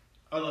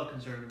 I love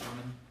conservative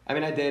women. I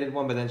mean, I dated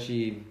one, but then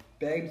she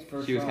Begs for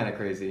was some. kind of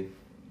crazy.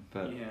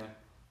 But Yeah.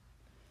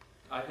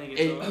 I think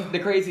it's the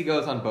crazy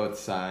goes on both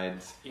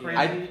sides.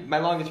 Crazy. My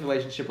longest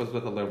relationship was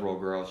with a liberal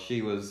girl.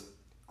 She was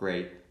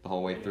great the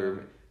whole way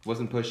through.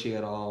 Wasn't pushy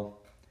at all.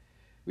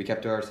 We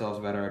kept to ourselves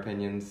about our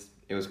opinions.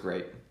 It was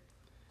great.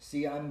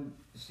 I'm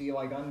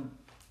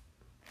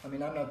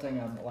not saying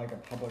I'm like a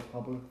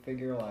public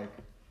figure, like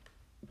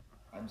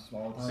I'm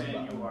small time.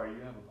 Saying but you are. You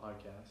have a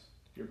podcast.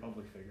 You're a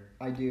public figure.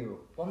 I do.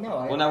 Well, no.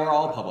 Well, now we're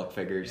all public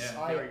figures.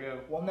 Yeah, there we go.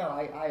 Well, no,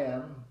 I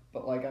am,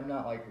 but like I'm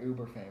not like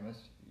uber famous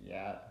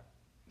yet.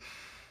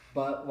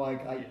 But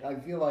like I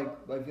feel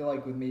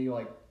like with me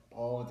like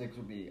politics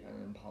would be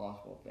an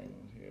impossible thing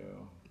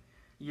to.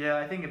 Yeah,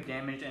 I think it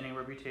damaged any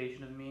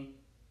reputation of me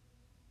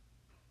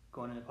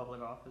going into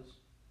public office.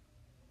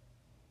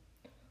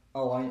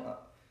 Oh,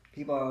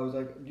 people are always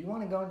like, do you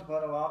want to go into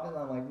public office?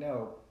 I'm like,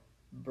 no,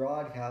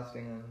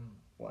 broadcasting and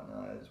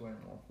whatnot is way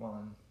more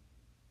fun.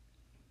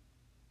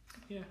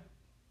 Yeah.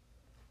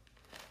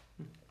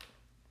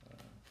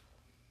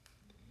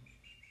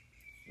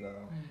 So,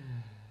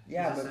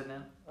 yeah, Is this but it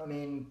now? I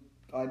mean,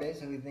 I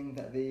basically think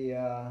that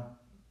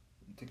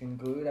to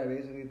conclude, I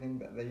basically think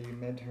that the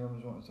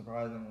midterms went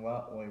surprisingly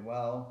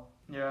well.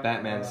 Yeah.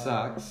 Batman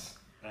sucks.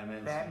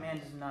 Batman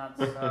does not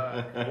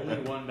suck. Only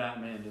one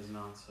Batman does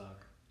not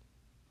suck.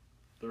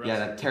 The rest Yeah, are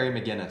that Terry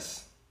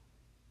McGinnis.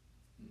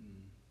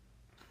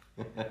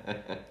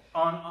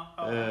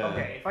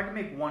 Okay, if I could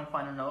make one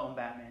final note on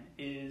Batman,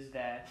 is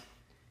that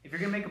if you're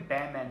gonna make a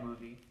Batman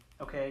movie,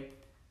 okay,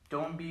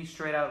 don't be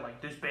straight out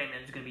like this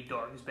Batman's gonna be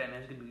dark, this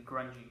Batman's gonna be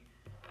grungy.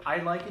 I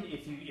like it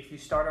if you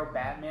start out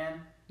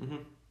Batman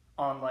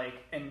on like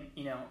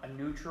a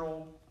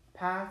neutral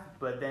path,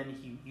 but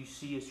then you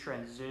see his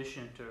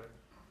transition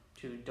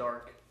to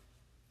dark,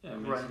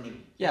 grungy.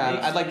 Yeah,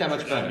 I'd like that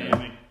much better.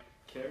 Dynamic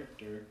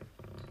character.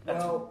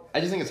 Well, I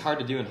just think it's hard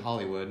to do in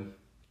Hollywood,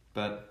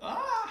 but I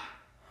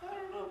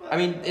don't know about I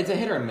mean, it's a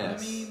hit or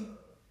miss.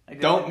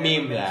 Don't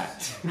meme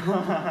that.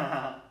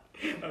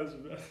 That was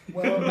bad.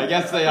 well, I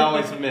guess they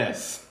always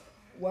miss.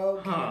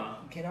 well, Huh.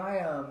 can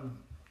I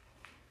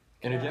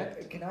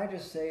Interject? Can I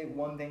just say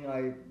one thing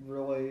I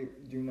really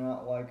do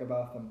not like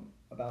about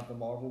the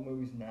Marvel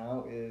movies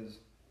now is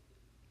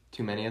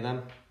Too many of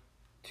them.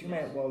 too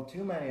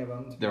many of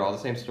them. They're all the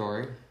same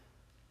story.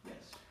 Yes.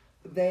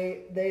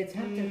 They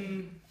attempt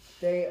to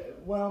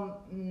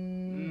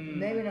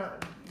maybe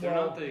not. They're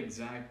Well, not the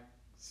exact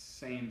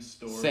same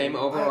story. Same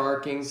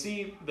overarching.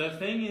 See, the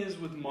thing is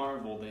with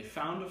Marvel, they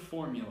found a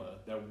formula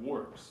that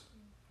works.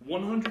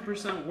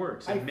 100%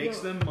 works. It I makes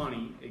feel- them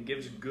money. It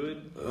gives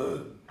good.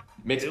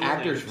 Makes building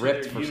actors to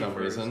ripped their for some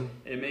universe. reason.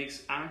 It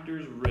makes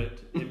actors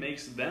ripped. It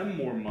makes them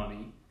more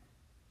money.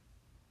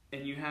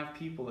 And you have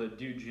people that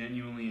do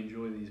genuinely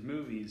enjoy these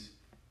movies.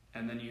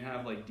 And then you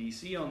have like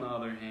DC on the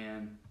other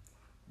hand,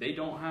 they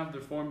don't have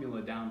their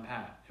formula down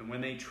pat. And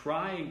when they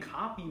try and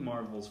copy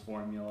Marvel's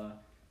formula,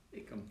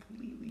 it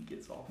completely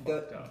gets all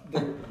fucked up.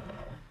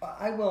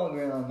 I will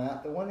agree on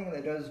that. The one thing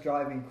that does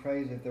drive me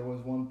crazy, if there was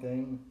one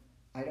thing,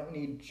 I don't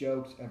need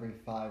jokes every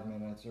 5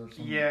 minutes or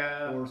some.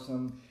 Yeah. Or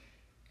some.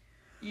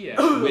 Yeah.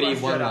 Witty Last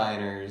Jedi.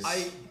 one-liners.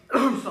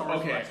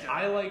 Okay,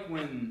 I like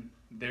when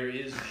there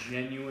is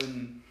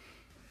genuine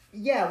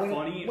Yeah,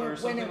 funny or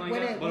something like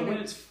that. But when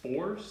it's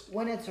forced,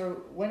 when it's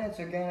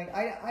organic,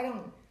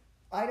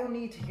 I don't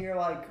need to hear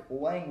like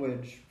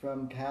language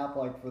from Cap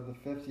like for the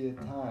 50th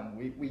time.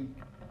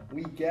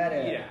 We get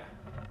it. yeah.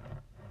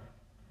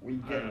 We I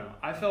get don't know.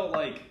 I felt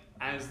like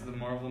as the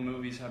Marvel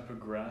movies have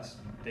progressed,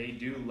 they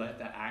do let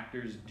the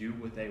actors do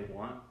what they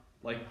want.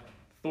 Like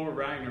Thor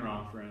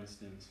Ragnarok, for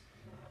instance,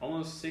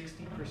 almost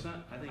 60%,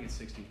 I think it's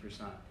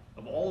 60%,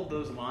 of all of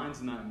those lines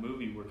in that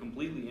movie were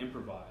completely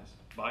improvised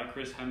by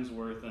Chris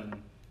Hemsworth and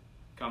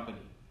company.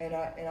 And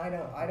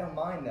I don't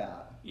mind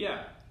that.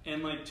 Yeah,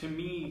 and like to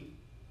me,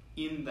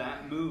 in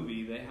that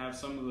movie, they have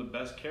some of the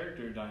best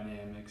character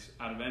dynamics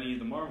out of any of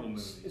the Marvel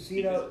movies See,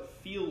 because though- it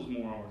feels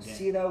more organic.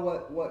 See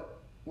though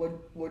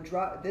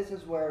this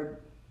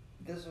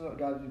is what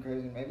drives me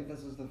crazy. Maybe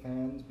this is the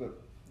fans, but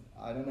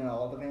I don't know.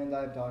 All the fans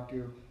I've talked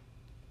to,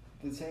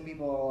 the same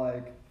people are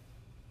like,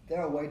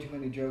 there are way too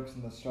many jokes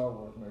in the Star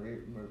Wars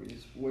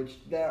movies, which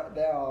there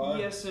are.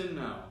 Yes and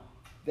no.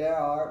 There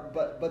are,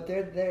 but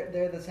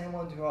they're the same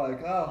ones who are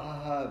like, oh,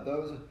 haha,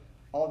 those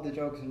all the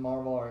jokes in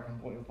Marvel are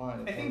completely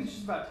fine. I think it's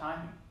just about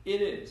timing.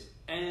 It is.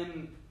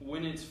 And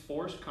when it's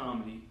forced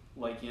comedy,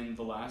 like in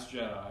The Last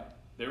Jedi,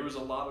 there was a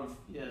lot of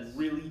Yes.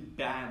 really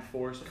bad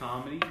forced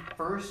comedy.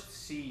 First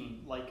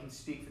scene can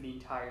speak for the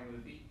entire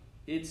movie.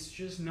 It's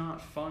just not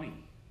funny.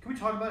 Can we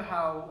talk about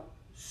how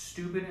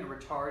stupid and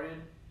retarded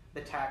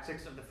the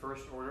tactics of the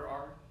First Order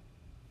are?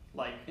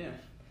 Yeah.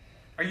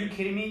 Are you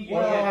kidding me? You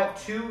Well-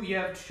 have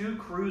two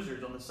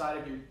cruisers on the side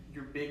of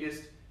your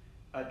biggest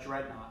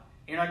dreadnought.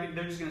 And you're not,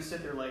 they're just gonna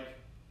sit there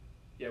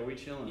Yeah, we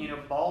chilling.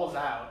 balls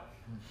out,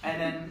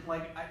 and then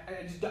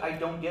I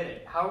don't get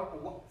it.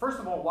 First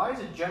of all, why is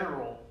a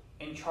general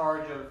in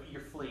charge of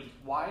your fleet?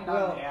 Why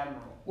not an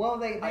admiral? Well,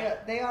 they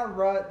are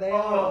right. They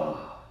are.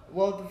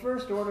 Well, the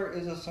First Order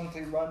is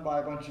essentially run by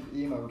a bunch of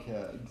emo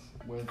kids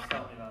with.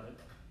 Tell me about it.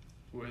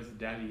 With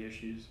daddy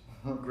issues,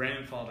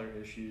 grandfather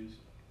issues.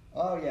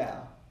 Oh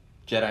yeah.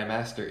 Jedi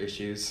Master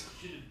issues.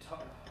 Oh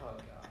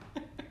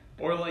god.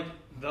 Or like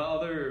the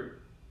other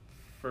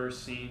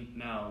first scene.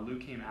 No,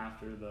 Luke came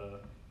after the.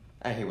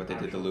 I hate what they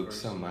did to Actual Luke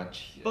first so scene.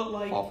 much. But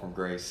like, Fall from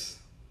grace.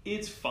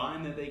 it's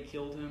fine that they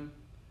killed him.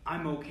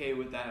 I'm okay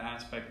with that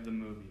aspect of the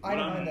movie. I What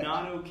don't I'm mind that.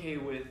 not okay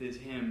with is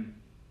him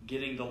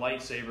getting the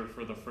lightsaber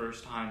for the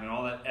first time and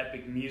all that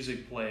epic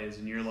music plays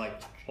and you're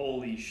like,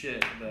 holy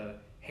shit, the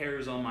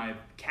hairs on my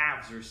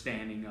calves are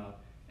standing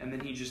up, and then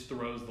he just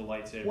throws the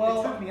lightsaber.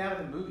 Well- It took me out of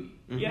the movie.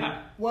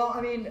 Yeah. Well,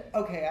 I mean,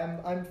 okay,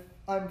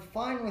 I'm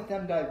fine with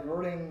them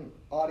diverting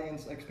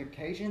audience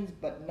expectations,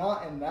 but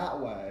not in that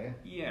way.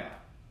 Yeah.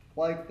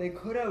 Like, they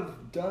could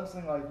have done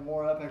something like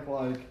more epic,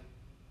 like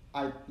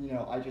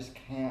I just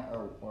can't,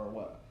 or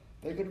what.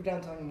 They could have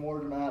done something more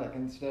dramatic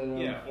instead of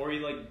Yeah, or he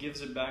like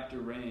gives it back to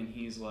Rey and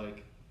he's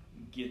like,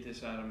 get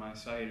this out of my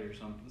sight or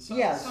something.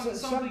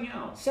 Something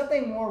else.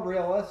 something more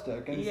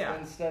realistic Yeah.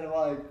 instead of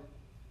like,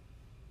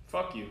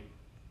 Fuck you.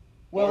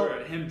 well,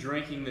 Or him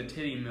drinking the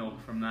titty milk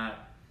from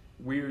that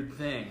weird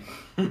thing.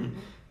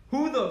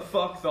 Who the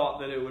fuck thought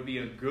that it would be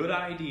a good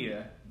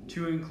idea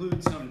to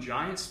include some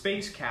giant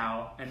space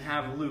cow and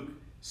have Luke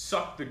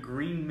suck the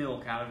green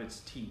milk out of its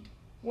teat?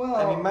 well,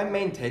 I mean, my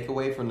main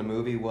takeaway from the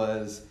movie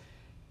was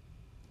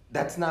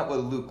that's not what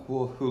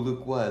who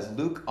Luke was.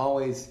 Luke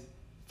always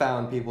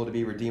found people to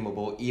be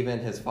redeemable, even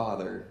his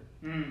father.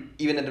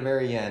 Even at the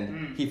very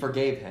end, he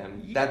forgave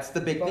him. That's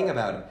the big thing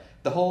about him.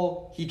 The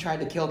whole, he tried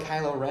to kill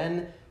Kylo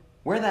Ren,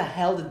 where the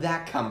hell did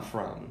that come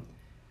from?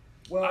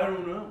 well, I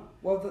don't know.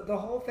 Well, the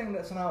whole thing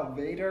that somehow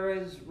Vader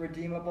is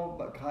redeemable,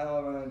 but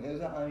Kylo Ren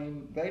isn't. I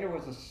mean, Vader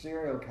was a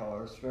serial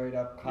killer, straight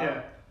up.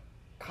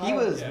 He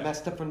was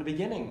messed up from the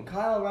beginning.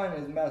 Kylo Ren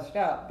is messed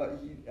up,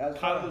 but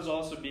Kylo's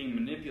also being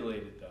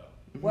manipulated though.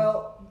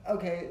 Well,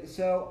 okay,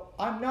 so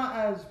I'm not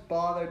as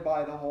bothered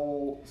by the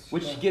whole.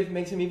 Which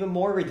makes him even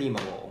more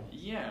redeemable.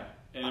 Yeah,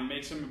 and it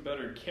makes him a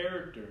better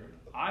character.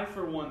 I,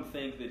 for one,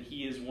 think that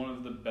he is one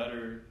of the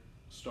better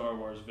Star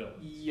Wars villains.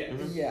 Yes.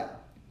 Yeah.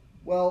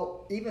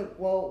 Well,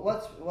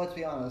 let's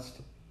be honest.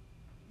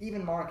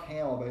 Even Mark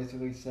Hamill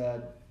basically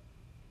said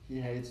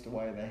he hates the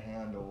way they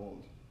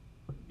handled.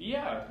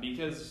 Yeah,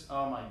 because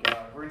Oh my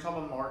god. We're gonna talk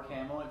about Mark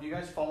Hamill. If you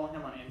guys follow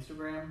him on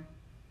Instagram,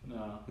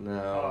 no.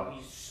 oh,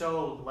 he's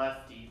so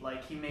lefty.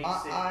 Like he makes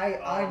it. I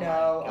oh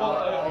know. my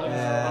God.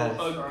 Yeah.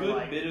 A Or good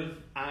like- bit of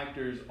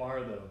actors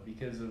are though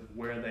because of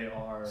where they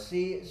are.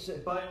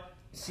 But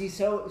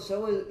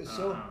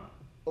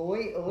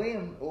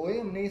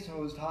Liam Neeson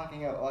was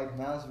talking about like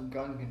massive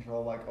gun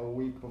control like a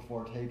week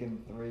before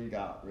Taken 3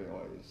 got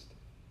released.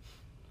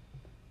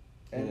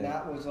 And Yeah.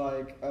 that was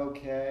like,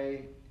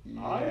 okay,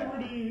 yeah.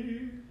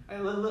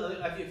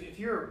 if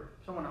you're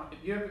someone,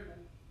 if you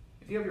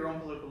have your own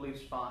political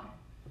beliefs, fine.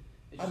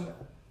 It's just,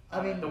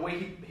 I mean, the way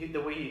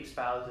he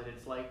espoused it,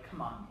 it's like,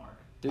 come on, Mark.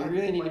 Do we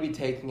really need to be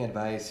taking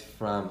advice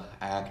from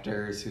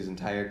actors whose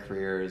entire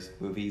careers,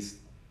 movies,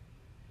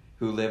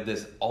 who live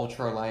this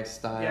ultra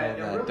lifestyle Yeah,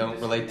 they're that really don't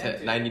relate to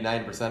disconnected.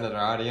 99% of their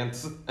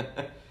audience?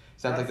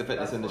 Sounds like the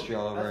fitness industry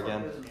all over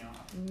again. That's what pisses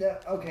me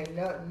off. No, okay,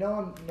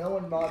 no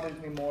one bothers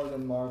me more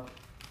than Mark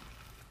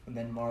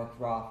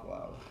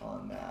Ruffalo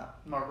on that.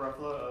 Mark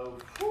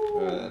Ruffalo.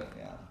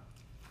 Yeah.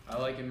 I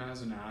like him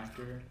as an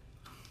actor,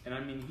 and I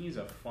mean he's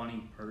a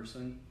funny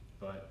person,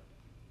 but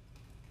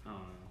I don't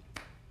know.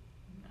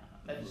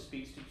 That just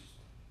speaks to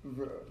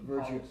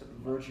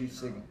Virtue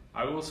signal.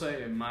 I will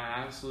say my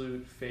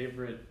absolute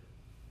favorite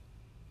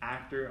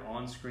actor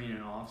on screen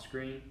and off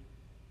screen.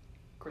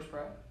 Chris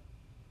Pratt.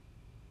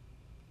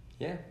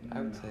 Yeah, I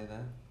would No. say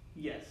that.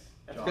 Yes.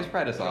 That's Chris right.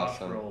 Pratt is Josh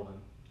awesome. Brolin.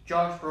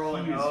 Josh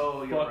Brolin. He is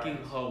Oh, you're fucking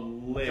right.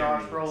 hilarious.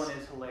 Josh Brolin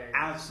is hilarious.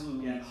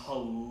 Absolutely Yes.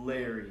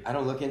 hilarious. I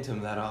don't look into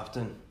him that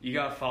often. You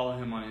gotta follow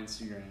him on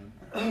Instagram.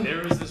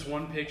 There was this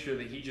one picture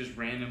that he just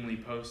randomly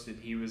posted.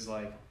 He was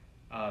like,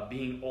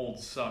 being old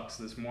sucks.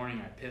 This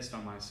morning I pissed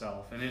on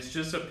myself. And it's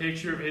just a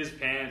picture of his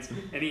pants.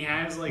 And he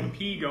has like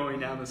pee going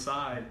down the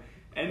side.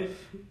 And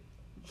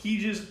he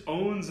just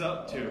owns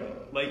up to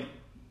it. Like,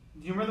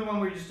 Do you remember the one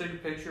where you just took a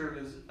picture of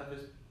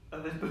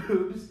his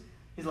boobs?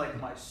 He's like,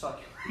 my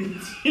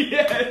succulent.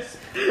 yes.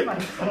 My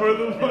Or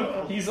the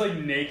one, he's like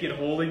naked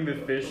holding the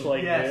fish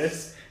like Yes.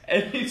 this.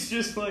 And it's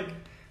just like,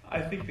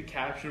 I think the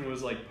caption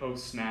was like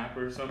post snap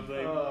or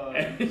something.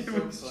 And it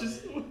so was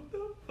just, funny. what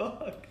the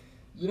fuck?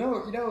 You know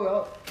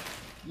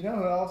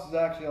who else is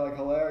actually like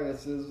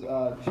hilarious is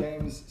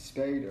James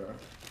Spader.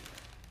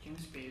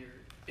 James Spader.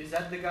 Is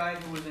that the guy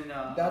who was in?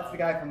 That's the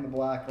guy from The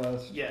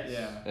Blacklist. Yes.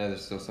 Yeah. Yeah,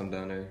 there's still some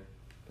down there.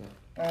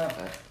 Uh,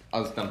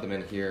 I'll just dump them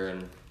in here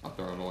and I'll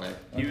throw them away.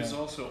 He was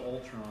Okay. also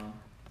Ultron.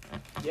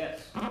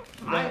 Yes.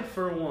 I,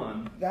 for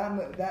one,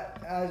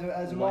 that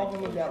as a Marvel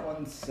movie, that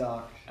one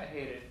sucked. I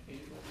hate it. Age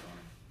of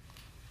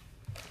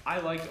Ultron. I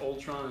liked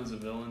Ultron as a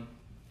villain,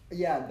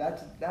 Yeah,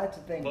 that's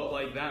the thing. but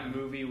like that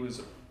movie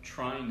was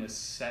trying to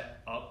set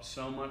up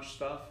so much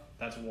stuff.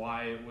 That's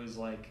why it was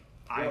like,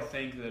 I Well-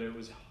 think that it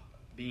was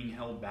being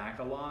held back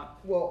a lot.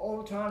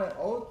 Well,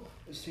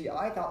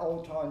 I thought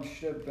Ultron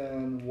should have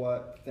been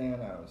what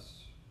Thanos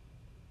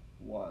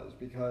was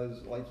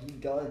because like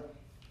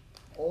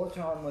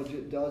Ultron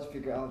legit does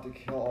figure out to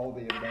kill all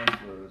the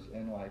Avengers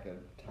in like a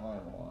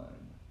timeline.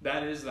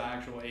 That is the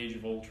actual Age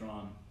of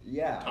Ultron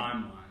Yeah.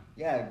 timeline.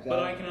 Yeah, exactly. But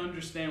I can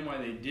understand why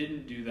they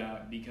didn't do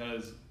that,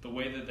 because the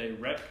way that they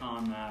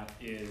retcon that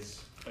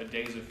is a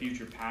Days of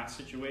Future Past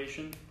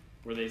situation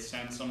where they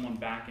send someone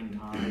back in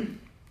time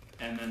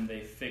and then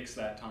they fix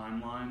that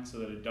timeline so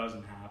that it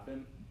doesn't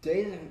happen.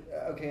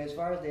 As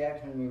far as the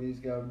X-Men movies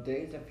go,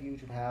 Days of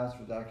Future Past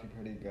was actually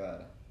pretty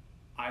good.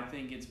 I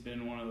think it's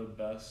been one of the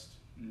best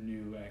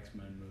new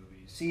X-Men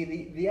movies. See,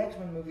 the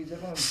X-Men movies,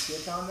 everyone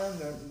shits on them,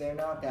 they're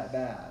not that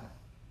bad.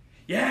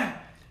 Yeah!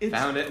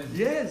 Found it.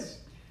 Yes!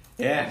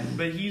 Yeah.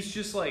 But he's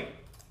just like,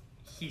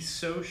 he's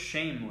so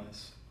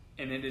shameless,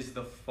 and it is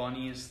the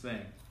funniest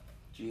thing.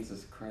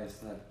 Jesus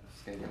Christ,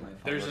 that's gonna get my phone.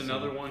 There's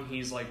another one,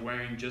 he's like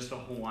wearing just a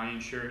Hawaiian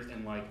shirt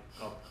and like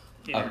a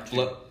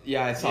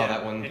I saw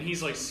that one. And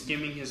he's like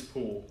skimming his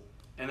pool.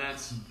 And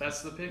that's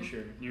the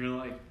picture. And you're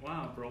like,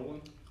 wow,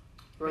 Brolin.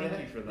 Thank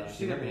you for that. Did you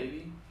see their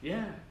baby?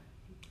 Yeah.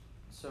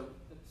 It's so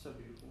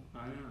beautiful.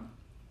 I know.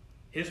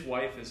 His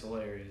wife is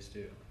hilarious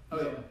too.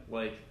 Oh yeah.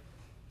 Like,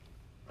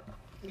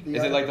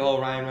 Is it like the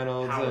whole Ryan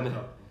Reynolds power and...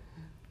 couple.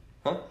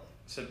 Huh?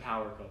 Said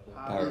power couple.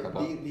 Power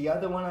couple. The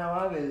other one I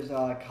love is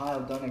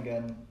Kyle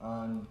Dunnigan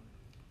on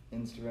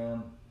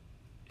Instagram.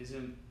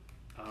 Isn't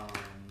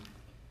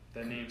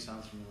that name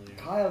sounds familiar?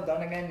 Kyle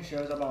Dunnigan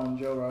shows up on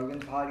Joe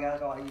Rogan's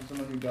podcast a lot. He's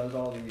someone who does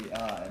all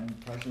the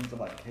impressions of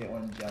like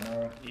Caitlyn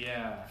Jenner.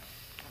 Yeah.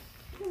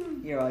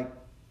 You're like,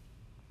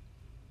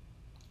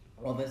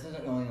 well, this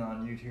isn't really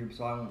on YouTube,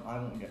 so I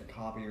won't get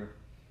copy,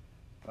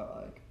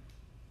 but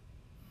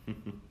like,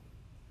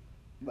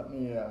 let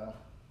me.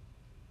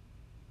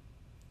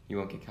 You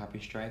won't get copy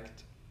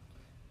striked?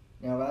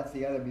 Now that's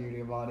the other beauty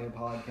of audio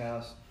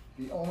podcasts.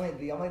 The only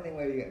thing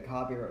where you get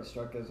copyright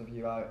struck is if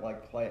you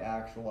like play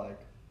actual like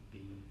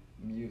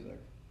music.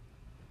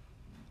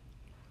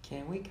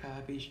 Can we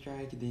copy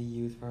strike the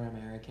Youth for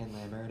American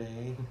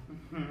Liberty?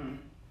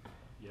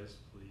 Yes,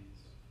 please.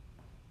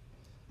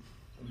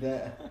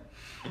 That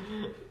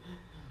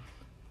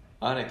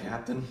On it,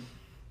 Captain.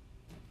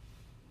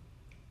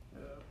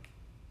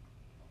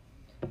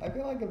 I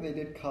feel like if they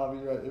did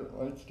copyright, it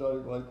might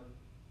start like.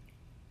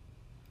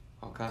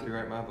 I'll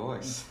copyright my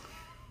voice.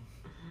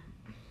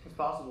 It's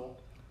possible.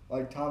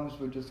 Like Thomas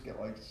would just get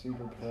like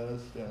super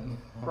pissed and.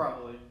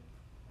 Probably.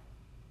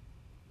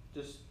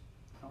 Just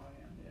how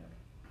I am, yeah.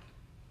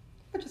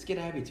 Or just get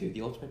Abby too,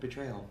 the ultimate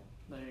betrayal.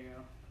 There you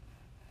go.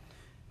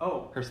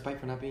 Oh. Her spite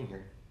for not being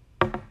here.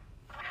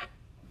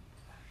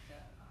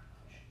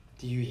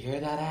 Do you hear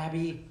that,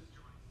 Abby?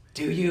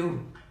 Do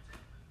you?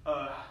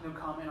 No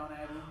comment on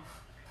Abby.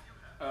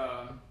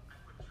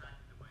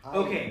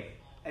 Okay.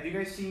 Have you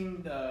guys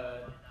seen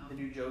the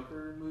new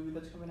Joker movie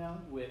that's coming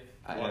out with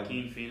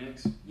Joaquin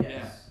Phoenix? Yes.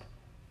 Yeah.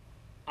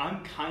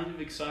 I'm kind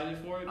of excited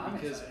for it I'm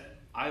because excited.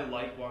 I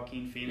like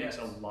Joaquin Phoenix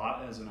a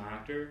lot as an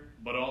actor,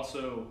 but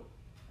also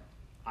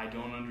I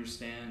don't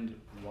understand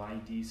why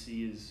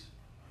DC is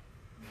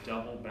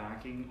double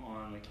backing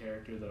on a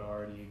character that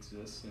already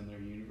exists in their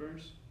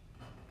universe.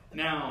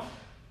 Now,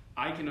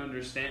 I can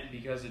understand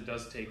because it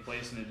does take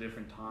place in a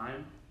different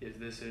time, if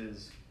this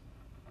is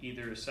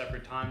either a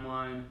separate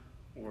timeline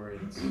or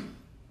it's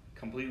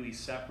completely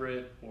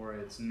separate or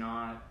it's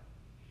not.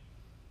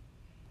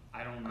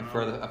 I don't know.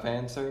 For a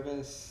fan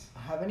service?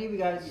 Have any of you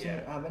guys seen?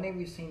 Have any of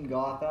you seen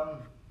Gotham?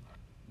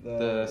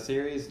 The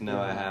series?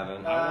 No, I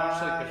haven't. I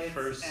watched like the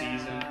first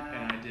season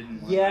and I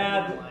didn't like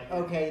it.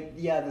 Okay,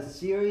 yeah, the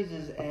series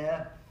is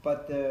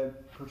but the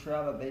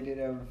portrayal that they did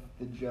of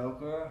the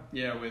Joker.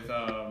 Yeah, with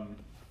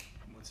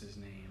what's his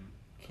name?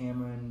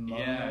 Cameron.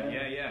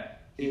 Yeah.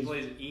 He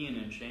plays Ian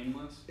in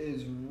Shameless.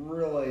 Is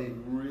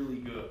really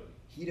good.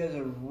 He does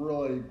a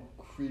really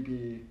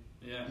creepy.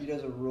 Yeah. He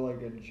does a really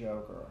good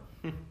Joker.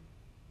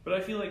 But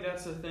I feel like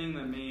that's the thing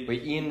that made.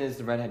 Wait, Ian is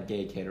the redhead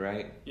gay kid,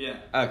 right? Yeah.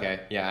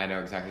 Okay, yeah, I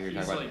know exactly what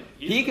you're talking about.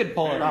 He's He could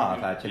pull it off,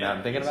 good. actually, now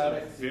I'm thinking about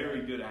it. He's a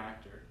very good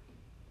actor.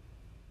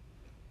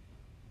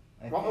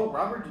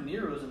 Robert De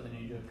Niro's in the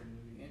new Joker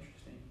movie.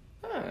 Interesting.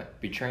 Huh,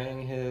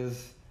 betraying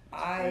his...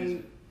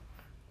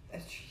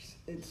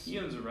 It's He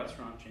owns a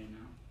restaurant chain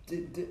now.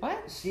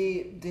 What?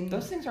 See,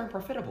 those things aren't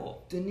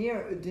profitable. De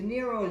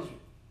Niro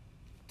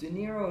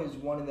is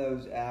one of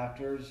those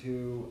actors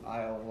who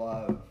I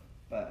love,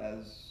 but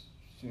as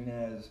soon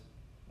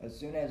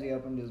as he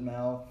opened his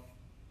mouth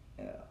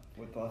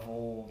with the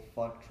whole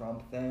 "fuck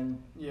Trump"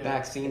 thing,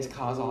 Vaccines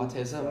cause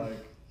autism.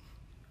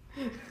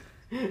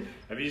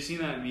 Have you seen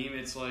that meme?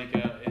 It's like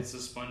it's a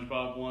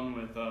SpongeBob one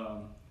with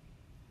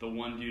the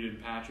one dude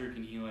and Patrick,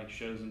 and he like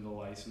shows him the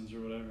license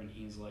or whatever, and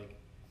he's like,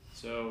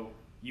 "So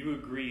you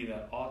agree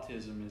that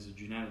autism is a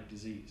genetic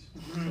disease?"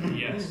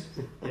 Yes.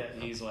 Yeah.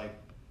 And he's like,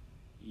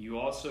 "You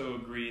also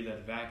agree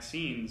that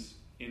vaccines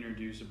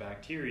introduce a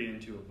bacteria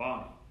into a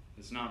body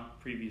that's not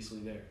previously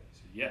there?"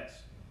 He said,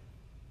 "Yes."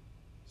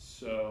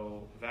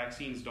 So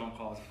vaccines don't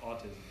cause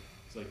autism.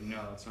 It's like, no,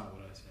 that's not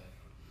what I said.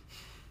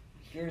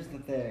 Here's the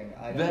thing.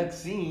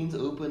 Vaccines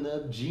open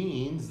up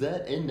genes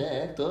that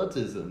enact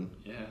autism.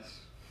 Yes.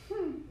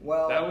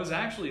 Well, that was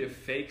actually a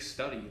fake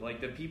study. Like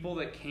the people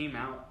that came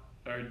out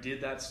or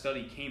did that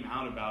study came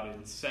out about it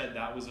and said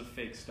that was a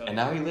fake study. And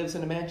now he lives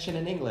in a mansion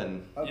in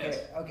England. Okay, Yes.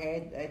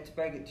 okay, I hate to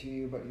break it to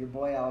you, but your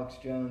boy Alex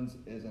Jones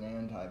is an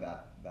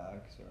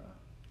anti-vaxxer.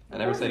 I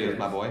never said he was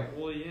my boy.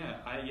 Well,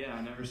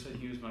 I never said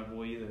he was my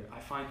boy either. I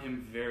find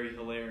him very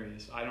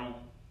hilarious. I don't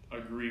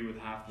agree with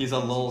half. He's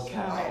a things he lol says.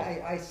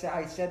 cow.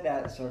 I said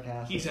that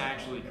sarcastically. He's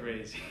actually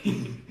crazy.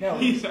 No.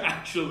 He's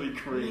actually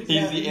crazy.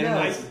 He's the No,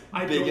 internet's I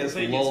don't biggest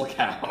think lol it's-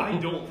 cow. I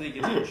don't think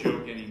it's a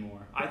joke anymore.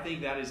 I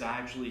think that is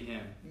actually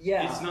him.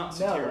 Yeah, It's not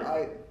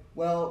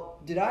satirical.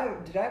 did I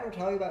ever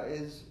tell you about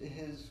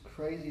his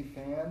crazy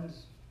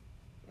fans?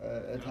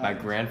 My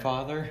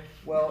grandfather.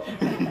 Well,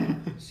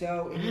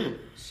 so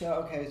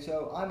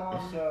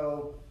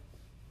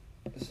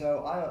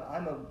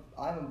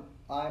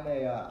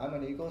I'm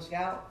an Eagle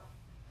Scout,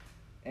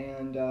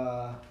 and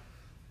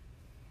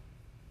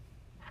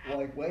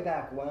like way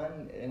back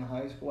when in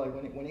high school, like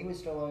when he was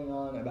still going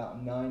on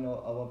about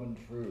 9/11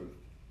 truth,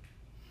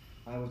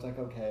 I was like,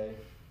 okay,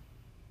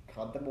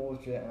 cut the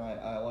bullshit, and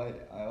I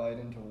lied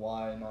into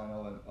why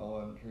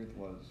 9/11 truth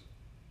was,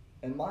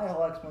 and my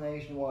whole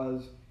explanation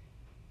was,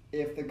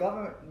 if the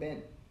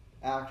government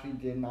actually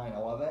did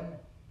 9/11,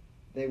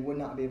 they would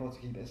not be able to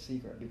keep it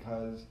secret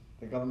because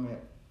the government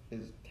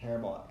is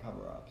terrible at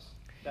cover-ups.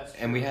 That's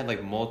And we had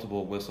like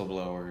multiple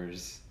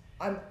whistleblowers.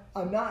 I'm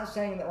not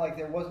saying that like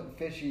there wasn't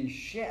fishy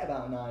shit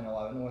about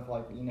 9/11 with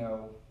like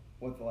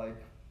with like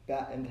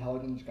that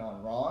intelligence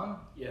gone wrong.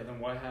 Yeah, then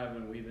why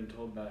haven't we been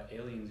told about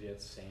aliens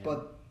yet, Sam?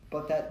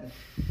 But that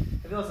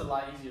I feel it's a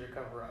lot easier to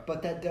cover up.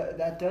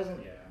 that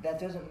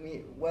doesn't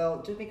mean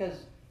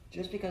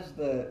just because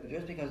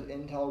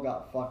Intel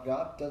got fucked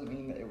up doesn't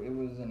mean that it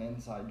was an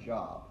inside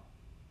job.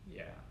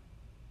 Yeah.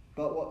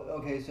 But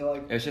so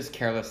like It was just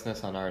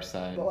carelessness on our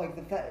side. But like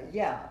the fact,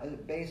 yeah,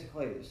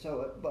 basically.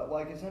 So, but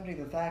like essentially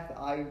the fact that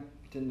I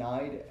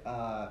denied.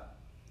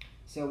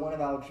 So one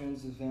of Alex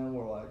Jones's fans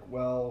were like,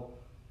 "Well,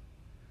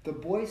 the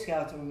Boy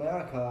Scouts of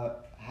America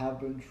have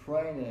been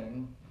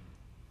training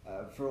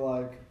for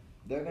like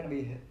they're gonna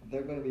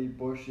be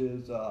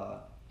Bush's."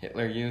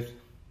 Hitler Youth.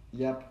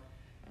 Yep.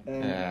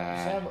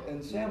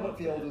 And Sam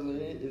Whitfield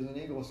is an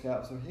Eagle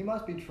Scout, so he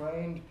must be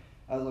trained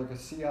as like a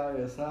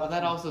CIA assassin. Well,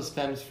 that also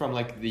stems from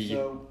like the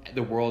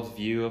world's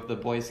view of the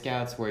Boy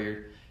Scouts,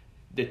 where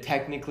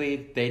technically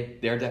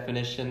their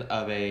definition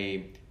of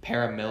a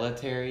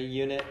paramilitary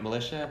unit,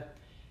 militia,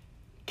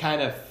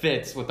 kind of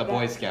fits what the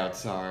Boy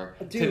Scouts are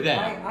to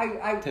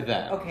them. To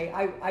them. Okay,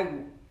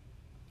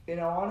 in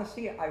all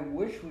honesty, I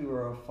wish we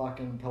were a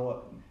fucking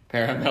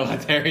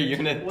Paramilitary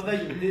unit. Well,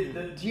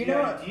 the Do you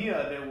know idea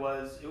that it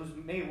was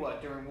made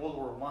during World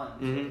War One.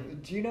 Mm-hmm.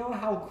 Do you know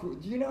how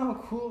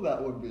cool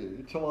that would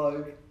be to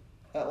like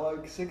at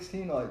like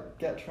 16 like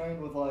get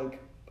trained with like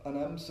an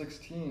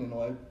M16 and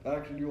like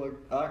actually do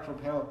like actual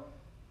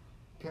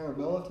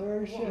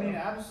paramilitary shit? Well, I mean,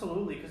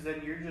 absolutely, because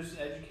then you're just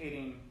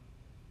educating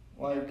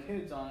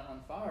kids on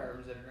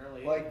firearms at an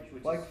early age,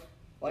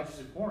 which is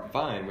important.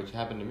 Fine, which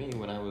happened to me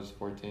when I was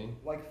 14.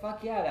 Like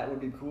fuck yeah, that would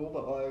be cool,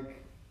 but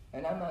like,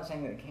 and I'm not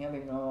saying that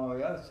camping and all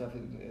the other stuff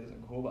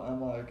isn't cool, but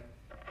I'm like,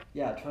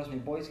 yeah, trust me,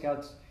 Boy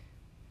Scouts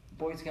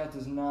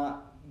is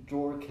not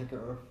door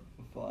kicker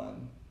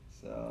fun.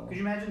 So Could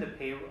you imagine the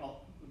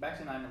payroll back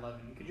to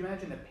 9/11? Could you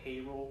imagine the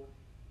payroll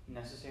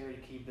necessary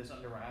to keep this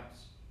under wraps?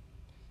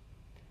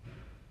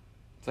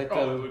 It's like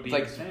it would be it's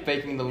like insane.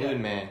 faking the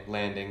moon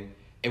landing.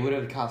 It would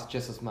have cost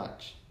just as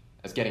much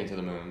as getting to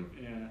the moon.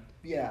 Yeah.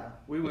 yeah,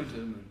 We went to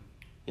the moon.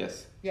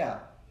 Yes. yeah.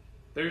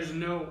 There's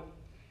no.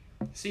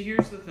 See,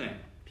 here's the thing.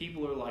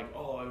 People are like,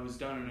 "Oh, it was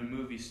done in a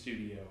movie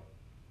studio."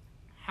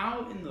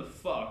 How in the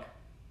fuck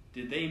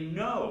did they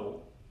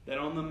know that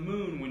on the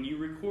moon, when you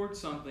record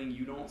something,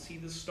 you don't see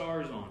the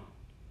stars on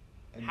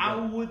it?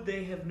 How would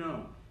they have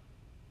known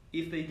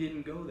if they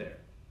didn't go there?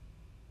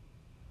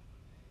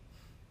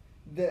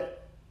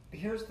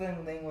 Here's the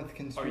thing with Are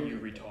conspiracy. you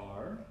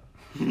retard?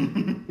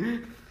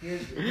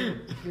 Here's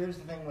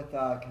the thing with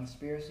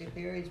conspiracy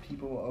theories.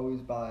 People will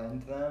always buy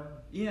into them.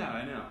 Yeah,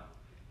 I know.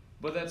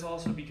 But that's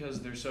also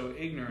because they're so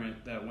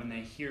ignorant that when they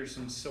hear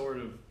some sort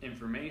of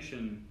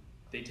information,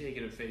 they take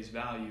it at face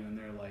value and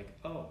they're like,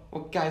 "Oh,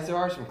 Well, guys, there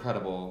are some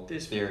credible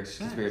This makes sense.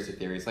 conspiracy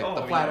theories, like oh,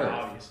 the flat yeah, Earth.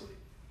 obviously."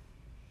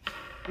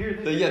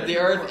 The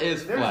Earth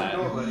is flat.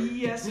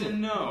 Yes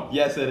and no.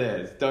 Yes, it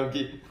is. Don't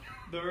get.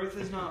 The Earth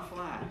is not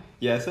flat.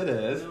 Yes, it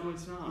is. No,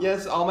 it's not.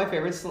 Yes, all my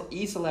favorite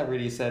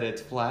celebrities said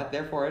it's flat,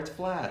 therefore it's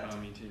flat. Oh,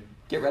 me too.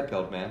 Get red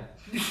pilled, man.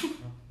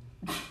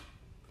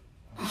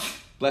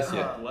 Bless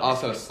you. Bless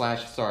Also, you.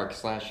 /sark.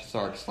 Thank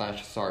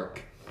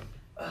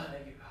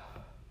you.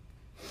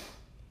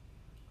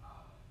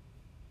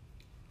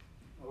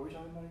 What were we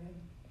talking about again?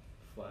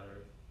 Flat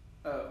Earth.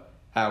 Oh,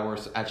 How we're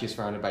actually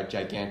surrounded by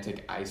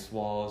gigantic ice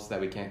walls that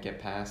we can't get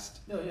past.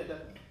 no, yeah,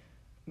 definitely.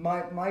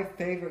 My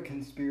favorite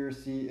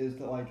conspiracy is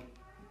that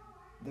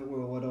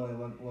we're literally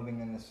living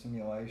in a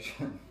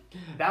simulation.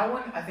 That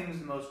one I think is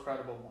the most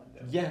credible one.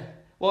 Though. Yeah.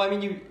 Well, I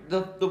mean,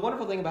 the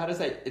wonderful thing about it is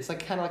that it's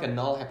like kind of like a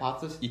null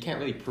hypothesis. You can't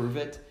really prove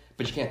it,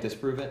 But you can't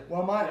disprove it.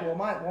 Well, my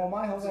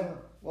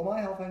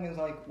whole thing is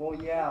like,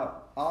 well, yeah,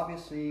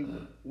 obviously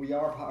we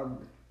are part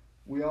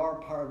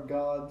of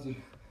God's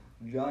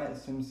giant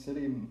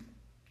SimCity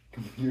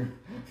computer.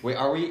 Wait,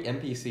 are we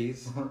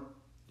NPCs?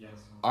 Yes.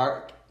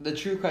 The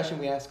true question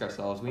we ask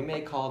ourselves, we may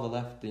call the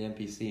left the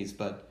NPCs,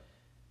 but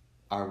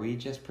are we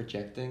just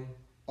projecting?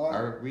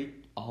 Are we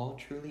all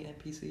truly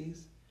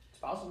NPCs? It's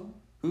possible.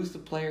 Who's the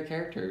player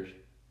characters?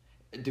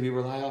 Do we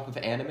rely off of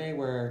anime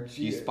where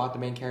you spot the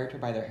main character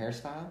by their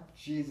hairstyle?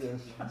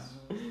 Jesus.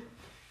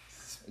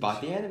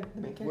 Spot the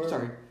main character.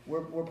 Sorry.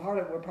 We're part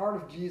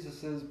of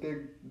Jesus's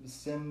big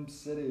Sim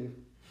City.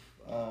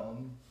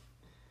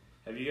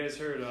 Have you guys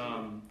heard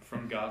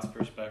From God's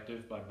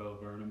Perspective by Bo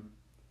Burnham?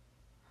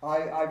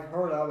 I've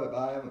heard of it, but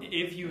I haven't.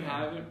 If you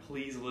haven't,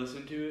 please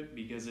listen to it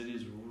because it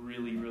is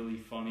really, really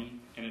funny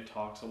and it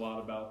talks a lot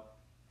about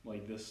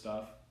like this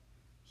stuff.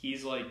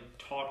 He's like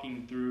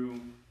talking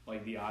through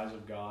like the eyes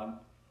of God,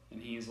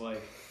 and he's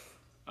like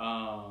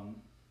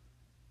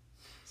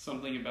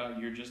something about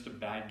you're just a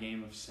bad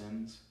game of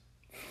sins.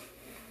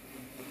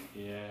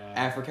 Yeah.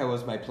 Africa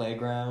was my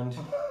playground.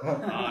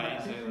 I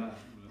say that.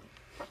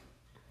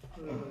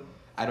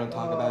 I don't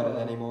talk about it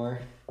anymore.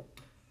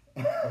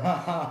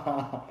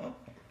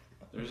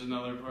 There's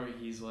another part.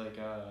 He's like,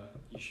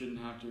 you shouldn't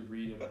have to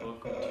read a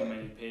book with too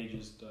many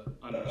pages to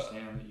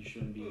understand that you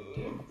shouldn't be a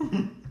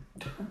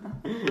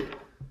dick.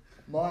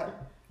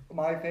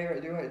 My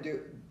favorite.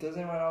 Does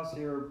anyone else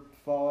here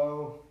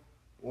follow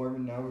or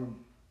even know who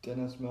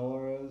Dennis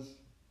Miller is?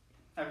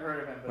 I've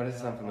heard of him. But What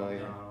is not familiar?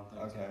 No,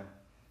 Okay.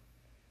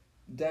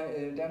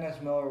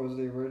 Dennis Miller was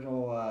the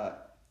original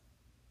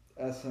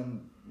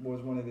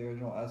was one of the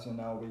original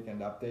SNL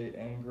Weekend Update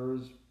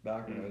anchors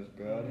back when it was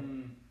good.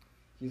 Mm.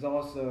 He's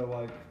also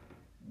like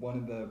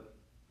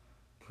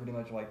pretty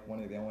much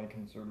one of the only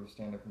conservative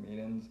stand-up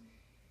comedians.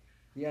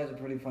 He has a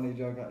pretty funny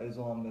joke on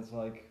Islam that's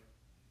like,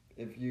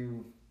 he's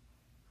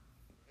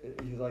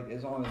like,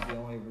 Islam is the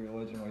only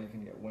religion where you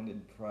can get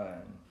winded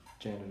praying.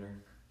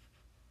 Janitor.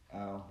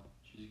 Ow.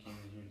 She just came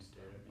in here and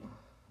stared at me.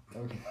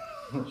 Okay.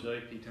 She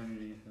like peeked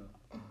underneath.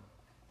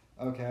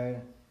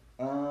 Okay.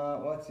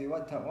 Let's see.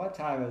 What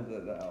time is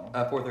it though?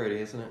 4:30,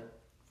 isn't it?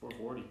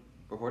 4:40.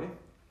 4:40?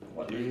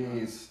 What?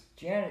 Jeez.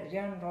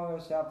 Janitorial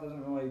staff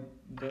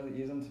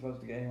isn't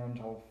supposed to get here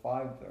until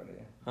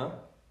 5:30. Huh?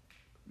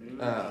 Maybe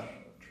we're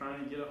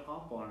trying to get a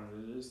hop on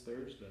it. It is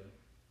Thursday.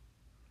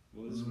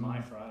 Well, this is my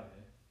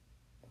Friday.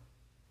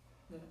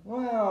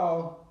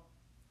 Well,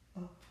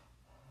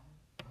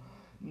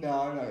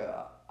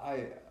 no,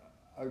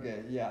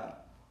 okay, yeah.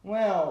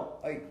 Well,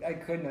 I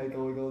could make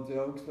illegal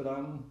jokes, but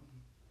I'm.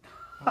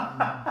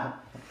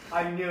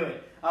 I knew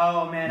it.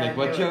 Oh man, Make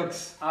what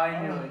jokes? I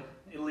knew it.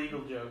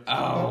 Illegal jokes.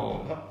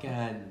 Oh, God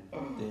damn it.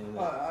 Okay.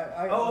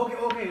 Well,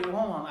 hold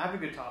on. I have a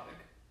good topic.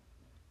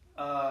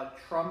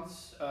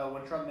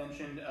 When Trump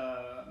mentioned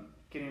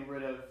getting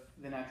rid of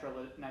the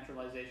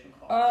naturalization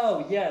clause.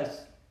 Oh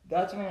yes,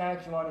 that's something I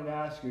actually wanted to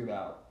ask you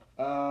about.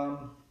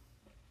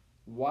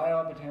 Why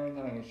are libertarians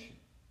having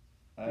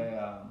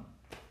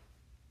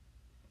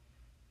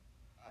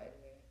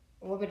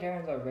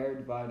libertarians are very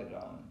divided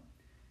on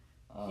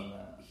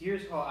that.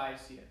 Here's how I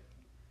see it.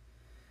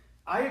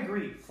 I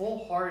agree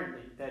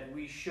full-heartedly that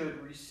we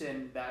should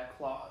rescind that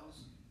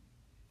clause,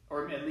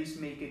 or at least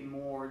make it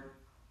more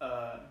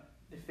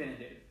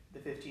definitive, the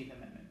 15th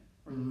Amendment,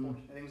 or the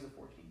 14th, I think it was the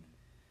 14th.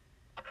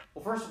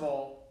 Well, first of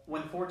all,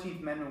 when the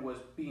 14th Amendment was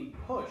being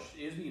pushed,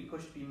 it was being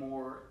pushed to be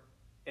more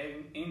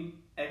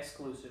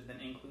exclusive than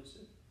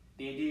inclusive.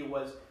 The idea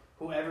was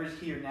whoever's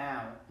here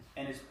now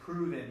and is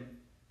proven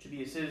to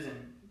be a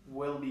citizen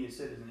will be a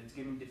citizen. It's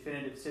giving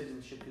definitive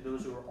citizenship to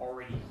those who are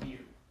already here.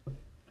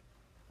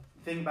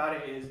 The thing about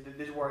it is that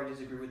this is where I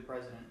disagree with the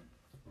president.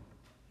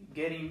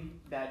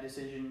 Getting that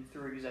decision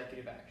through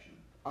executive action.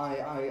 I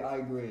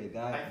agree.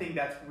 I think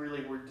that's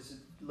really where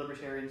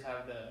libertarians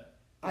have the.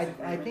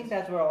 I think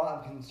that's where a lot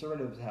of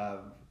conservatives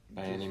have.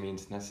 By any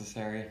means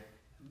necessary.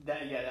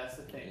 That's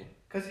the thing.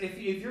 Because if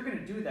you're going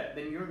to do that,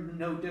 then you're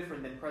no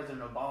different than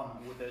President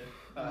Obama with the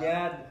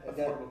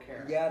Affordable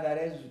Care. Yeah, that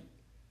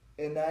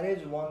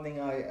is one thing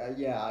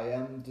I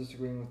am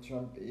disagreeing with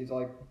Trump. He's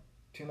like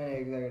too many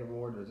executive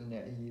orders, and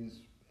yet he's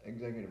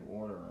executive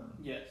ordering.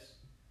 Yes.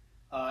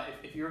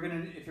 If you're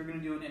gonna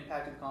do an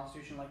impact of the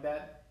Constitution like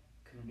that,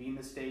 convene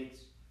the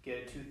states, get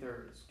it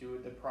 2/3, do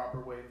it the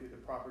proper way through the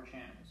proper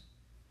channels.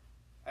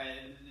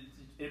 And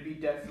it'd be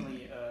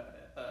definitely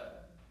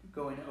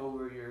going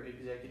over your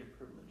executive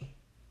privilege.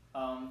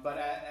 But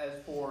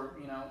as for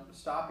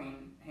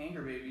stopping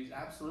hanger babies,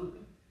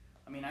 absolutely.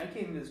 I mean, I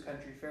came to this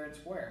country fair and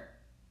square.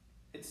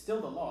 It's still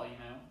the law,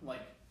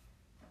 Like,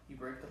 you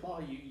break the law,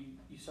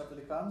 you suffer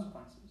the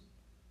consequences.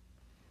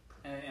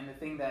 And the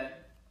thing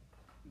that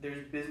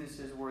there's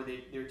businesses where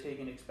they're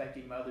taking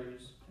expecting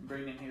mothers and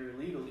bringing them here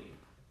illegally.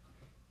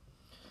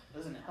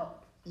 Doesn't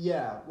help.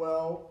 Yeah,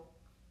 well,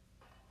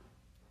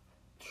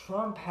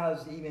 Trump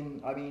has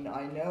even. I mean,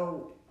 I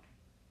know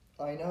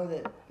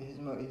that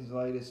his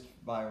latest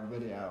viral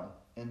video,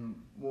 and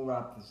we'll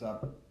wrap this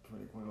up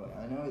pretty quickly.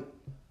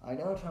 I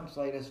know Trump's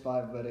latest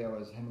 5 video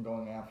is him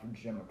going after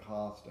Jim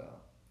Acosta.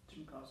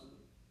 Jim Costa's a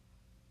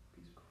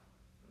piece of crap.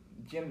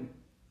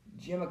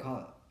 Jim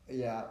Acosta.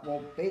 Yeah.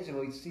 Well,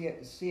 basically,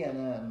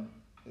 CNN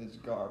is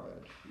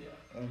garbage,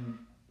 Yeah. and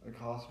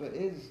Acosta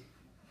is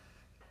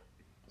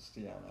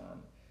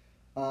CNN.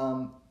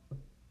 I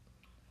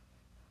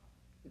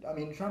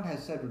mean, Trump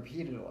has said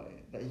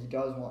repeatedly that he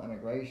does want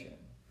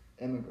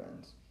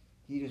immigrants.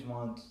 He just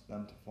wants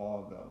them to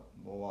follow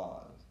the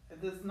laws.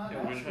 That's not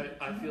Yeah, which actually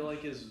I too feel much.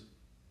 like is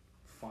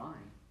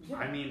fine. Yeah.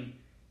 I mean,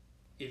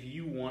 if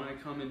you want to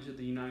come into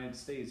the United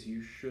States,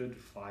 you should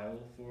file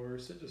for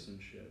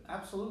citizenship.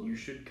 Absolutely. You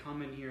should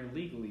come in here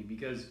legally,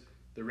 because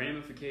the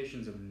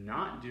ramifications of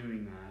not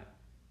doing that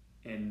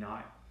and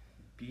not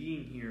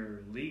being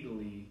here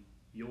legally,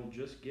 you'll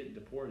just get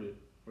deported,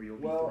 or you'll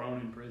be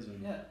thrown in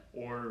prison. Yeah.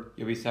 Or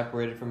You'll be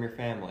separated from your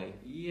family.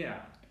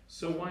 yeah.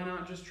 So why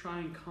not just try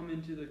and come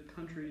into the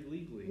country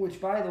legally?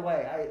 Which, by the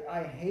way,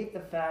 I hate the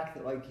fact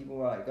that like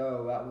people are like,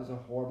 oh, that was a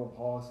horrible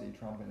policy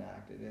Trump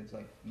enacted. It's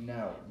like,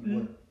 no, you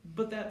would.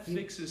 But that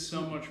fixes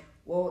so much.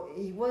 Well,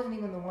 he wasn't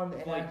even the one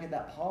that enacted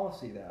that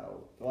policy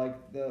though.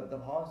 Like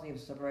the policy of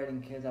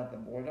separating kids at the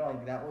border,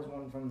 like that was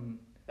one from.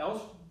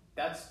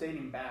 That's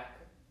dating back.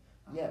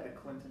 Yeah, the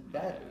Clinton.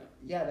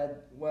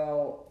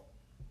 Well,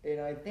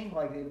 and I think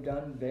like they've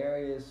done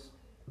various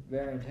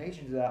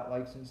variations of that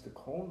like since the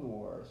Cold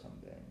War or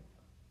something.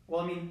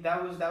 Well, I mean,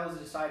 that was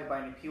decided by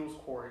an appeals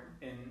court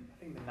in, I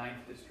think, the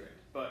 9th district.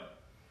 But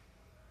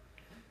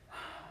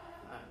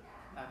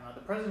I don't know.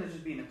 The president is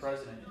just being a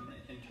president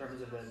in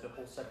terms of the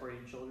whole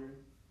separating children.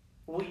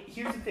 Well,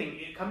 here's the thing: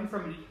 coming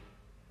from,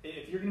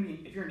 if you're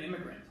an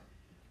immigrant,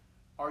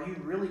 are you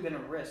really going to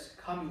risk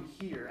coming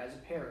here as a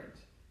parent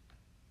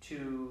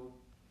to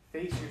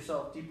face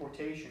yourself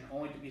deportation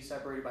only to be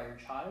separated by your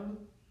child?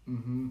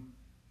 Mm-hmm.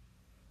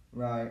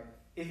 Right.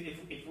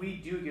 If we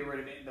do get rid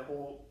of it, the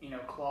whole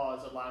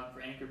clause allowing for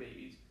anchor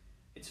babies,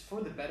 it's for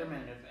the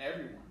betterment of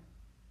everyone.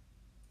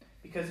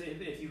 Because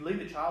if you leave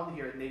the child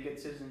here and they get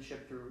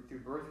citizenship through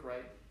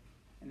birthright,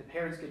 and the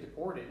parents get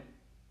deported,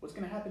 what's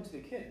going to happen to the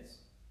kids?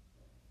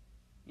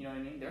 You know what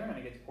I mean? They're not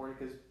going to get deported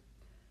because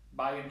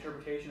by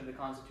interpretation of the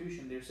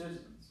Constitution, they're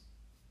citizens.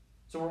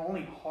 So we're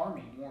only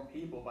harming more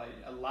people by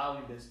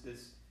allowing this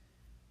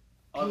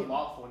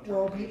unlawful interpretation.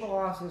 Well, people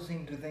also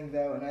seem to think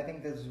though, and I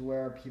think this is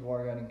where people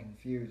are getting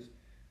confused.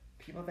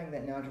 People think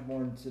that natural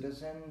born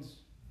citizens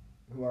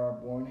who are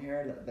born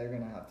here, that they're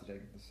going to have to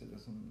take the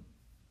citizenship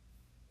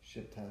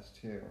test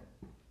too,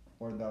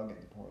 or they'll get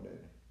deported.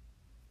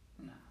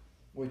 No.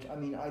 Which, I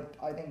mean,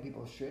 I think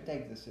people should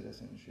take the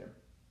citizenship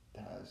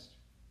test.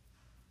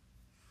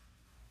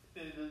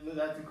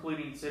 That's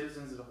including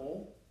citizens as a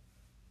whole?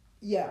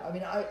 Yeah, I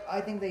mean, I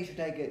think they should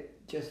take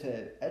it just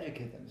to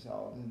educate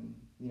themselves and,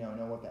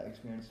 know what that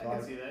experience is I like.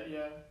 can see that,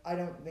 yeah. I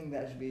don't think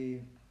that should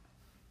be...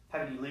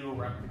 Have any legal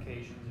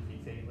ramifications if you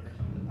fail or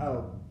something?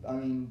 Oh, I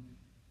mean,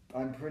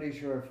 I'm pretty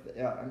sure if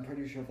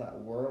that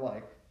were,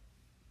 like,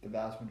 the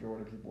vast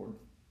majority of people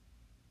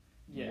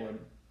would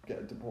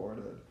get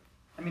deported.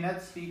 I mean,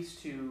 that speaks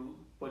to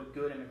what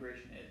good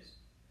immigration is.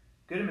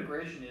 Good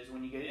immigration is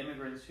when you get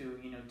immigrants who,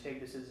 take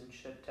the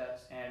citizenship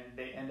test and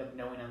they end up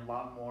knowing a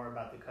lot more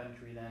about the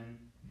country than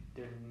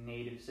their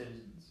native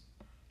citizens.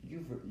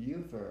 You for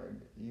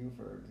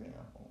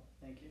example.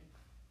 Thank you.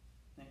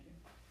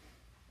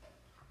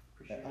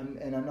 Appreciate it.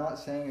 And I'm not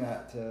saying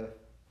that to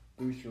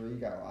boost your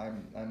ego.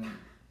 I'm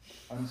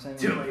saying.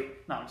 Too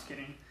late. No, I'm just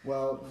kidding.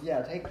 Well,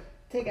 yeah,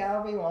 take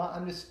however you want.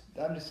 I'm just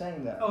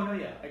saying that. Oh no,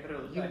 yeah, I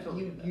totally get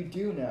that. You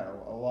do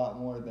know a lot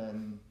more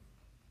than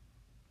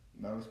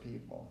most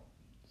people.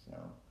 So,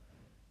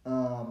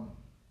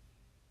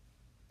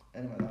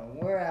 anyway, though,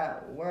 we're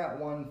at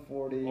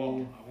 140.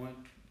 Well,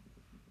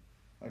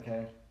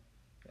 Okay.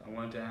 I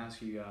wanted to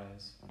ask you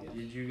guys,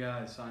 did you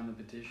guys sign the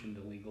petition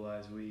to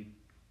legalize weed?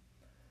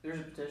 There's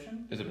a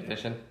petition? There's a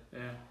petition?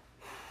 Yeah.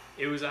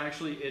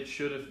 It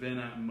should have been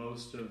at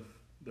most of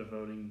the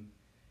voting.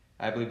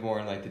 I believe more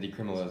in like the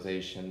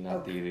decriminalization,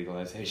 not the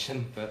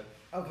legalization, but...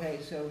 Okay,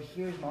 so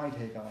here's my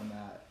take on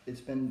that. It's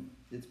been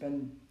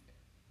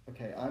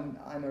okay, I'm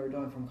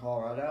originally from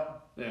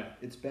Colorado. Yeah.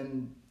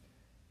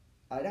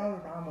 I don't have a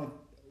problem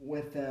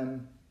with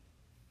them.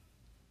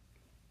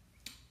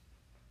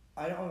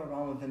 I don't have a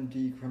problem with them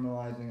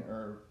decriminalizing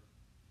or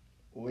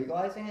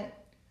legalizing it,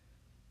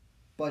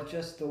 but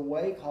just the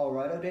way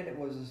Colorado did it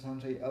was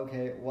essentially,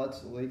 okay,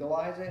 let's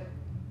legalize it,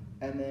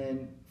 and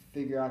then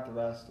figure out the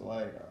rest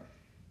later.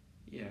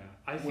 Yeah,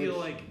 I feel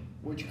like...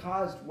 Which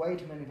caused way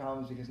too many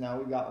problems because now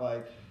we've got,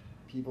 like,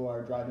 people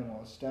are driving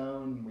while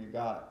stoned, we've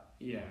got...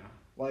 Yeah.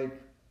 Like,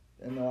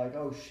 and they're like,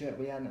 oh shit,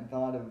 we hadn't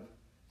thought of...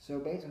 So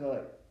basically,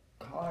 like,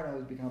 Colorado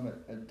has become a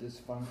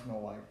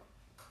dysfunctional, like...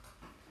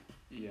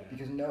 Yeah.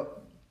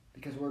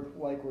 Because we're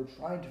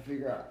trying to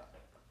figure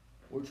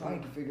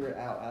it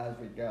out as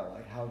we go,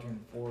 like how to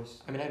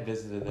enforce. I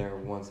visited there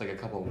once, like a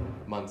couple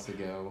months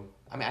ago.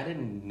 I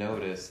didn't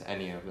notice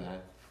any of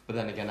that, But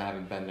then again, I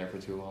haven't been there for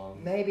too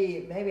long.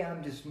 Maybe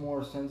I'm just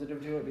more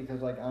sensitive to it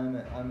because like I'm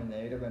a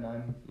native and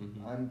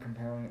I'm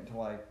comparing it to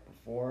like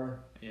before.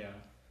 Yeah.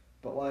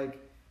 But like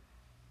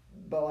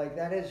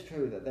that is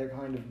true that they're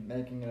kind of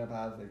making it up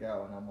as they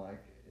go, and I'm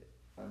like.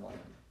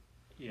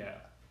 Yeah.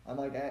 I'm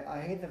like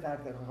I hate the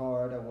fact that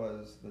Colorado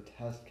was the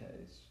test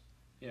case.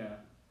 Yeah.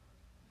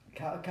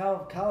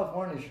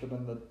 California should have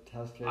been the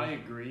test case. I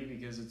agree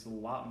because it's a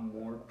lot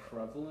more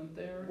prevalent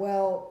there.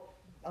 Well,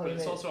 but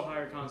it's also a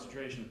higher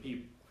concentration of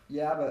people.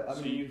 Yeah, but I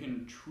so mean, you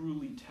can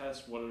truly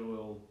test what it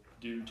will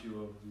do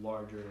to a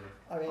larger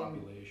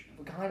population.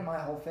 Kind of my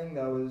whole thing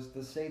though is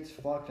the state's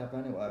fucked up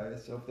anyway.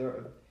 So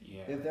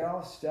if they're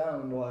all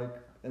stoned, like,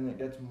 and it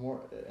gets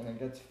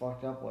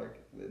fucked up,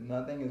 like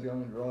nothing is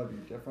going to really be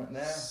different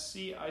there.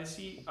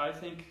 I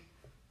think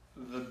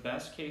the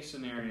best case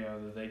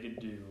scenario that they could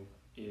do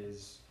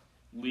is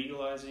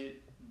legalize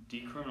it,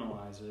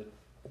 decriminalize it,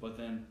 but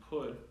then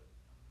put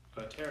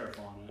a tariff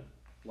on it,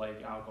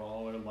 like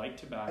alcohol or like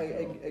tobacco.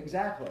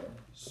 Exactly.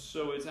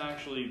 So it's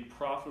actually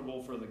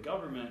profitable for the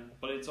government,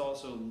 but it's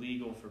also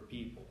legal for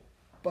people.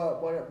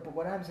 But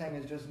what I'm saying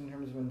is just in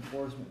terms of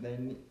enforcement, they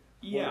need.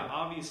 Yeah,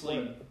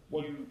 obviously.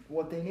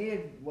 What they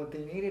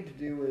needed to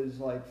do is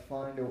like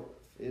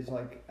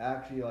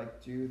actually like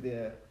do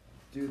the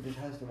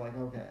test of like,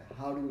 okay,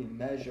 how do we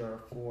measure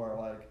for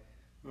like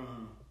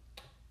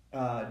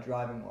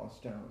driving while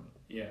stoned?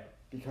 Yeah.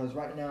 Because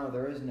right now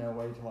there is no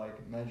way to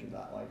like measure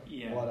that, like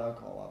blood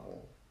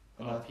alcohol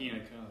level.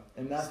 Peanut cup.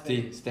 And that's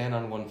stand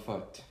on one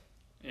foot.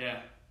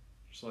 Yeah.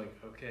 Just like,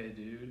 okay,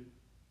 dude.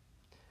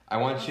 I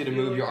want you to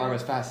move your arm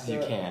as fast as you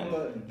can.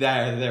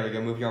 There we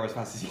go. Move your arm as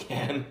fast as you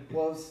can.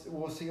 Well,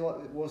 we'll see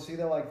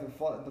that like the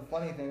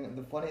funny thing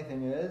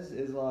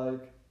is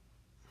like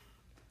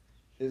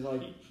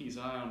he's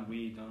high on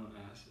weed, not on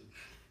acid.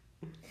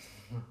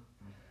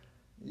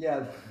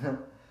 Yeah.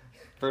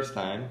 First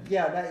time.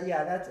 Yeah, that's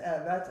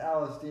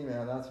LSD,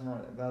 man. That's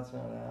not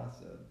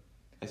acid.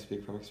 I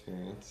speak from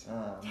experience.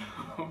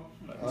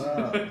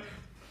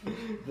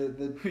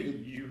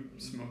 You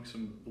smoke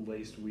some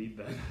laced weed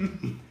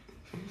then?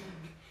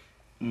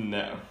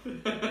 No.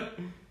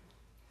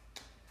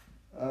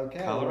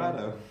 Okay.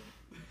 Colorado.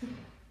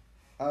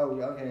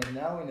 Okay.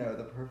 Now we know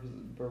the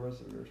purpose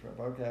of your trip.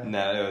 Okay.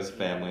 No, it was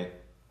family.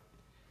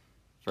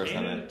 First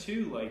Canada time.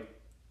 too. Like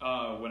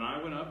when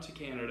I went up to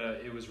Canada,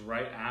 it was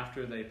right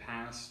after they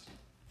passed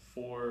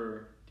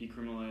for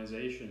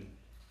decriminalization,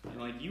 and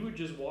like you would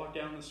just walk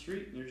down the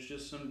street and there's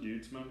just some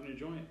dude smoking a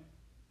joint,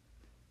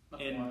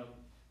 and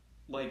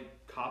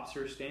like cops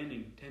are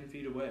standing 10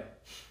 feet away,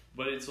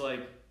 but it's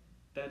like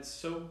that's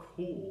so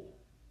cool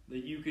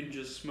that you can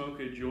just smoke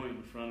a joint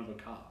in front of a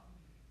cop,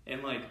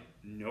 and like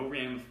no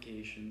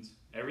ramifications,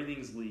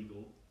 everything's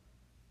legal.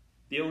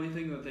 The only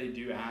thing that they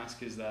do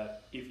ask is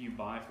that if you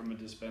buy from a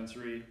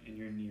dispensary and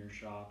you're near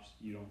shops,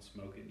 you don't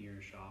smoke it near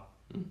a shop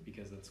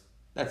because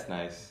that's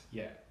nice.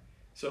 Yeah.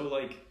 So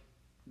like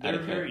they're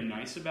very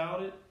nice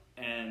about it,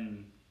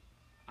 and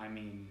I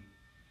mean,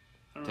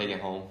 I don't know. Take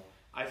it home.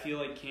 I feel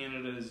like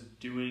Canada is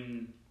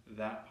doing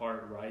that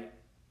part right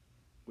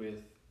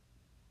with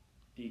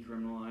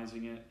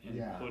decriminalizing it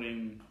and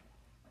putting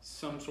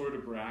some sort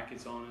of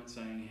brackets on it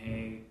saying,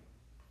 hey,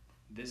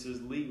 this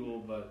is legal,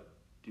 but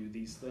do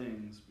these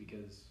things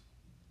because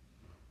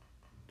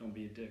don't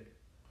be a dick.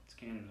 It's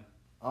Canada.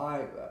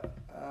 Alright,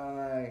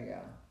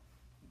 yeah.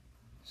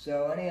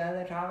 So any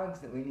other topics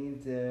that we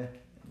need to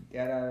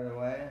get out of the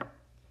way?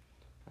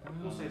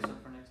 We'll save some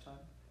for next time.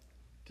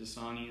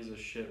 Dasani is a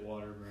shit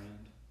water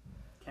brand.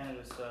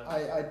 Canada sucks.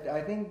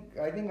 I think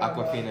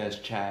Aquafina is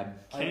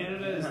Chad.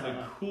 Canada is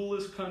the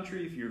coolest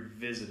country if you're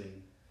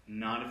visiting,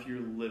 not if you're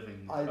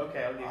living.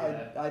 Okay, I'll give you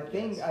that. I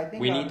think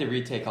we need to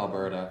retake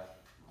Alberta.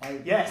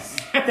 Yes,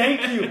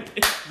 thank you.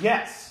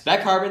 Yes.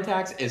 That carbon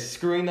tax is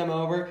screwing them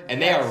over,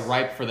 and they are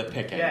ripe for the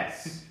picking.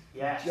 Yes.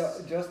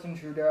 Justin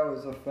Trudeau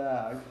is a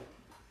fag.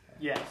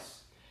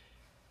 Yes.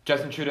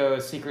 Justin Trudeau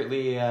is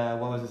secretly,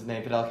 what was his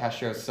name? Fidel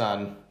Castro's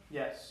son.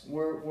 Yes.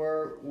 We're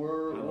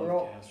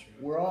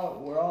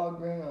all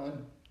agreeing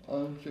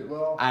on shit.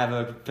 Well, I have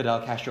a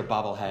Fidel Castro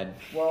bobblehead.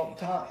 Well,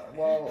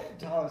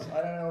 Thomas,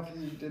 I don't know if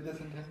you did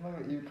this intentionally,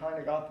 but you kind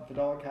of got the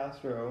Fidel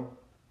Castro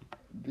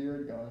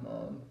beard going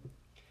on.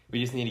 We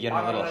just need to get him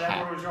a little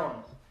hat.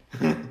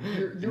 You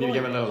need to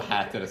give him a little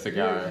hat and a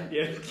cigar.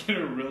 Yeah, get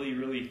a really,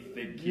 really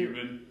thick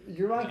Cuban.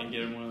 And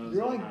get him one of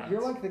those hats.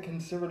 You're like the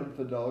conservative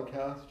Fidel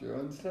Castro.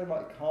 Instead of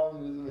like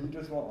communism, you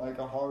just want like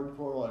a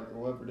hardcore like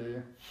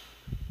liberty.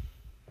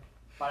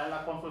 Para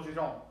la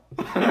Constitución.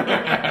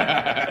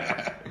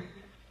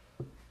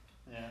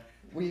 Yeah.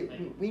 We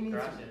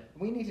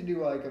need to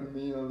do like a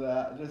meme of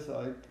that, just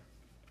like.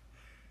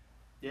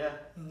 Yeah.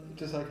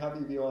 Just like have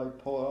you be like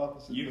polar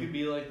opposite. You could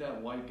be like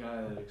that white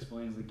guy that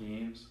explains the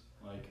games,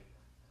 like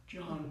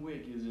John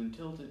Wick is in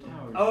Tilted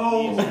Towers.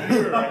 Oh,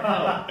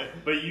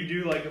 but you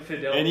do like a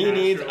Fidel. And he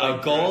Castro, needs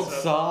like, a gold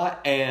saw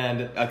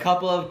and a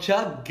couple of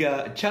chug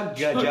jugs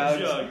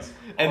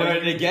in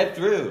order to get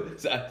through.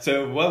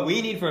 So what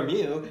we need from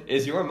you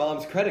is your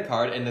mom's credit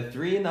card and the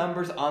 3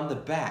 numbers on the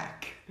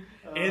back.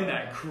 and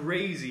that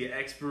crazy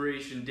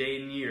expiration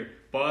date and year.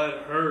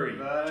 But hurry,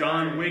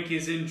 John Wick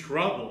is in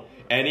trouble.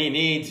 And he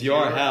needs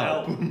your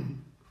help.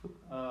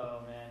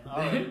 Oh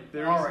man!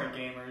 All right,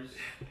 gamers.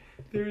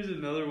 There's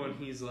another one.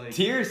 He's like,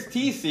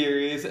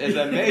 T-Series is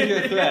a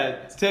major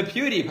threat to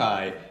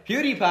PewDiePie.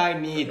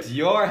 PewDiePie needs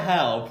your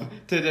help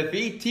to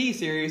defeat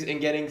T-Series in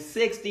getting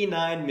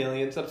 69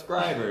 million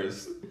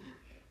subscribers.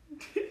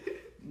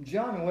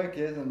 John Wick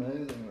is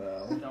amazing,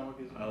 though. John Wick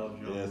is. I love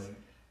John Yes. Wick.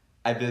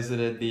 I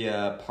visited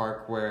the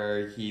park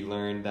where he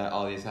learned that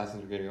all the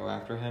assassins were going to go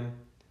after him.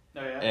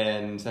 Oh yeah.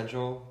 In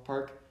Central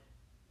Park.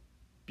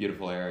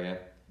 Beautiful area.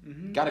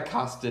 Mm-hmm. Got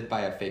accosted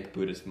by a fake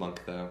Buddhist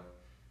monk, though.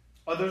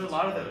 Oh, there's a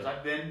lot of those.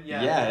 I've been.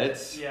 Yeah. Yeah,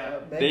 it's... Yeah.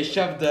 They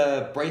shoved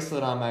a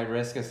bracelet on my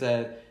wrist and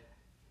said,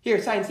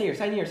 "Here, sign here,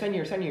 sign here, sign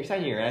here, sign here,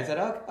 sign here." And I said,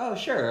 "Oh,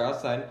 sure, I'll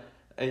sign."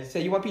 And he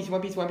said, "You want peace, you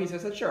want peace, you want peace?" I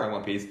said, "Sure, I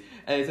want peace."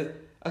 And he said,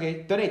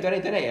 "Okay, donate."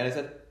 And I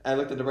said, I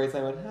looked at the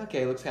bracelet and I went,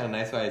 "Okay, it looks kind of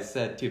nice." So I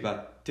said, $2.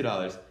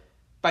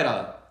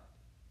 $5.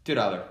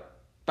 $2.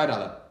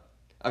 $5.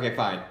 Okay,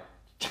 fine.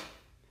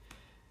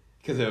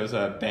 Because it was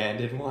a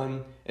banded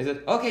one. I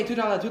said, "Okay, $2,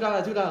 $2,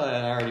 $2.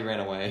 And I already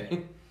ran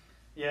away.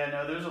 Yeah,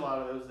 no, there's a lot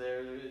of those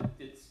there.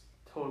 It's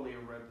totally a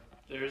rip.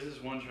 There's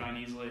this one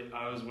Chinese lady.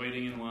 I was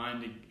waiting in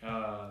line to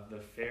the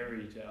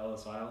ferry to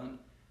Ellis Island,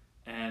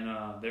 and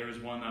there was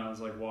one that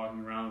was like walking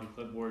around with a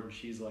clipboard, and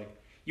she's like,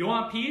 "You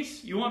want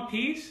peace? You want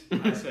peace?"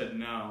 I said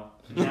no.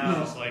 And she was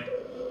just like,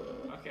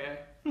 "Okay."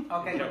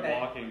 Okay, Kept okay.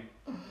 walking.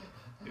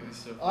 It was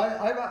so.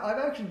 I've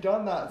actually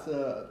done that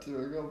to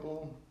a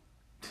couple.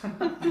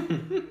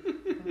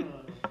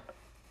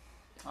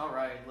 All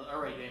right,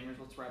 gamers.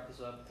 Let's wrap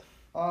this up.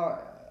 All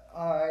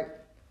right.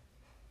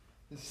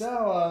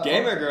 So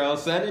Gamer girl,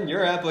 send in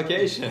your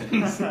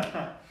applications.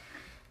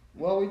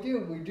 well, we do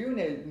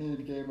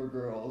need gamer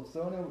girls.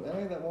 So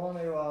any that want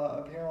to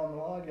appear on the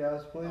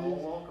podcast, please. Oh,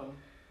 welcome.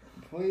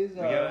 Please. We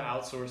gotta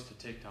outsource to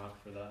TikTok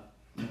for that.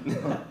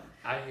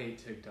 I hate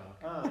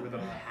TikTok with a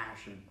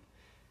passion.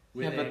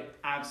 With an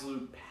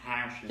absolute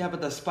passion. Yeah,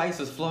 but the spice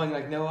is flowing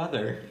like no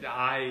other.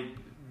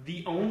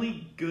 The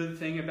only good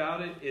thing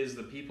about it is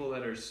the people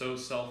that are so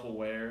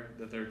self-aware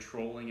that they're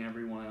trolling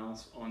everyone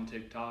else on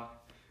TikTok.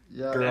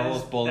 Yeah.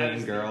 Girls that bullying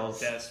is girls.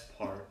 The best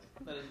part.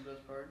 That is the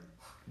best part.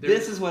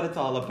 This is what it's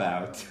all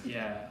about.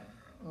 Yeah.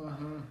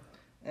 Mm-hmm.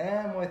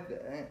 And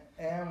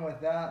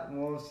with that,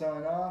 we'll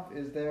sign off.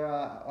 Is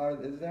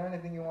there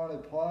anything you want to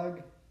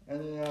plug?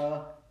 Any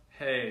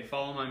Hey,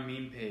 follow my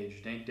meme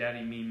page, Dank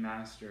Daddy Meme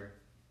Master.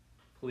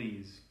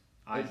 Please.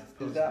 I Is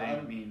post that dank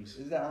on- memes.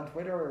 Is that on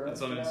Twitter or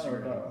It's on Instagram?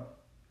 Or Instagram. both?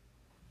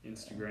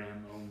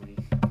 Instagram only.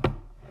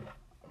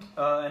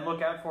 And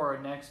look out for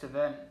our next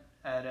event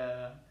at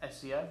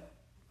SCF,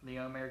 the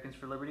Young Americans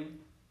for Liberty.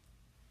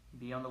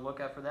 Be on the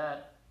lookout for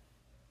that.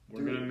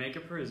 We're gonna make a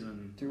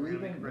prison. Do We're we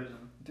gonna make a even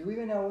prison. do we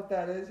even know what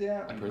that is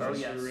yet? A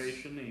prison? yes.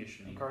 Incarceration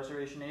Nation.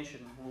 Incarceration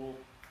Nation.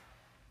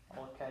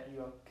 I'll catch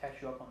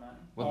you up on that.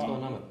 What's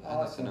going on with that? I'd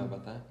like to know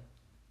about that.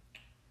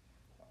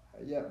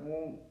 Yeah,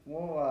 we'll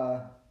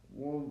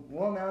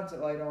announce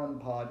it later on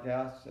the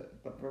podcast.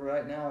 But for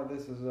right now,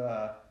 this is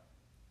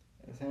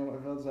Sam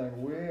Whitfield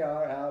saying we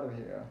are out of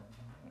here.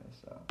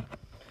 So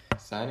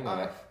Signing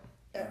off.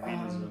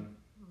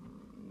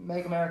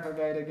 Make America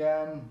Great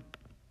Again.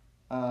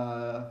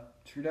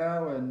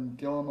 Trudeau and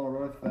Gilliam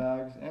O'Rourke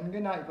fags. And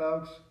good night,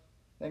 folks.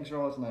 Thanks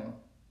for listening.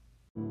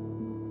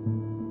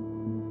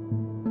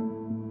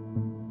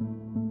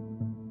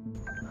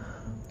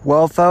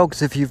 Well,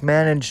 folks, if you've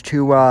managed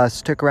to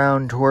stick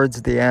around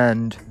towards the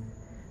end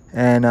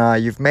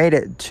and you've made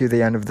it to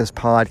the end of this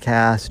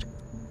podcast,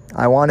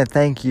 I want to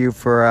thank you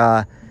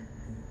for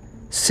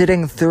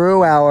sitting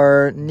through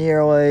our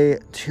nearly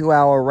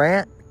 2-hour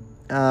rant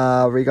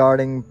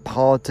regarding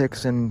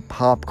politics and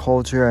pop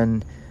culture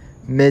and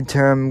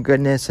midterm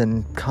goodness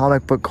and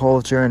comic book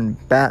culture and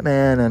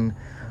Batman and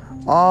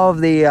all of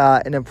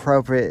the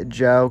inappropriate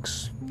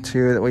jokes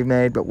too that we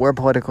made, but we're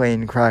politically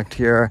incorrect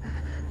here.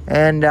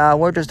 And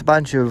we're just a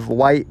bunch of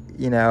white,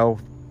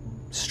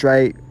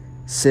 straight,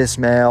 cis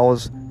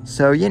males.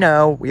 So,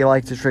 we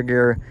like to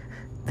trigger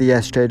the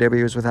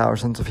SJWs with our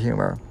sense of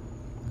humor.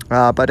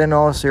 But in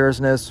all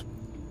seriousness,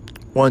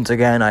 once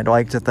again, I'd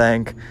like to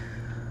thank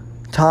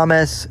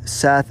Thomas,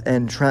 Seth,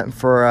 and Trent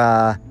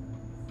for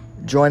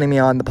joining me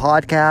on the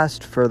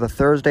podcast for the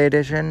Thursday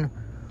edition.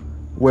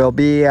 We'll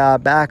be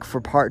back for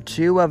part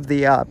 2 of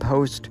the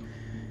post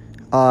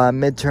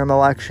midterm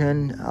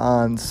election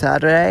on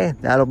Saturday.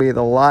 That'll be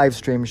the live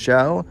stream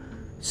show.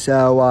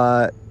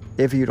 So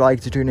if you'd like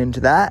to tune into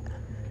that,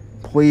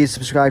 please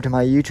subscribe to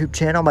my YouTube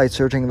channel by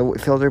searching the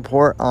Whitfield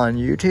Report on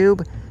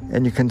YouTube,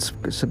 and you can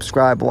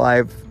subscribe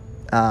live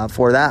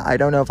for that. I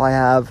don't know if I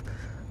have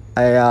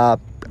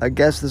a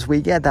guest this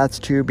week yet. That's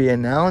to be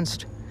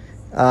announced.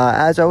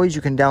 As always,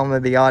 you can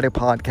download the audio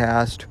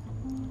podcast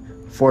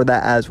for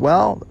that as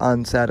well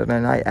on Saturday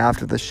night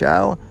after the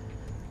show.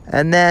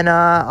 And then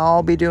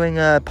I'll be doing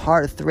a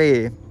part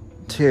 3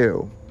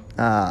 too,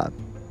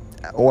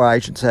 or I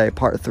should say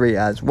part 3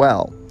 as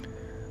well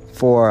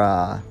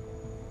for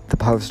the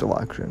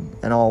post-election.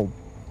 And I'll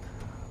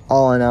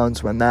I'll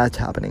announce when that's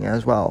happening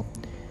as well.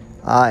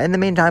 In the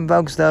meantime,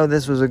 folks, though,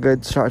 this was a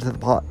good start to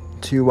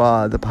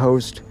the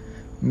post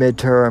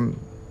midterm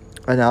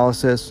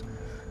analysis.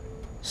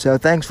 So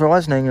thanks for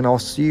listening, and I'll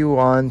see you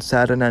on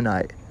Saturday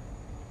night.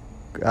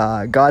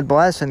 God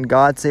bless and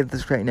God save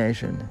this great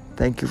nation.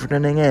 Thank you for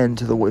tuning in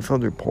to the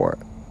Whitfield Report.